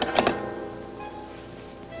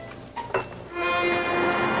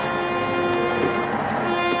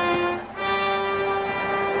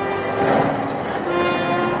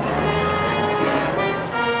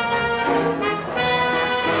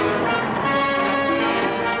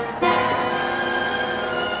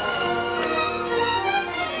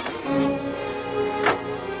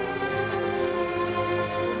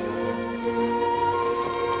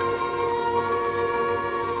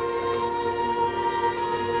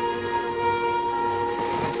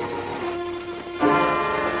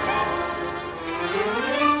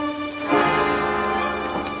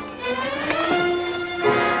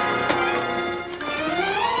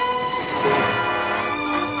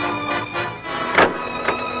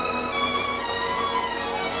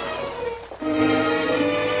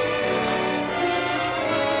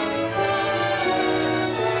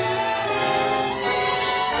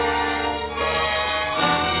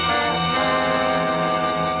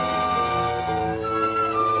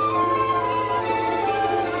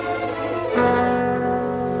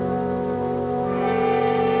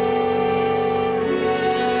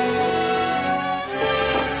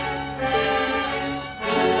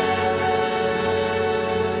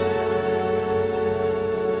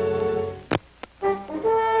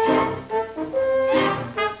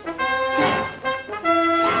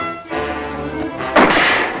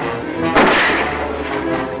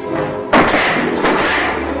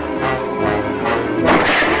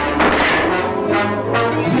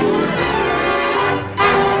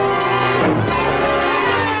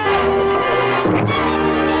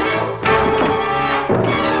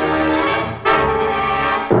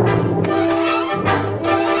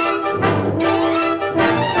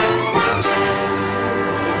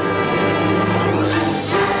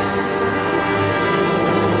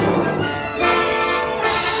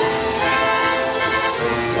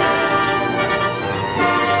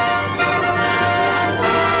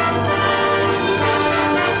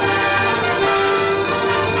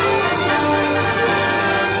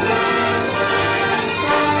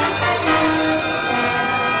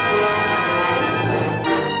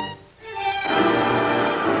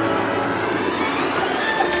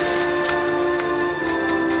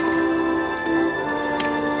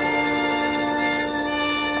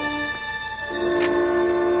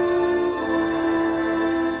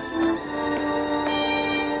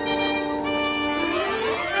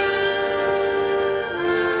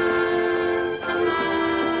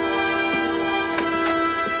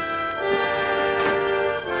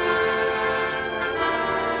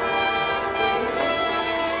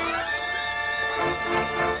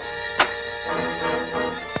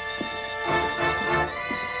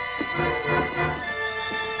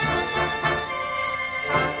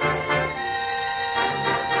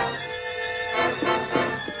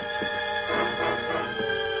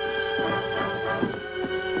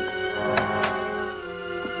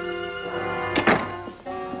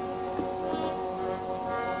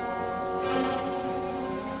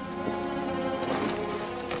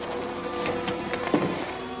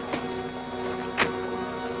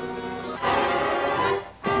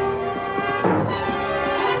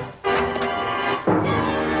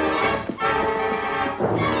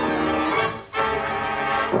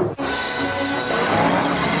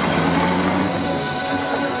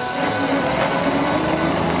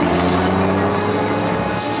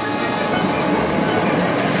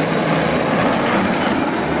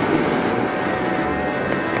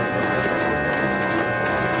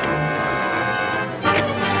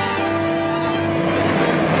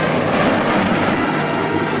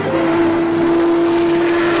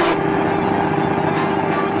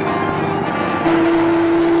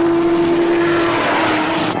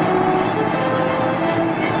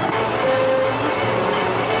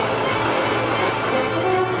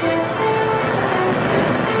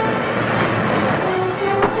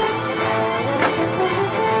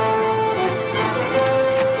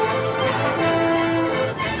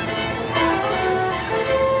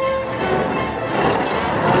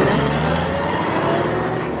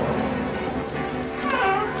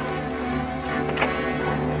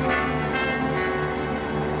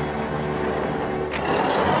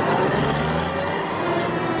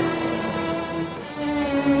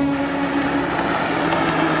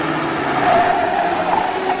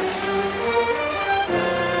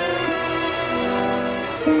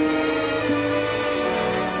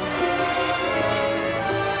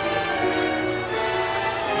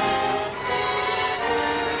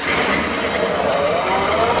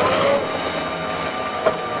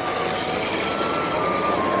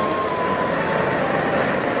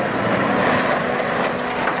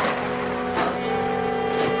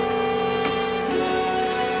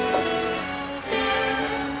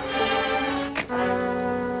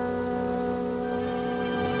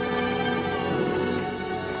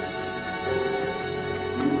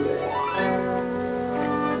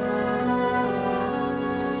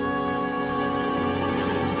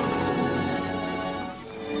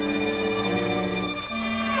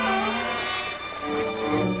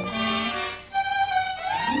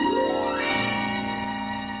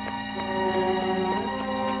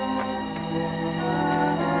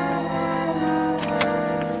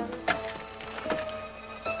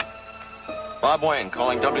 Bob Wayne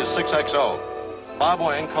calling W6XO. Bob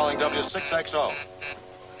Wayne calling W6XO.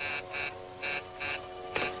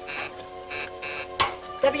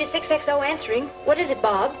 W6XO answering. What is it,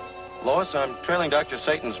 Bob? Lois, I'm trailing Dr.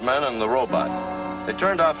 Satan's men and the robot. They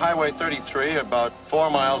turned off Highway 33 about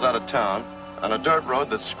 4 miles out of town on a dirt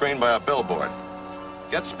road that's screened by a billboard.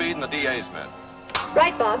 Get Speed and the DA's men.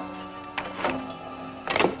 Right, Bob.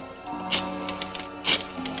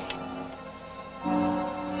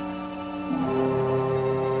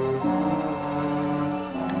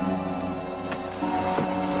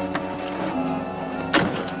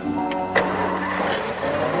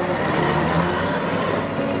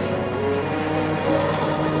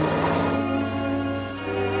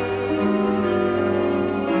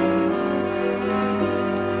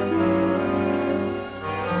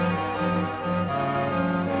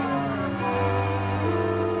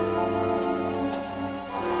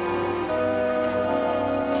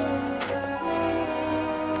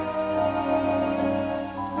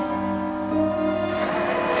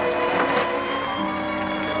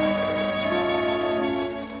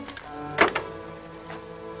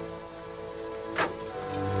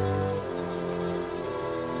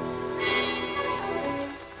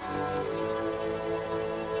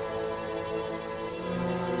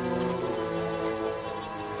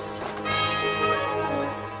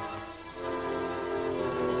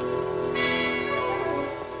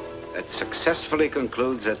 Successfully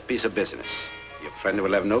concludes that piece of business. Your friend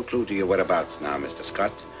will have no clue to your whereabouts now, Mr.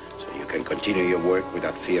 Scott, so you can continue your work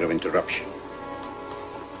without fear of interruption.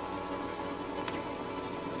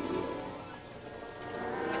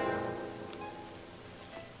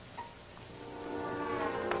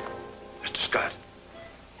 Mr. Scott.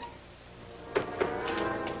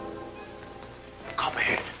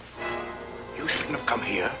 Copperhead, you shouldn't have come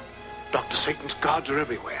here. Dr. Satan's guards are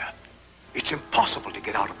everywhere. It's impossible to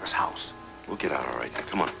get out of this house. We'll get out all right now.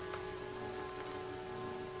 Come on.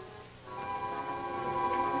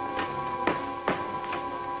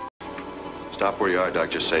 Stop where you are,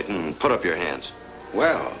 Dr. Satan, and put up your hands.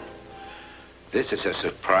 Well, this is a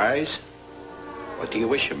surprise. What do you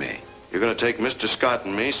wish of me? You're going to take Mr. Scott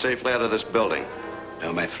and me safely out of this building.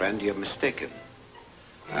 No, my friend, you're mistaken.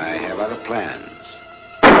 I have other plans.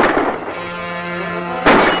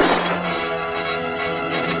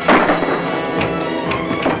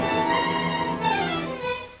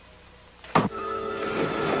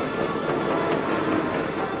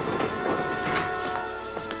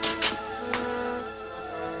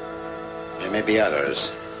 Maybe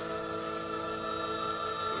others.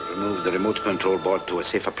 We'll remove the remote control board to a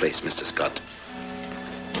safer place, Mr. Scott.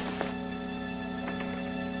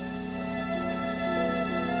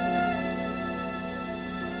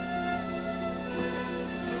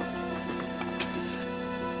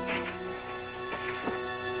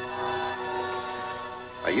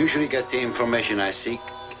 I usually get the information I seek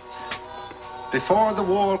before the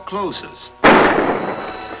wall closes.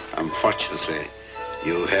 Unfortunately,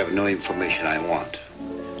 you have no information I want.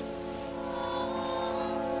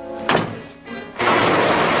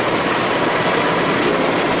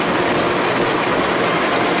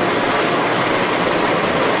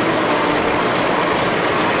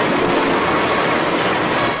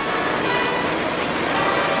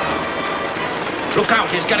 Look out,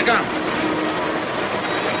 he's got a gun.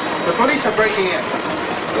 The police are breaking in.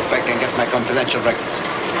 Go back and get my confidential records.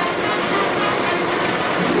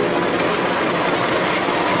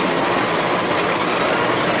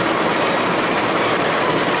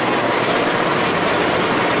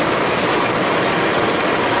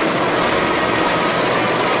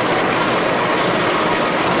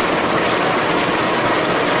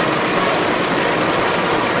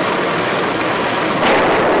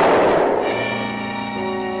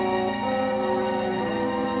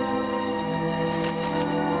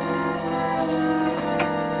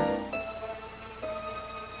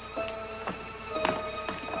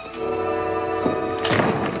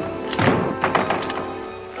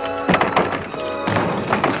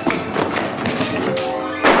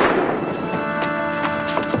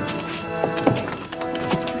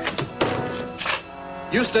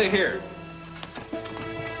 You stay here.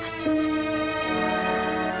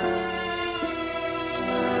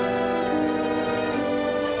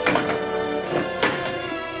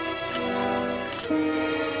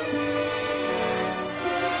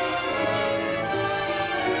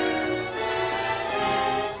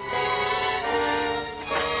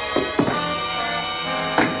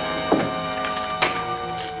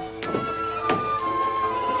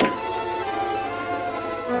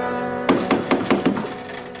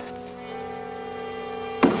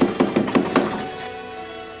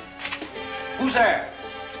 Who's there?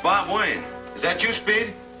 It's Bob Wayne. Is that you,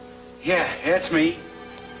 Speed? Yeah, it's me.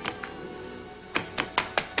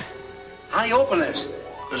 How do you open this?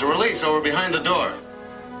 There's a release over behind the door.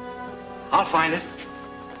 I'll find it.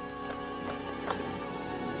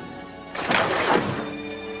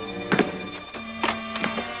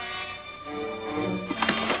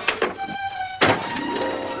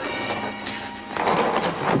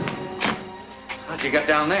 How'd you get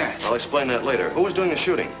down there? I'll explain that later. Who was doing the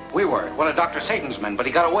shooting? We were. One of Dr. Satan's men, but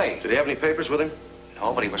he got away. Did he have any papers with him?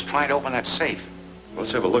 No, but he was trying to open that safe.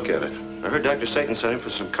 Let's have a look at it. I heard Dr. Satan sent him for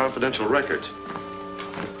some confidential records.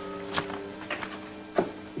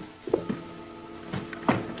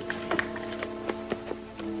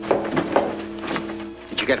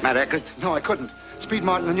 Did you get my records? No, I couldn't. Speed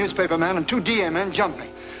Martin, the newspaper man, and 2 DA men jumped me.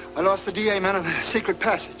 I lost the DA man in the secret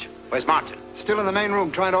passage. Where's Martin? Still in the main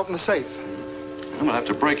room trying to open the safe. I'm gonna have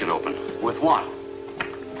to break it open. With what?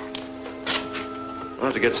 I'll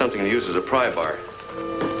have to get something to use as a pry bar.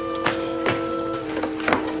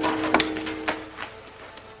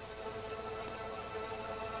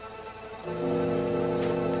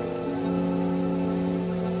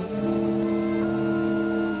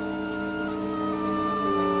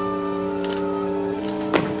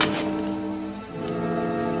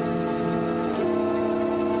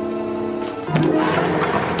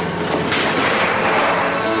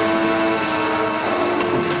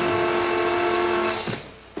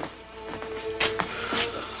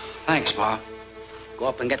 Thanks, Pa. Go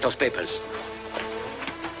up and get those papers.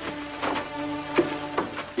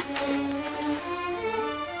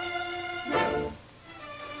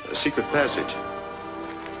 A secret passage.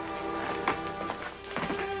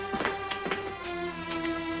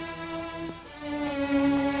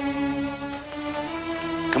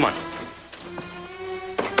 Come on.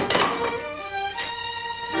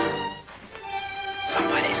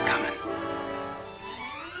 Somebody's coming.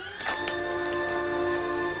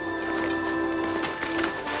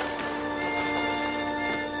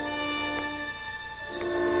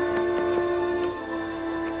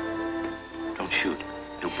 Don't shoot.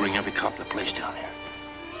 You'll bring every cop in the place down here.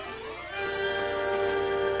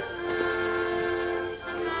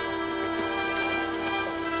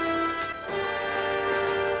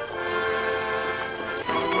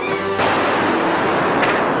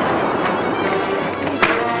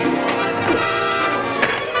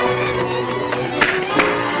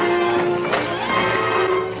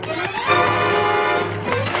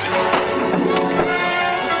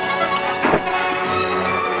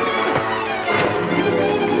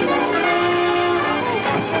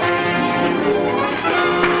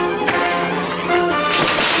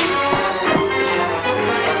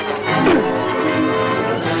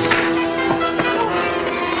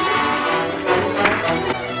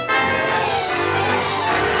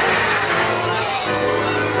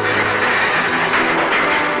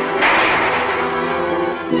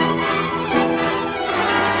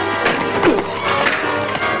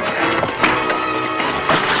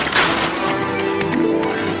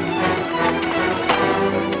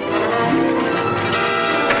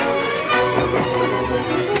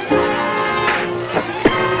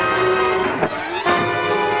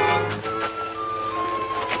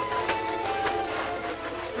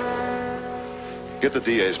 Get the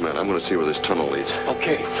DA's men. I'm going to see where this tunnel leads.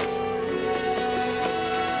 Okay.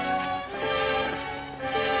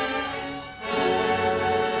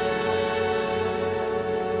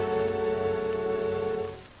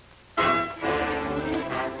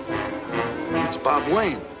 It's Bob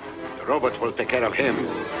Wayne. The robot will take care of him.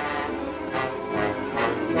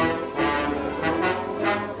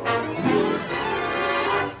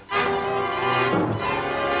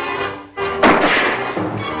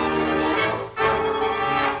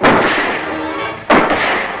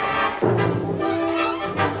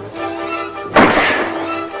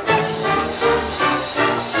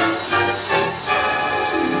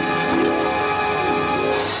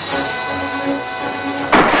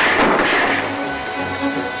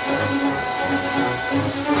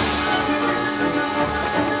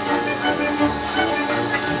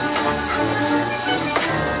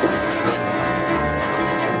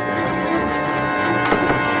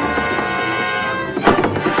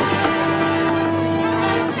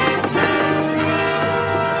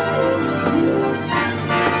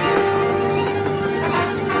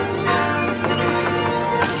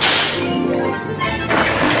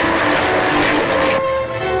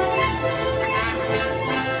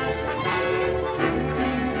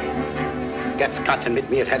 Get Scott and meet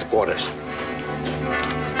me at headquarters.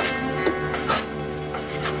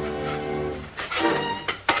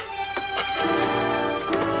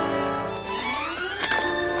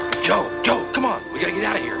 Joe, come on. We gotta get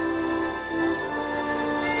out of here.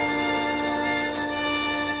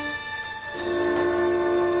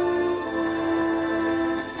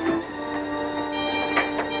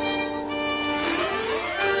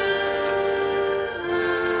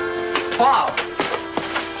 How?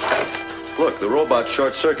 Look, the robot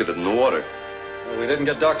short-circuited in the water. Well, we didn't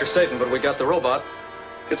get Dr. Satan, but we got the robot.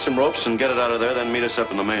 Get some ropes and get it out of there, then meet us up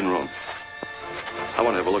in the main room. I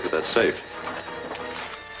want to have a look at that safe.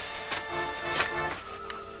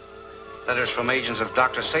 Letters from agents of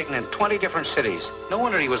Dr. Satan in 20 different cities. No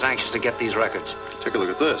wonder he was anxious to get these records. Take a look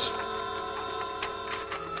at this.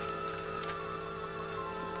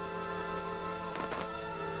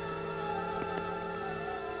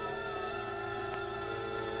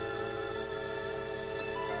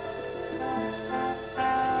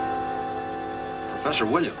 Professor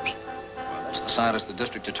Williams. Well, that's the scientist the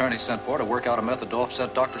district attorney sent for to work out a method to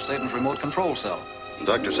offset Dr. Satan's remote control cell. And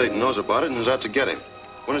Dr. Satan knows about it and is out to get him.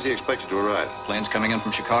 When is he expected to arrive? Plane's coming in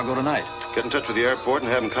from Chicago tonight. Get in touch with the airport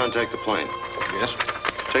and have him contact the plane. Yes?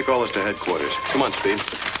 Take all this to headquarters. Come on, Speed.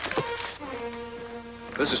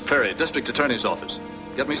 This is Perry, district attorney's office.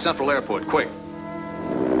 Get me Central Airport, quick.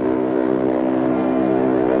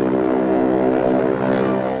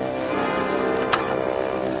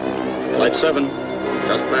 Flight 7,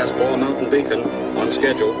 just past Ball Mountain Beacon, on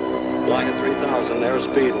schedule. Flying at 3,000,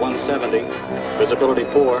 airspeed 170, visibility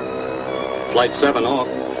 4. Flight 7 off.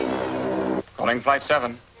 Calling Flight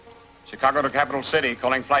 7. Chicago to Capital City,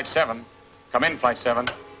 calling Flight 7. Come in, Flight 7.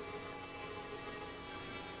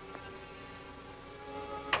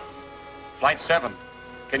 Flight 7.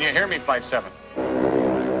 Can you hear me, Flight 7?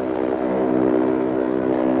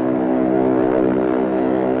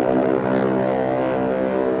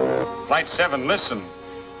 Flight 7, listen.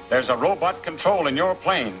 There's a robot control in your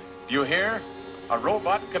plane. Do you hear? A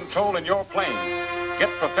robot control in your plane. Get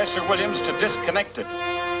Professor Williams to disconnect it.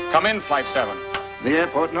 Come in, Flight 7. The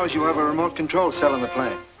airport knows you have a remote control cell in the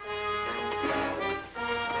plane.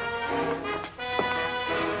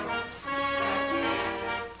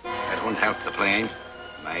 That won't help the plane.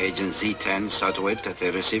 My agent Z10 saw to it that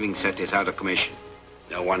the receiving set is out of commission.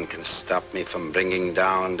 No one can stop me from bringing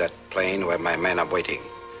down that plane where my men are waiting.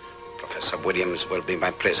 Professor Williams will be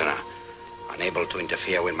my prisoner, unable to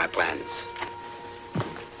interfere with my plans.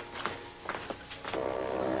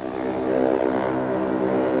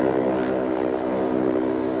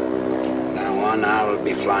 Now on, I'll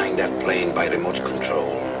be flying that plane by remote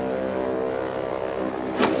control.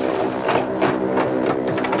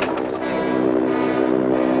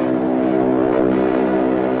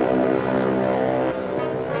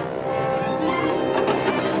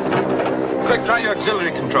 Quick, try your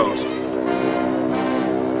auxiliary controls.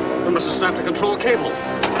 We must have snapped a control cable.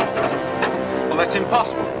 Well, that's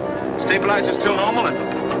impossible. Stabilizer's still normal and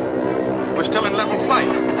we're still in level flight.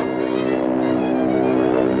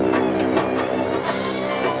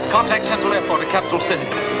 Contact Central Airport at Capital City.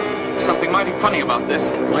 There's something mighty funny about this.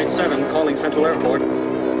 Flight 7 calling Central Airport.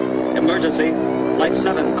 Emergency. Flight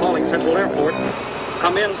 7 calling Central Airport.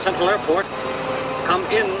 Come in, Central Airport. Come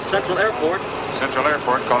in, Central Airport. Central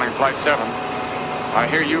Airport calling Flight 7. I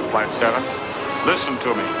hear you, Flight 7. Listen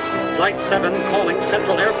to me. Flight 7 calling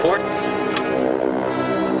Central Airport.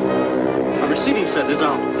 Our receiving set is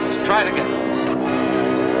out. Let's try it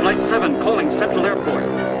again. Flight 7 calling Central Airport.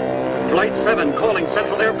 Flight 7 calling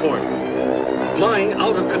Central Airport. Flying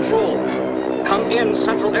out of control. Come in,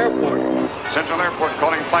 Central Airport. Central Airport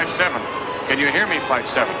calling Flight 7. Can you hear me, Flight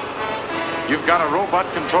 7? You've got a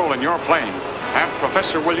robot control in your plane. Have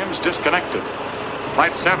Professor Williams disconnected.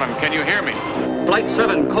 Flight 7, can you hear me? Flight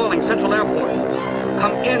 7 calling Central Airport.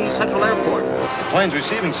 Come in, Central Airport. The plane's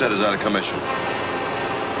receiving set is out of commission.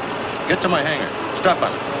 Get to my hangar. Stop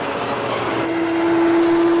on it.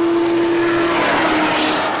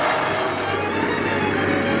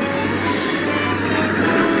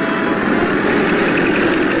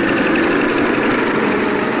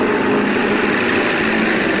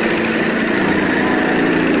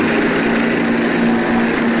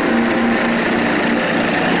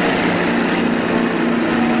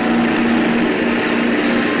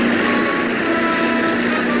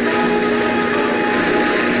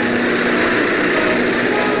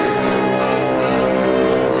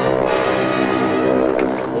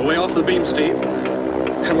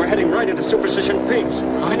 Superstition Peaks.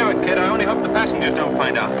 I know it, kid. I only hope the passengers don't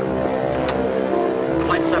find out.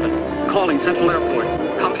 Flight 7, calling Central Airport.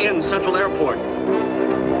 Come in, Central Airport.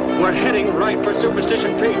 We're heading right for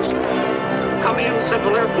Superstition Peaks. Come in,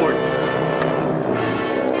 Central Airport.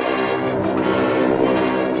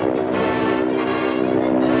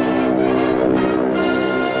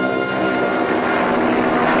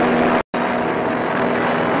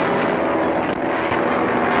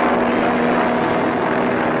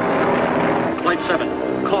 Flight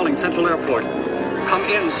 7, calling Central Airport. Come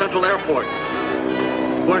in, Central Airport.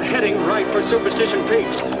 We're heading right for Superstition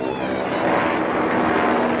Peaks.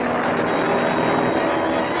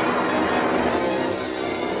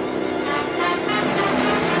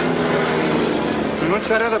 What's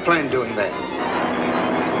that other plane doing there?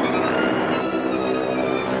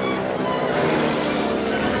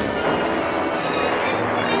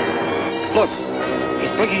 Look, he's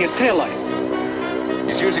blinking his taillight.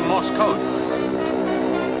 He's using Morse code.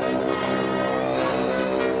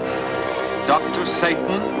 Dr.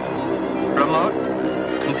 Satan, remote,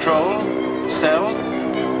 control, cell,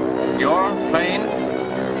 your plane,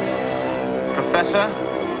 Professor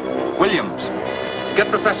Williams. Get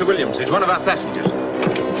Professor Williams. He's one of our passengers.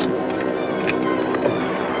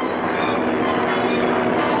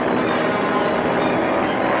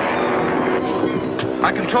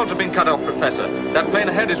 Our controls have been cut off, Professor. That plane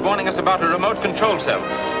ahead is warning us about a remote control cell.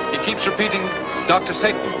 He keeps repeating Dr.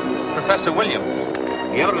 Satan, Professor Williams.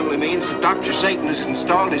 He evidently means that Dr. Satan has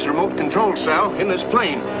installed his remote control cell in this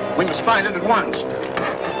plane. We must find it at once.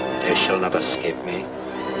 They shall not escape me.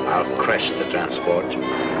 I'll crash the transport.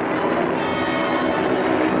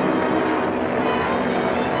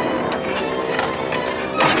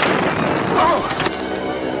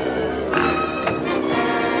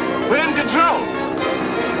 We're in control.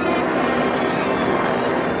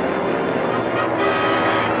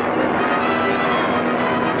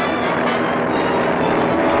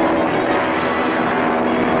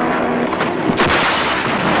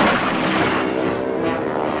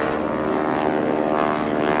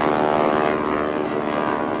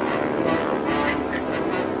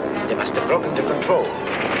 They must have broken to control.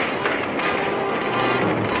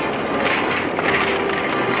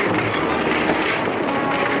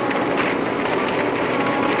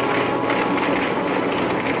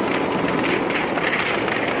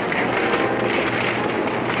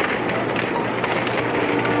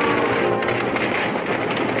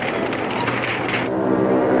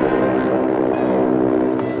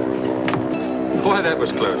 Boy, that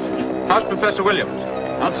was close. How's Professor Williams?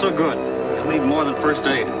 Not so good. He'll need more than first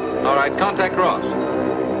aid. All right, contact Ross.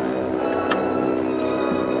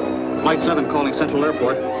 Flight 7 calling Central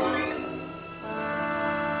Airport.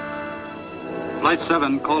 Flight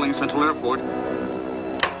 7 calling Central Airport.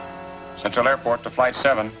 Central Airport to Flight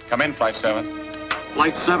 7. Come in, Flight 7.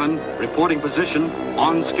 Flight 7 reporting position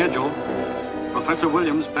on schedule. Professor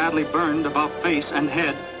Williams badly burned about face and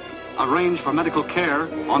head. Arranged for medical care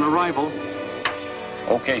on arrival.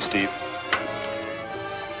 Okay, Steve.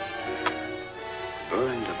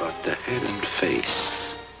 Burned about the head and face.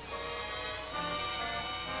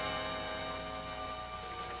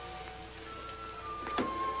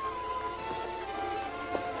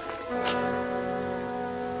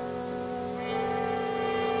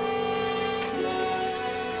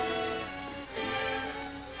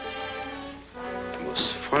 The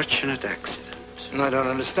most fortunate accident. I don't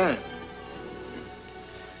understand.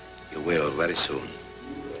 You will very soon.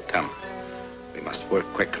 Come. We must work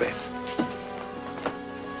quickly.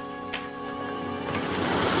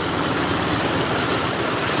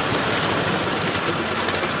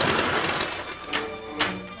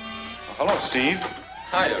 Hello, Steve.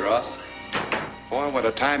 Hiya, Ross. Boy, what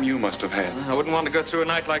a time you must have had. I wouldn't want to go through a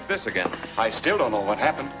night like this again. I still don't know what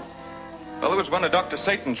happened. Well, there was one of Dr.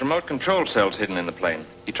 Satan's remote control cells hidden in the plane.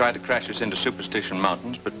 He tried to crash us into Superstition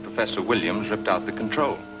Mountains, but Professor Williams ripped out the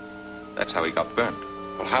control. That's how he got burned.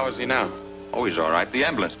 Well, how is he now? Oh, he's all right. The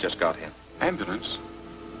ambulance just got here. Ambulance?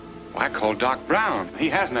 Well, I called Doc Brown. He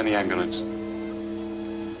hasn't any ambulance.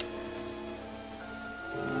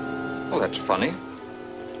 Oh, that's funny.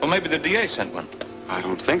 Well, maybe the DA sent one. I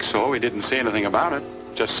don't think so. He didn't say anything about it.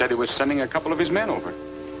 Just said he was sending a couple of his men over.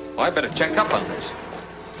 Well, I better check up on this.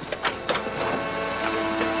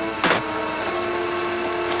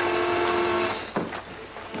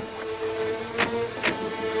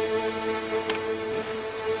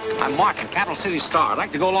 I'm Martin, Capital City Star. I'd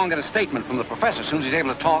like to go along and get a statement from the professor as soon as he's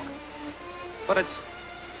able to talk. But it's...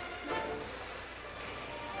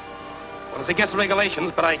 Well, it's against the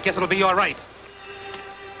regulations, but I guess it'll be all right.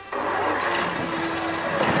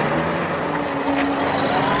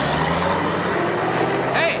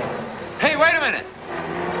 Hey, wait a minute.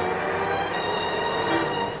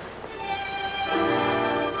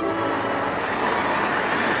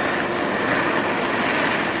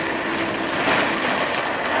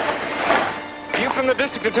 From the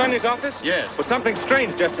district attorney's office? Yes. Well, something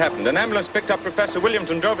strange just happened. An ambulance picked up Professor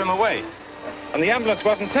Williams and drove him away. And the ambulance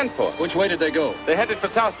wasn't sent for. Which way did they go? They headed for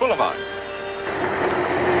South Boulevard.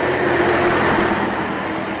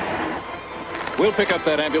 We'll pick up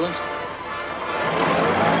that ambulance.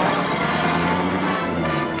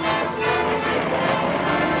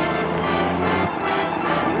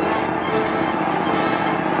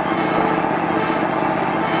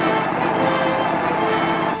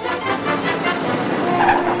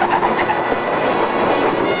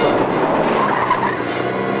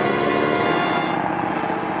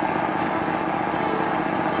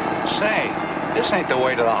 the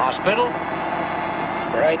way to the hospital.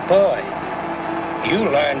 Bright boy. You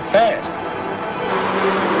learn fast.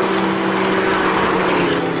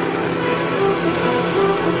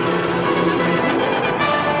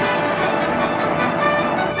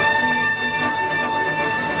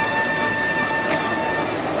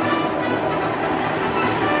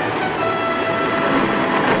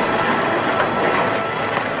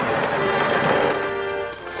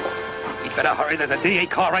 We'd better hurry. There's a DA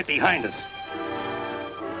car right behind us.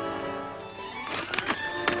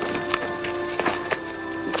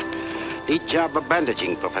 Neat job of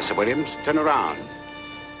bandaging, Professor Williams. Turn around.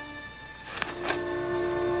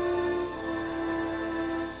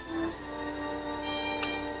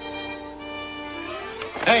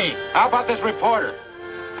 Hey, how about this reporter?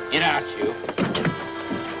 Get out, you.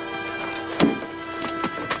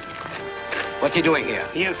 What's he doing here?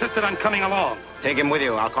 He insisted on coming along. Take him with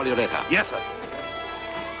you. I'll call you later. Yes, sir.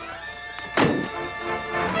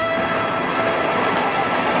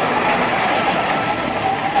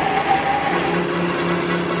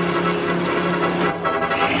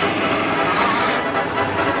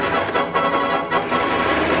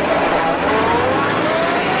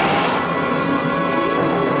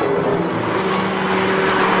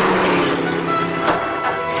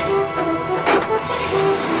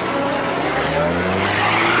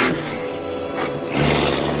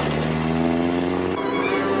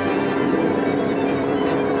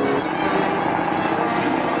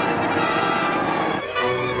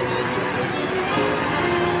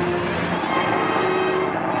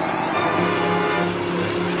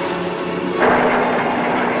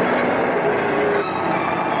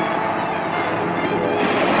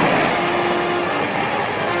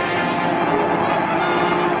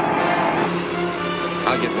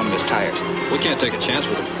 We can't take a chance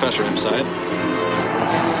with the professor inside.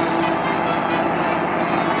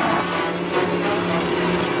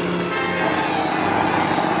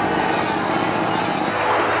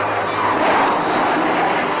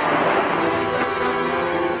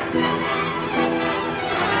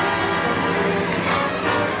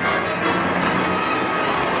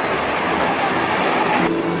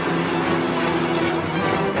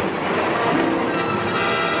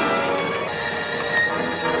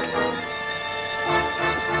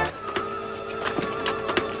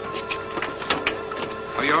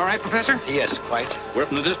 Professor? Yes, quite. We're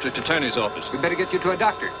from the district attorney's office. We better get you to a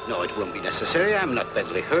doctor. No, it won't be necessary. I'm not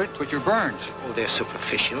badly hurt. But your burns. Oh, they're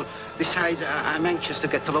superficial. Besides, I'm anxious to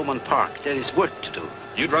get to Lowman Park. There is work to do.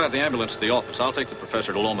 You drive the ambulance to the office. I'll take the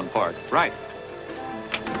professor to Lowman Park. Right.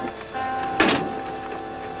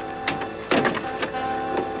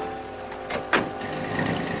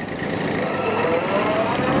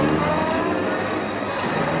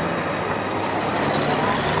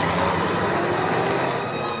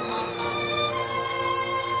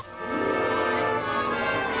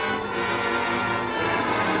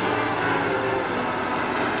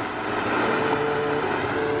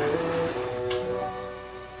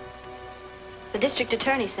 The district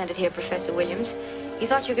attorney sent it here, Professor Williams. He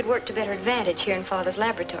thought you could work to better advantage here in Father's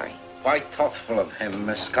laboratory. Quite thoughtful of him,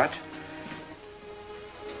 Miss Scott.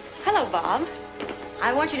 Hello, Bob.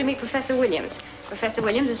 I want you to meet Professor Williams. Professor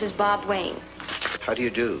Williams, this is Bob Wayne. How do you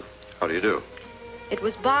do? How do you do? It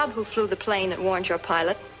was Bob who flew the plane that warned your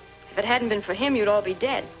pilot. If it hadn't been for him, you'd all be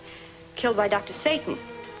dead. Killed by Dr. Satan.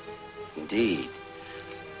 Indeed.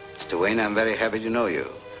 Mr. Wayne, I'm very happy to know you.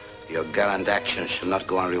 Your gallant actions shall not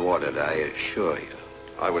go unrewarded, I assure you.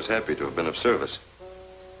 I was happy to have been of service.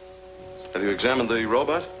 Have you examined the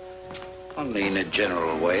robot? Only in a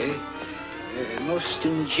general way. A most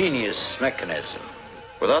ingenious mechanism.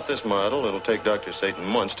 Without this model, it'll take Dr. Satan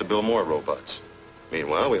months to build more robots.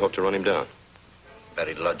 Meanwhile, we hope to run him down.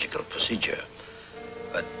 Very logical procedure.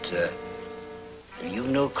 But, have you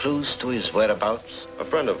no clues to his whereabouts? A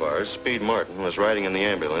friend of ours, Speed Martin, was riding in the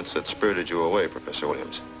ambulance that spirited you away, Professor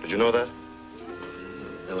Williams. Did you know that?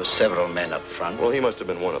 There were several men up front. Well, he must have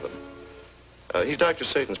been one of them. He's Dr.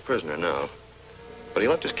 Satan's prisoner now. But he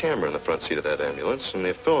left his camera in the front seat of that ambulance, and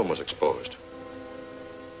the film was exposed.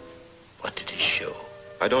 What did he show?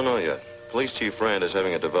 I don't know yet. Police Chief Rand is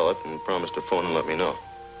having it developed and promised to phone and let me know.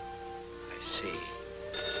 I see.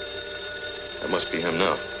 That must be him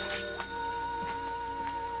now.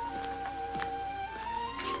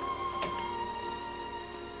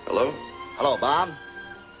 Hello? Hello, Bob.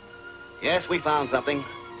 Yes, we found something.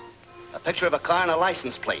 A picture of a car and a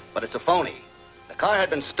license plate, but it's a phony. The car had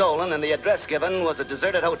been stolen, and the address given was a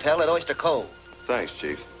deserted hotel at Oyster Cove. Thanks,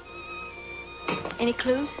 Chief. Any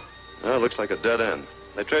clues? Well, it looks like a dead end.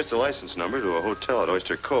 They traced the license number to a hotel at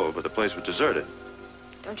Oyster Cove, but the place was deserted.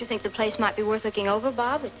 Don't you think the place might be worth looking over,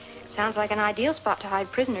 Bob? It Sounds like an ideal spot to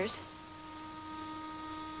hide prisoners.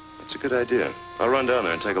 That's a good idea. I'll run down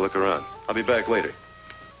there and take a look around. I'll be back later.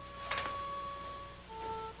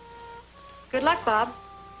 Good luck, Bob.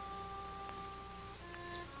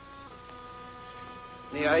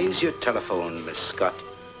 May I use your telephone, Miss Scott?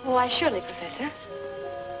 Why, surely, Professor.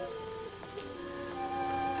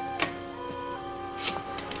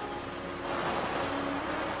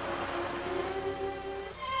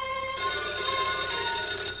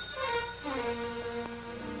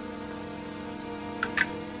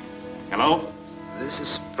 Hello? This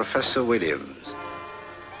is Professor Williams.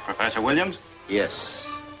 Professor Williams? Yes,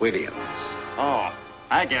 Williams. Oh,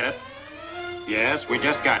 I get it. Yes, we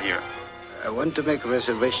just got here. I want to make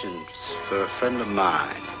reservations for a friend of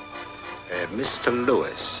mine, Mr.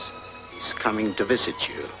 Lewis. He's coming to visit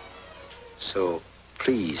you. So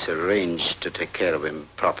please arrange to take care of him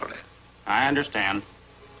properly. I understand.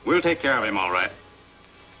 We'll take care of him, all right.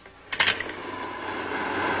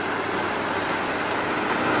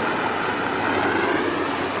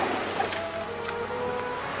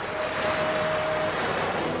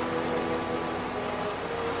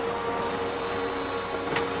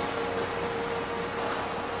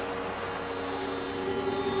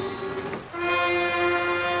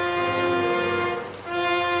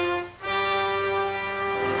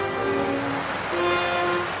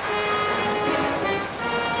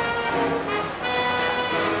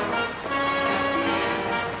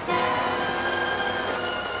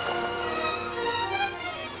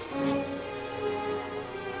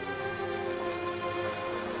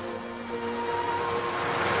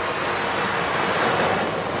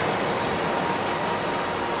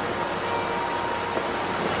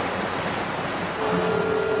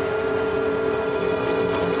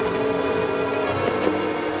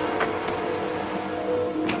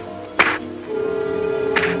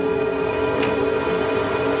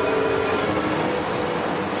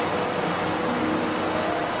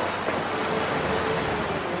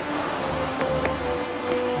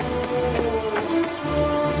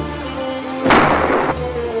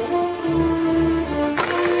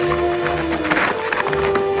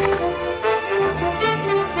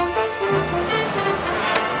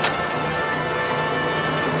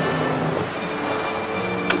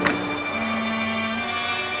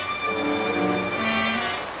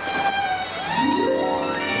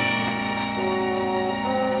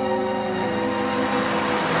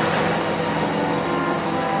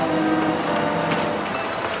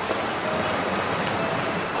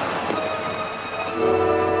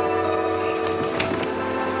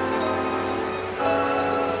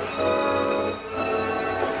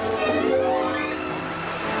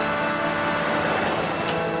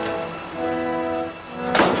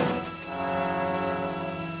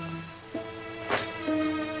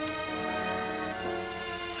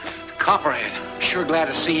 Copperhead, sure glad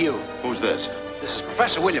to see you. Who's this? This is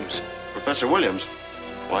Professor Williams. Professor Williams?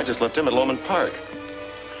 Well, I just left him at Lowman Park.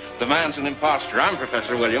 The man's an imposter. I'm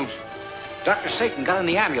Professor Williams. Dr. Satan got in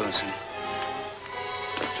the ambulance and...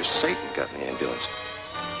 Dr. Satan got in the ambulance.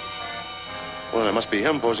 Well, it must be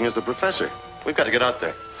him posing as the professor. We've got to get out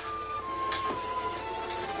there.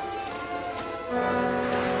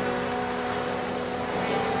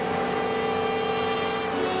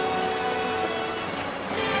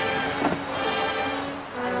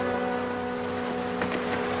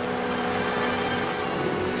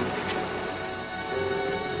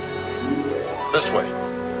 This way.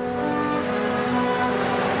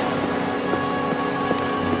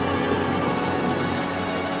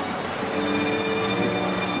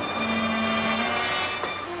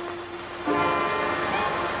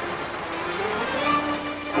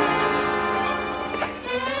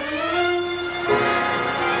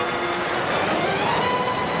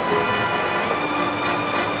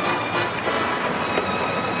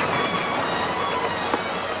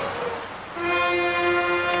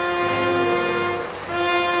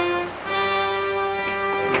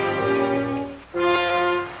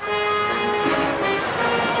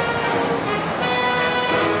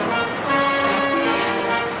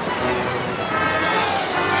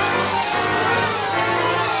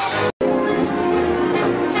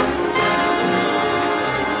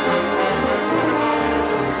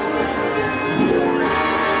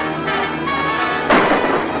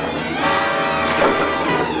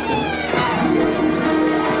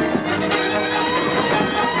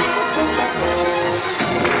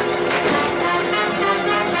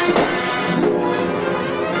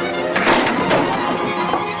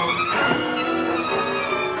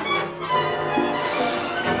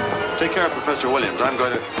 Take care of Professor Williams. I'm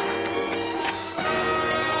going to...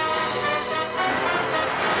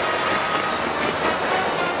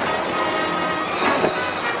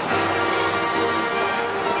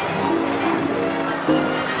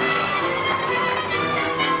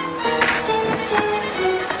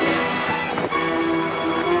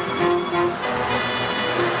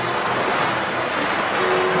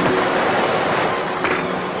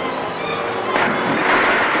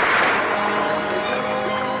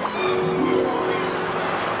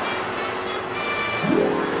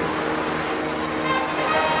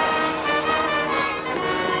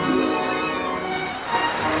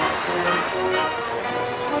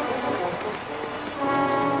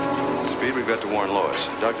 Dr. Warren Lois.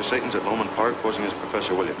 Dr. Satan's at Lowman Park posing as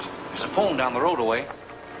Professor Williams. There's a phone down the road away.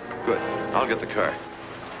 Good. I'll get the car.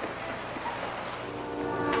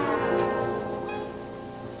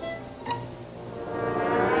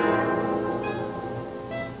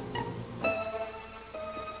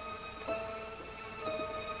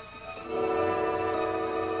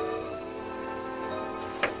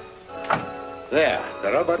 There,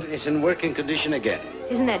 the robot is in working condition again.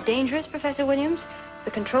 Isn't that dangerous, Professor Williams? The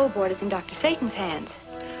control board is in Dr. Satan's hands.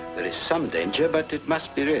 There is some danger, but it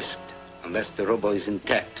must be risked, unless the robot is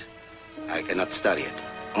intact. I cannot study it.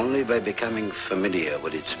 Only by becoming familiar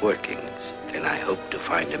with its workings can I hope to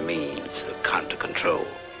find a means of counter-control.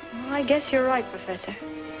 Well, I guess you're right, Professor.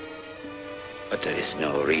 But there is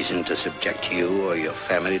no reason to subject you or your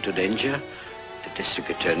family to danger. The district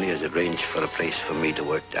attorney has arranged for a place for me to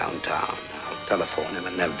work downtown. I'll telephone him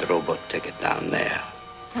and have the robot take it down there.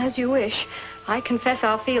 As you wish. I confess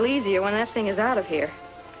I'll feel easier when that thing is out of here.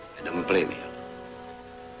 I don't blame you.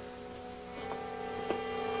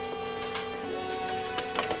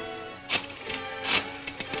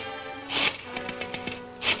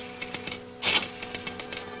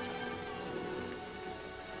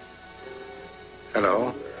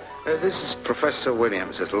 Hello. This is Professor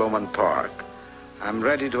Williams at Lowman Park. I'm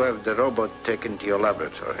ready to have the robot taken to your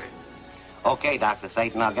laboratory. Okay, Dr.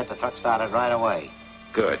 Satan, I'll get the truck started right away.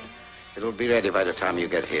 Good. It'll be ready by the time you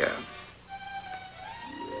get here.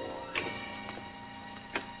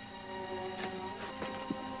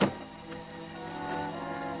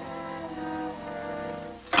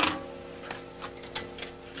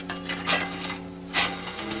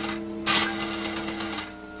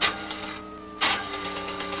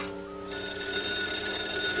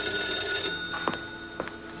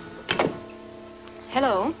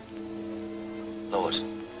 Hello? Lois,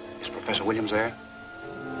 is Professor Williams there?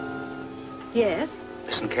 Yes?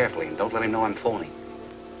 Listen carefully and don't let him know I'm phoning.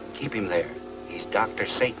 Keep him there. He's Dr.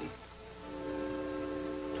 Satan.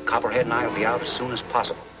 Copperhead and I will be out as soon as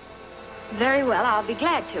possible. Very well, I'll be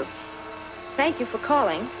glad to. Thank you for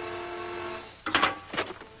calling.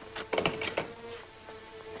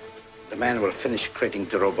 The man will finish creating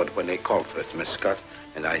the robot when they call for it, Miss Scott,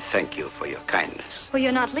 and I thank you for your kindness. Well,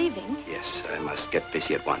 you're not leaving. Yes, I must get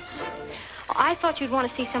busy at once. I thought you'd want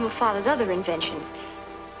to see some of Father's other inventions.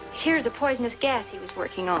 Here's a poisonous gas he was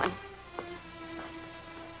working on.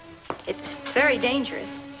 It's very dangerous.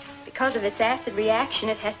 Because of its acid reaction,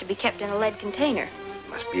 it has to be kept in a lead container. It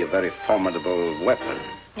must be a very formidable weapon.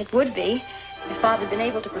 It would be, if Father had been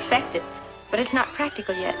able to perfect it. But it's not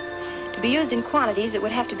practical yet. To be used in quantities, it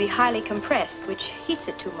would have to be highly compressed, which heats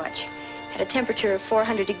it too much. At a temperature of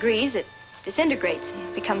 400 degrees, it disintegrates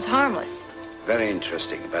and becomes harmless. Very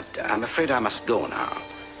interesting, but I'm afraid I must go now.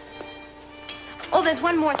 Oh, there's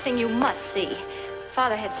one more thing you must see.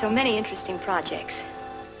 Father had so many interesting projects.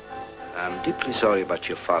 I'm deeply sorry about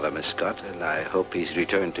your father, Miss Scott, and I hope he's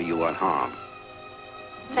returned to you unharmed.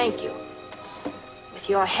 Thank you. With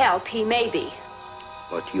your help, he may be.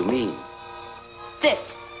 What do you mean?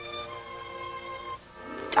 This.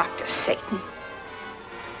 Dr. Satan.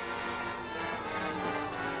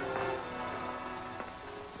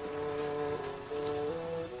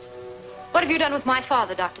 What have you done with my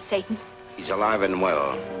father, Dr. Satan? He's alive and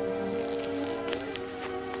well.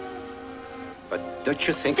 But don't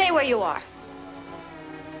you think... Stay where you are.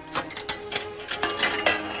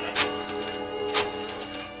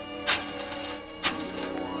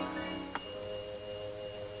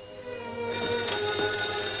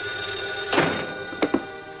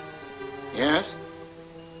 Yes?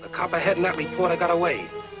 The Copperhead and that reporter got away.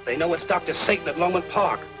 They know it's Dr. Satan at Lowman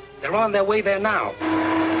Park. They're on their way there now.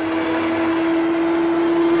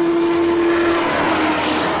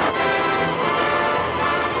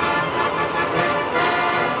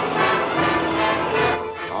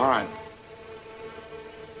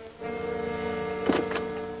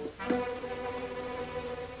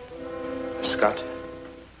 Scott,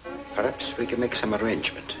 perhaps we can make some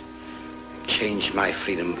arrangement. Change my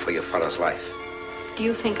freedom for your father's life. Do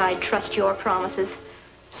you think I'd trust your promises?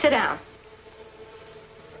 Sit down.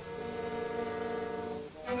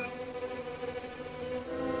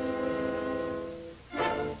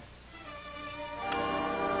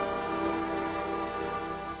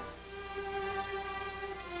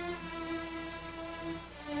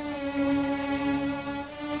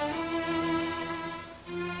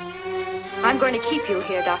 I'm going to keep you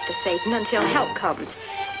here, Dr. Satan, until help comes.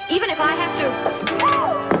 Even if I have to...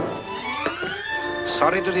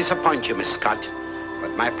 Sorry to disappoint you, Miss Scott,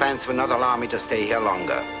 but my plans will not allow me to stay here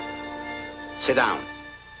longer. Sit down.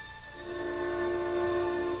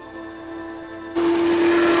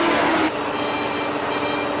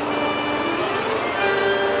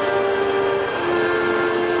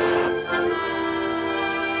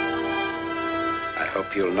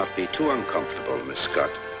 hope you'll not be too uncomfortable, Miss Scott.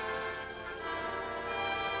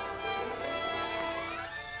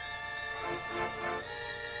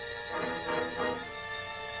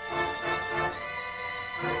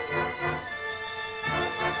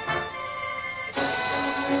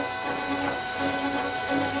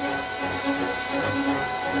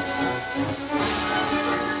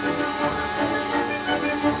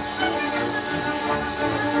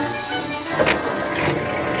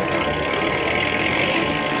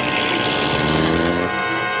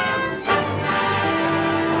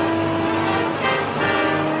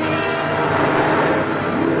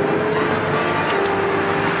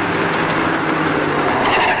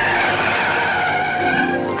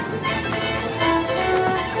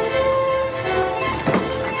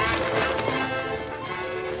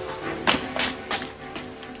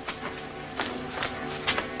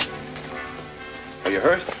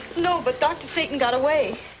 Dr. Satan got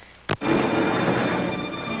away.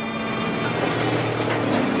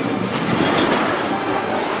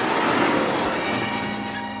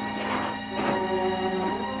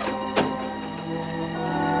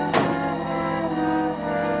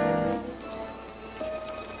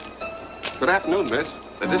 Good afternoon, miss.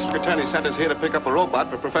 The district attorney sent us here to pick up a robot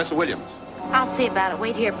for Professor Williams. I'll see about it.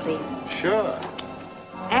 Wait here, please. Sure.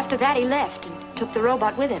 After that, he left and took the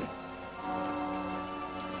robot with him.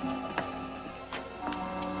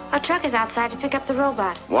 A truck is outside to pick up the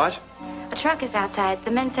robot. What? A truck is outside.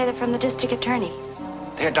 The men say they're from the district attorney.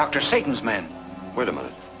 They're Dr. Satan's men. Wait a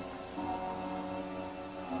minute.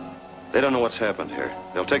 They don't know what's happened here.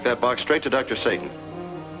 They'll take that box straight to Dr. Satan.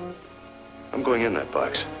 I'm going in that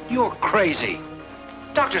box. You're crazy.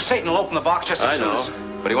 Dr. Satan will open the box just as soon as... I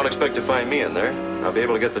know, but he won't expect to find me in there. I'll be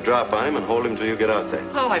able to get the drop on him and hold him till you get out there.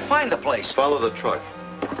 How'll I find the place? Follow the truck.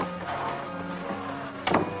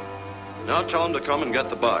 Now tell him to come and get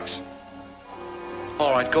the box.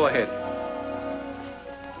 All right, go ahead.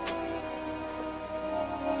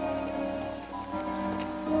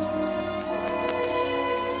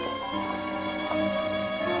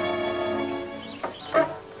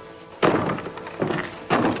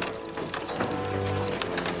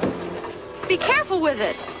 Be careful with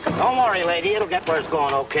it. Don't worry, lady. It'll get where it's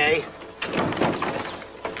going, okay?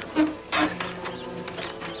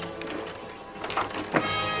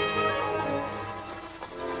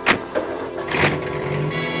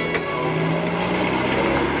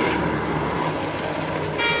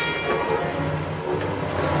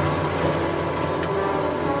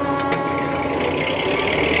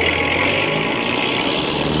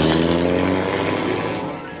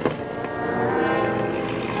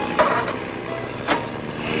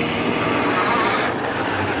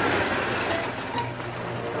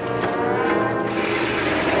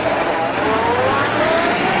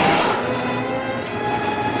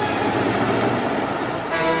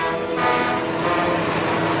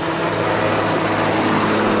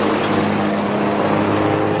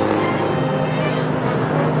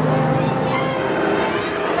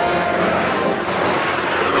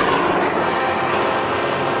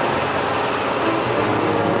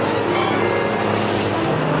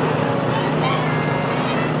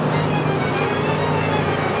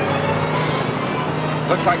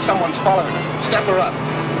 Looks like someone's following us. Step her up.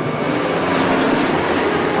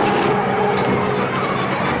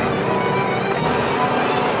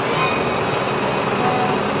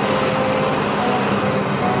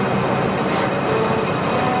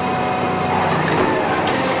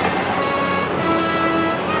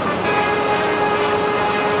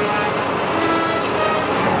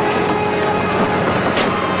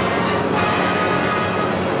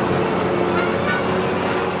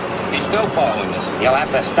 He's still following us. You'll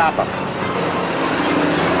have to stop him.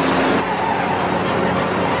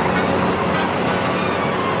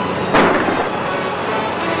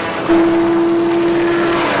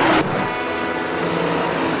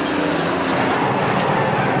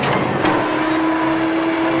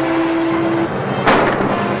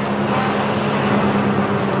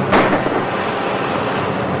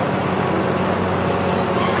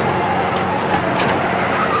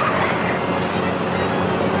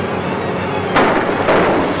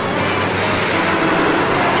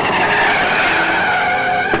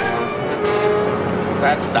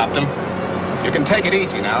 That stopped him. You can take it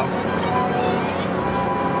easy now.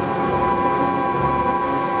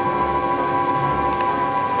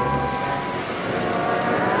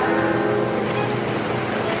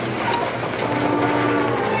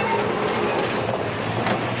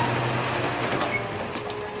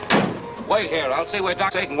 Wait here. I'll see where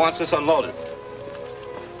Dr. Satan wants us unloaded.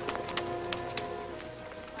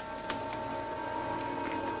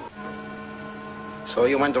 So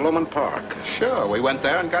you went to Loman Park? Sure, we went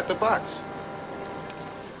there and got the box.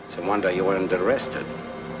 It's a wonder you weren't arrested.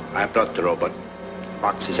 I brought the robot. The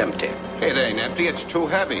box is empty. It ain't empty, it's too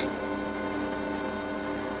heavy.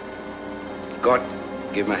 Good.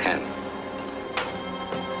 Give him a hand.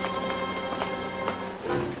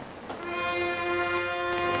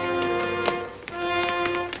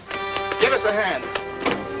 Give us a hand.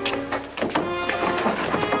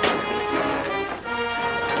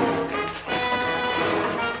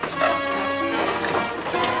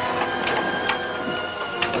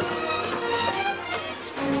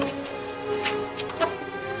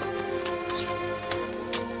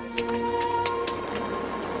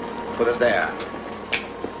 Put it there.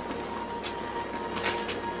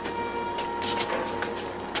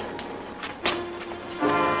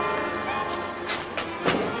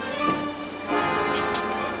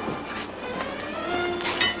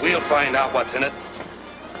 We'll find out what's in it.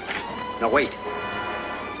 Now, wait.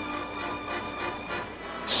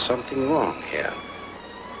 Something wrong here.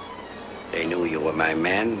 They knew you were my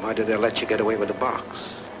man. Why did they let you get away with the box?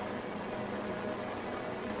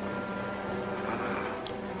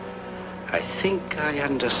 I think I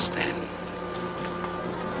understand.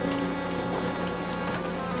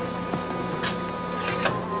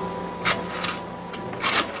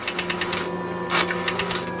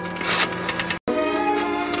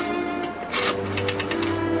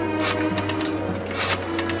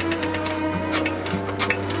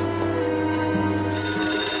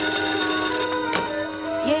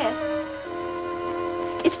 Yes.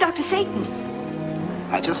 It's Dr. Satan.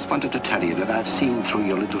 I just wanted to tell you that I've seen through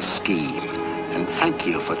your little scheme, and thank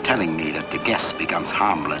you for telling me that the gas becomes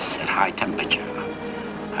harmless at high temperature.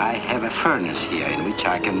 I have a furnace here in which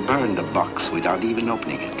I can burn the box without even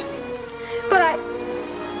opening it. But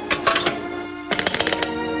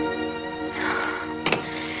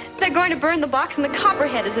they're going to burn the box and the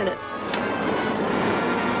Copperhead is in it.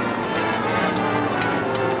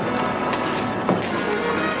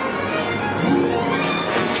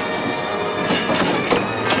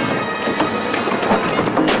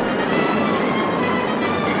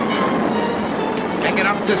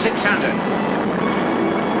 To 600.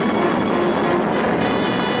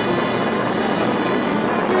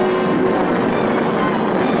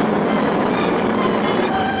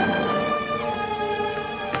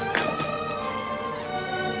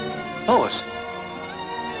 Lois.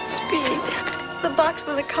 Speed. The box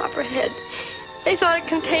with the Copperhead. They thought it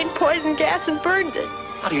contained poison gas and burned it.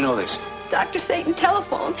 How do you know this? Dr. Satan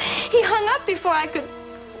telephoned. He hung up before I could...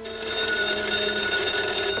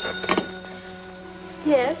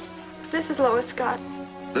 Yes, this is Lois Scott.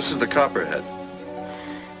 This is the Copperhead.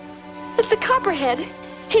 It's the Copperhead.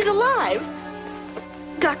 He's alive.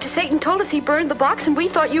 Dr. Satan told us he burned the box and we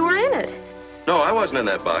thought you were in it. No, I wasn't in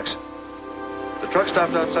that box. The truck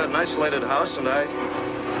stopped outside an isolated house and I...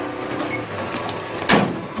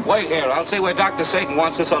 Wait here. I'll see where Dr. Satan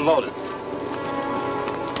wants this unloaded.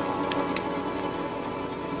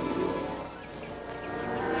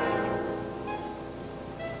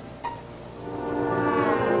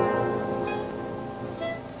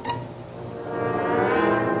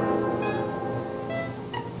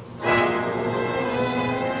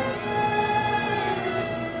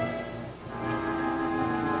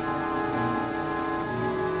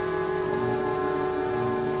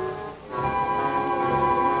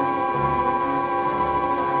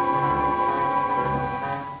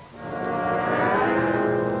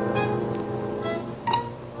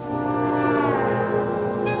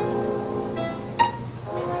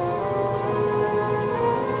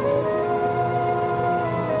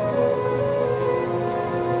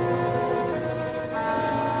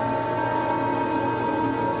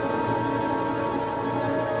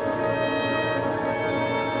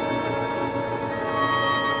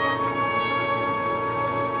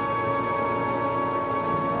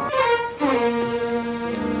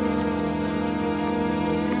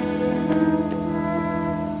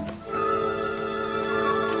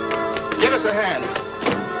 Give us a hand.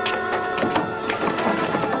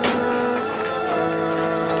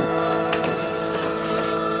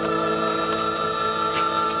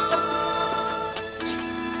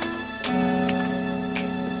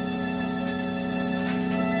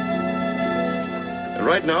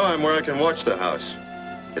 Right now, I'm where I can watch the house.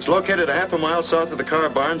 It's located a half a mile south of the car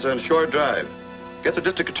barns on Shor Drive. Get the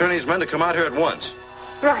district attorney's men to come out here at once.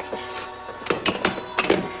 Right.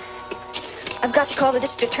 I've got to call the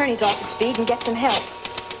district attorney's office, Speed, and get some help.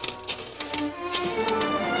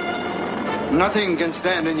 Nothing can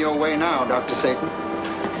stand in your way now, Dr. Satan.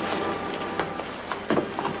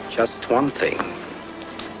 Just one thing.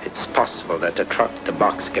 It's possible that the truck the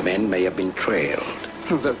box came in may have been trailed.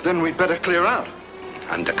 Then we'd better clear out.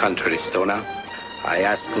 On the contrary, Stoner, I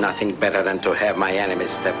ask nothing better than to have my enemy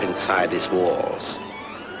step inside his walls.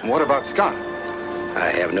 What about Scott?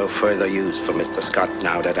 I have no further use for Mr. Scott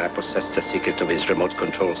now that I possess the secret of his remote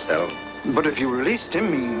control cell. But if you released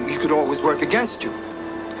him, he could always work against you.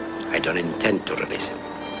 I don't intend to release him.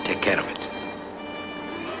 Take care of it.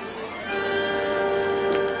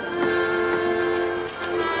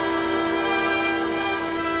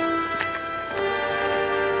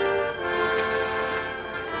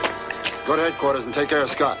 Go to headquarters and take care of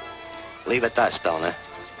Scott. Leave it to us, Stoner.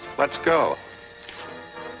 Let's go.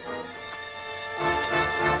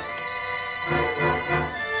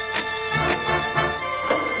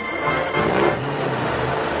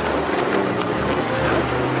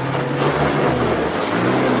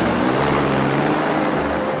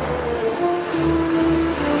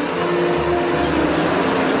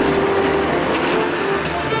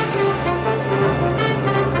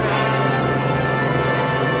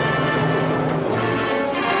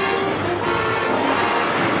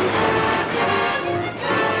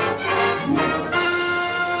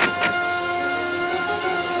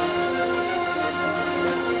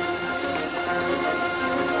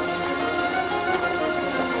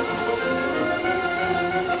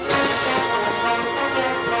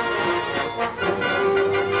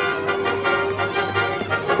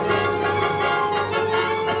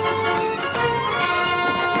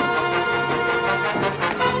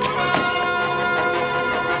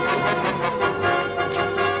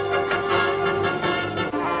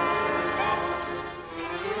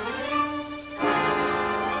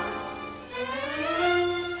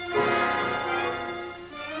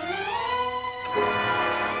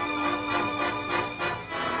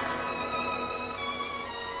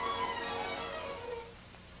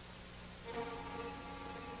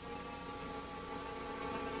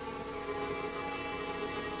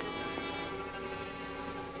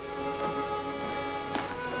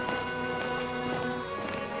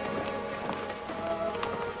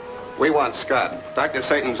 We want Scott. Dr.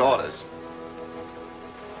 Satan's orders.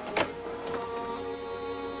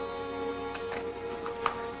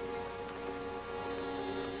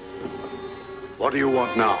 What do you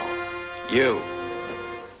want now? You.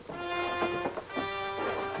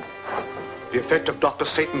 The effect of Dr.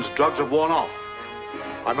 Satan's drugs have worn off.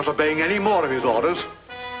 I'm not obeying any more of his orders.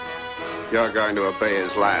 You're going to obey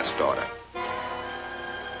his last order.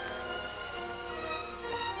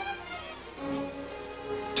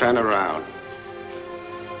 Turn around.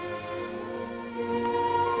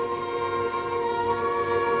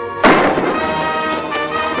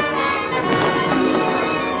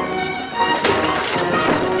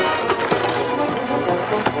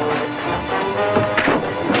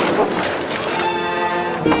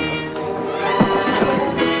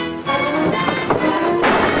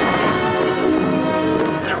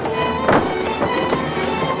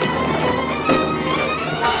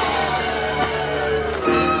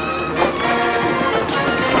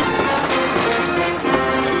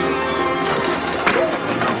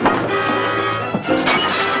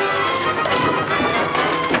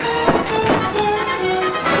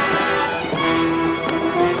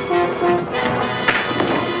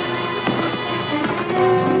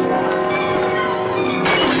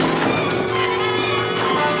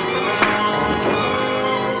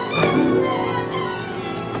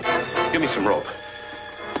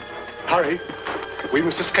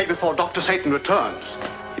 Before Dr. Satan returns.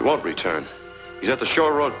 He won't return. He's at the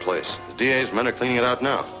Shor Road place. The DA's men are cleaning it out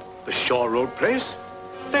now. The Shor Road place?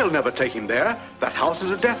 They'll never take him there. That house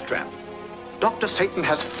is a death trap. Dr. Satan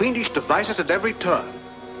has fiendish devices at every turn.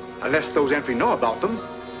 Unless those entry know about them,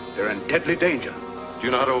 they're in deadly danger. Do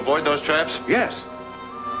you know how to avoid those traps? Yes.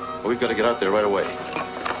 Well, we've got to get out there right away.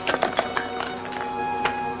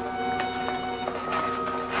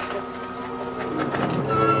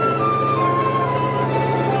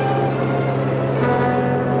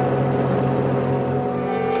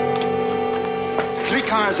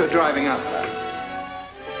 Cars are driving up.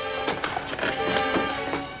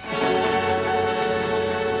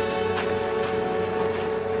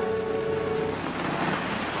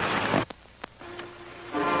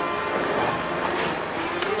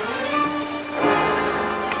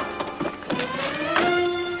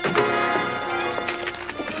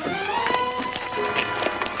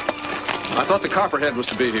 I thought the Copperhead was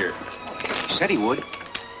to be here. He said he would.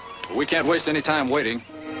 Well, we can't waste any time waiting.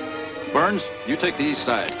 Burns, you take the east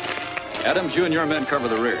side. Adams, you and your men cover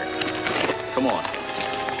the rear. Come on.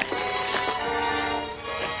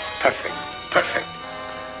 Perfect. Perfect.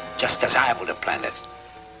 Just as I would have planned it.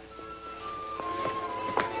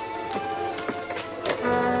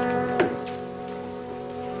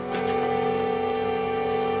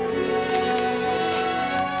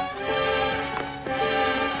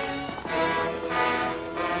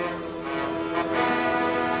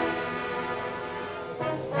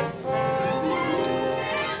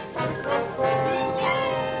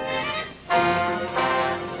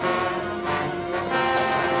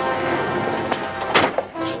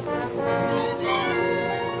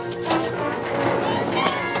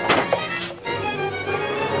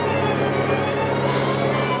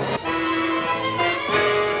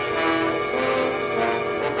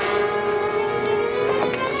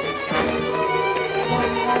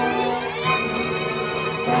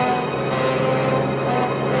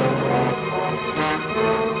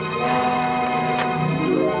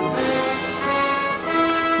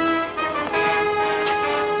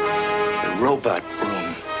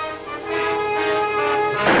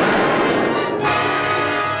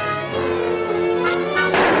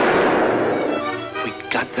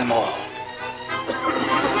 them all.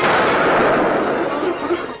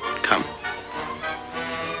 Come.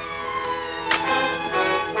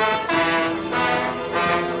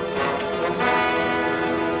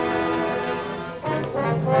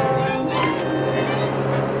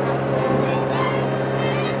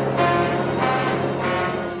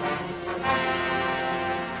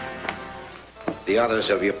 The others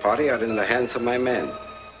of your party are in the hands of my men.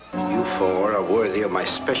 You four are worthy of my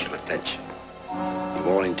special attention. You've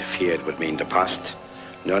all interfered with me in the past.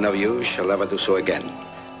 None of you shall ever do so again.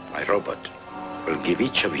 My robot will give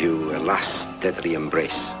each of you a last deadly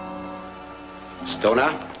embrace.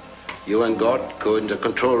 Stoner, you and Gort go into the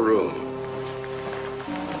control room.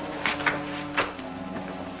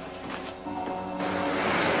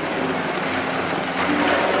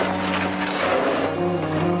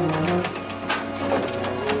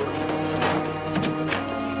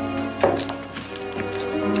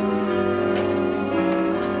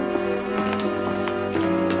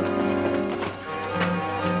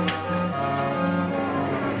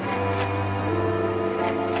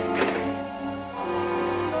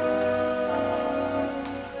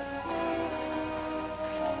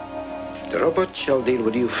 The robot shall deal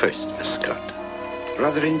with you first, Miss Scott.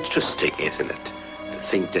 Rather interesting, isn't it? To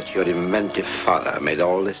think that your inventive father made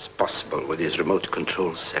all this possible with his remote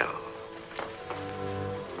control cell.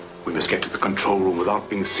 We must get to the control room without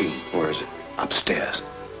being seen. Where is it? Upstairs.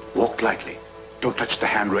 Walk lightly. Don't touch the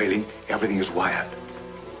hand railing. Everything is wired.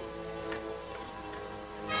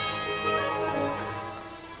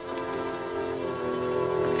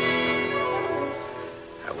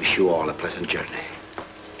 I wish you all a pleasant journey.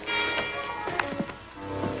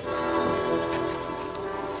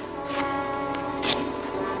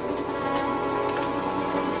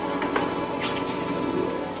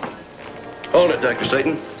 Hold it, Dr.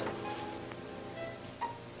 Satan.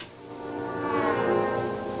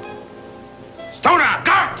 Stoner,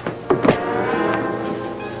 guard!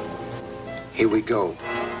 Here we go.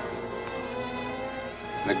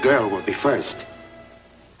 The girl will be first.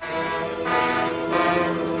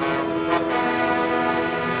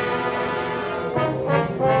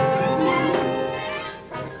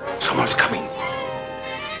 Someone's coming.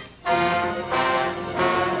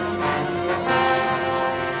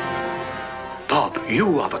 Bob,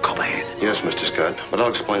 you are the Copperhead. Yes, Mr. Scott, but I'll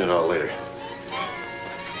explain it all later.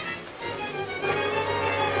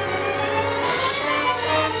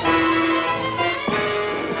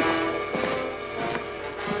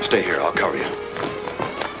 Stay here, I'll cover you.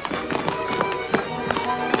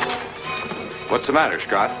 What's the matter,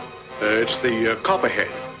 Scott? It's the Copperhead.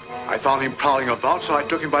 I found him prowling about, so I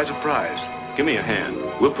took him by surprise. Give me a hand.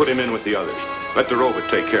 We'll put him in with the others. Let the robot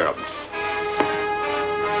take care of him.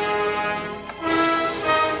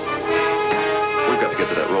 We've got to get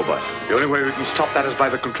to that robot. The only way we can stop that is by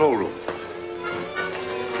the control room.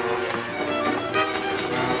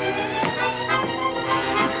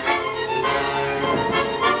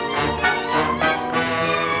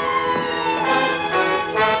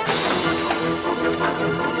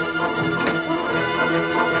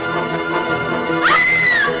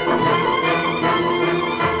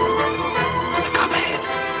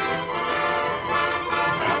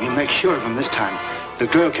 Make sure of him this time. The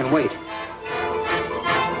girl can wait.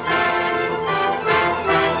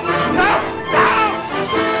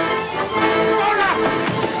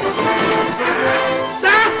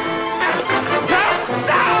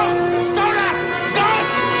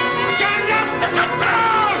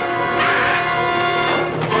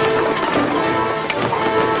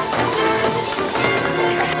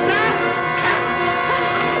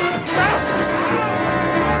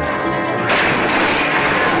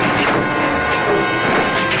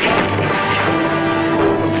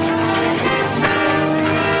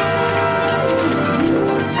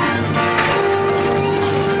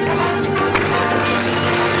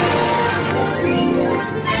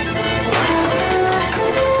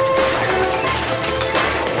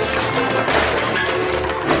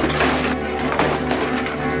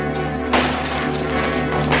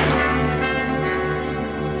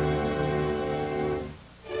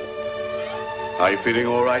 Are you feeling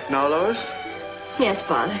all right now, Lois? Yes,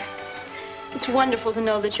 Father. It's wonderful to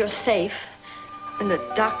know that you're safe and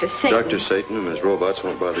that Dr. Satan... Dr. Satan and his robots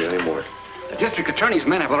won't bother you anymore. The district attorney's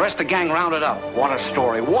men have the rest of the gang rounded up. What a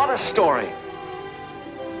story. What a story.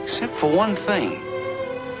 Except for one thing.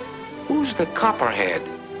 Who's the Copperhead?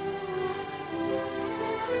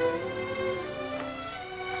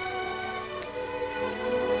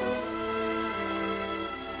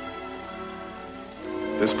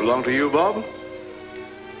 This belong to you, Bob?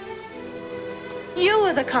 You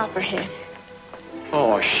were the Copperhead.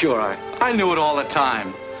 Oh, sure. I knew it all the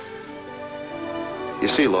time. You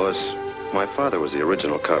see, Lois, my father was the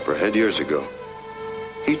original Copperhead years ago.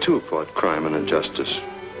 He, too, fought crime and injustice,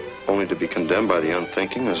 only to be condemned by the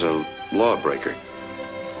unthinking as a lawbreaker.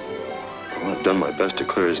 Well, I've done my best to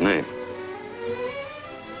clear his name.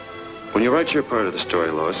 When you write your part of the story,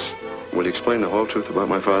 Lois, will you explain the whole truth about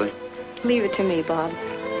my father? Leave it to me, Bob.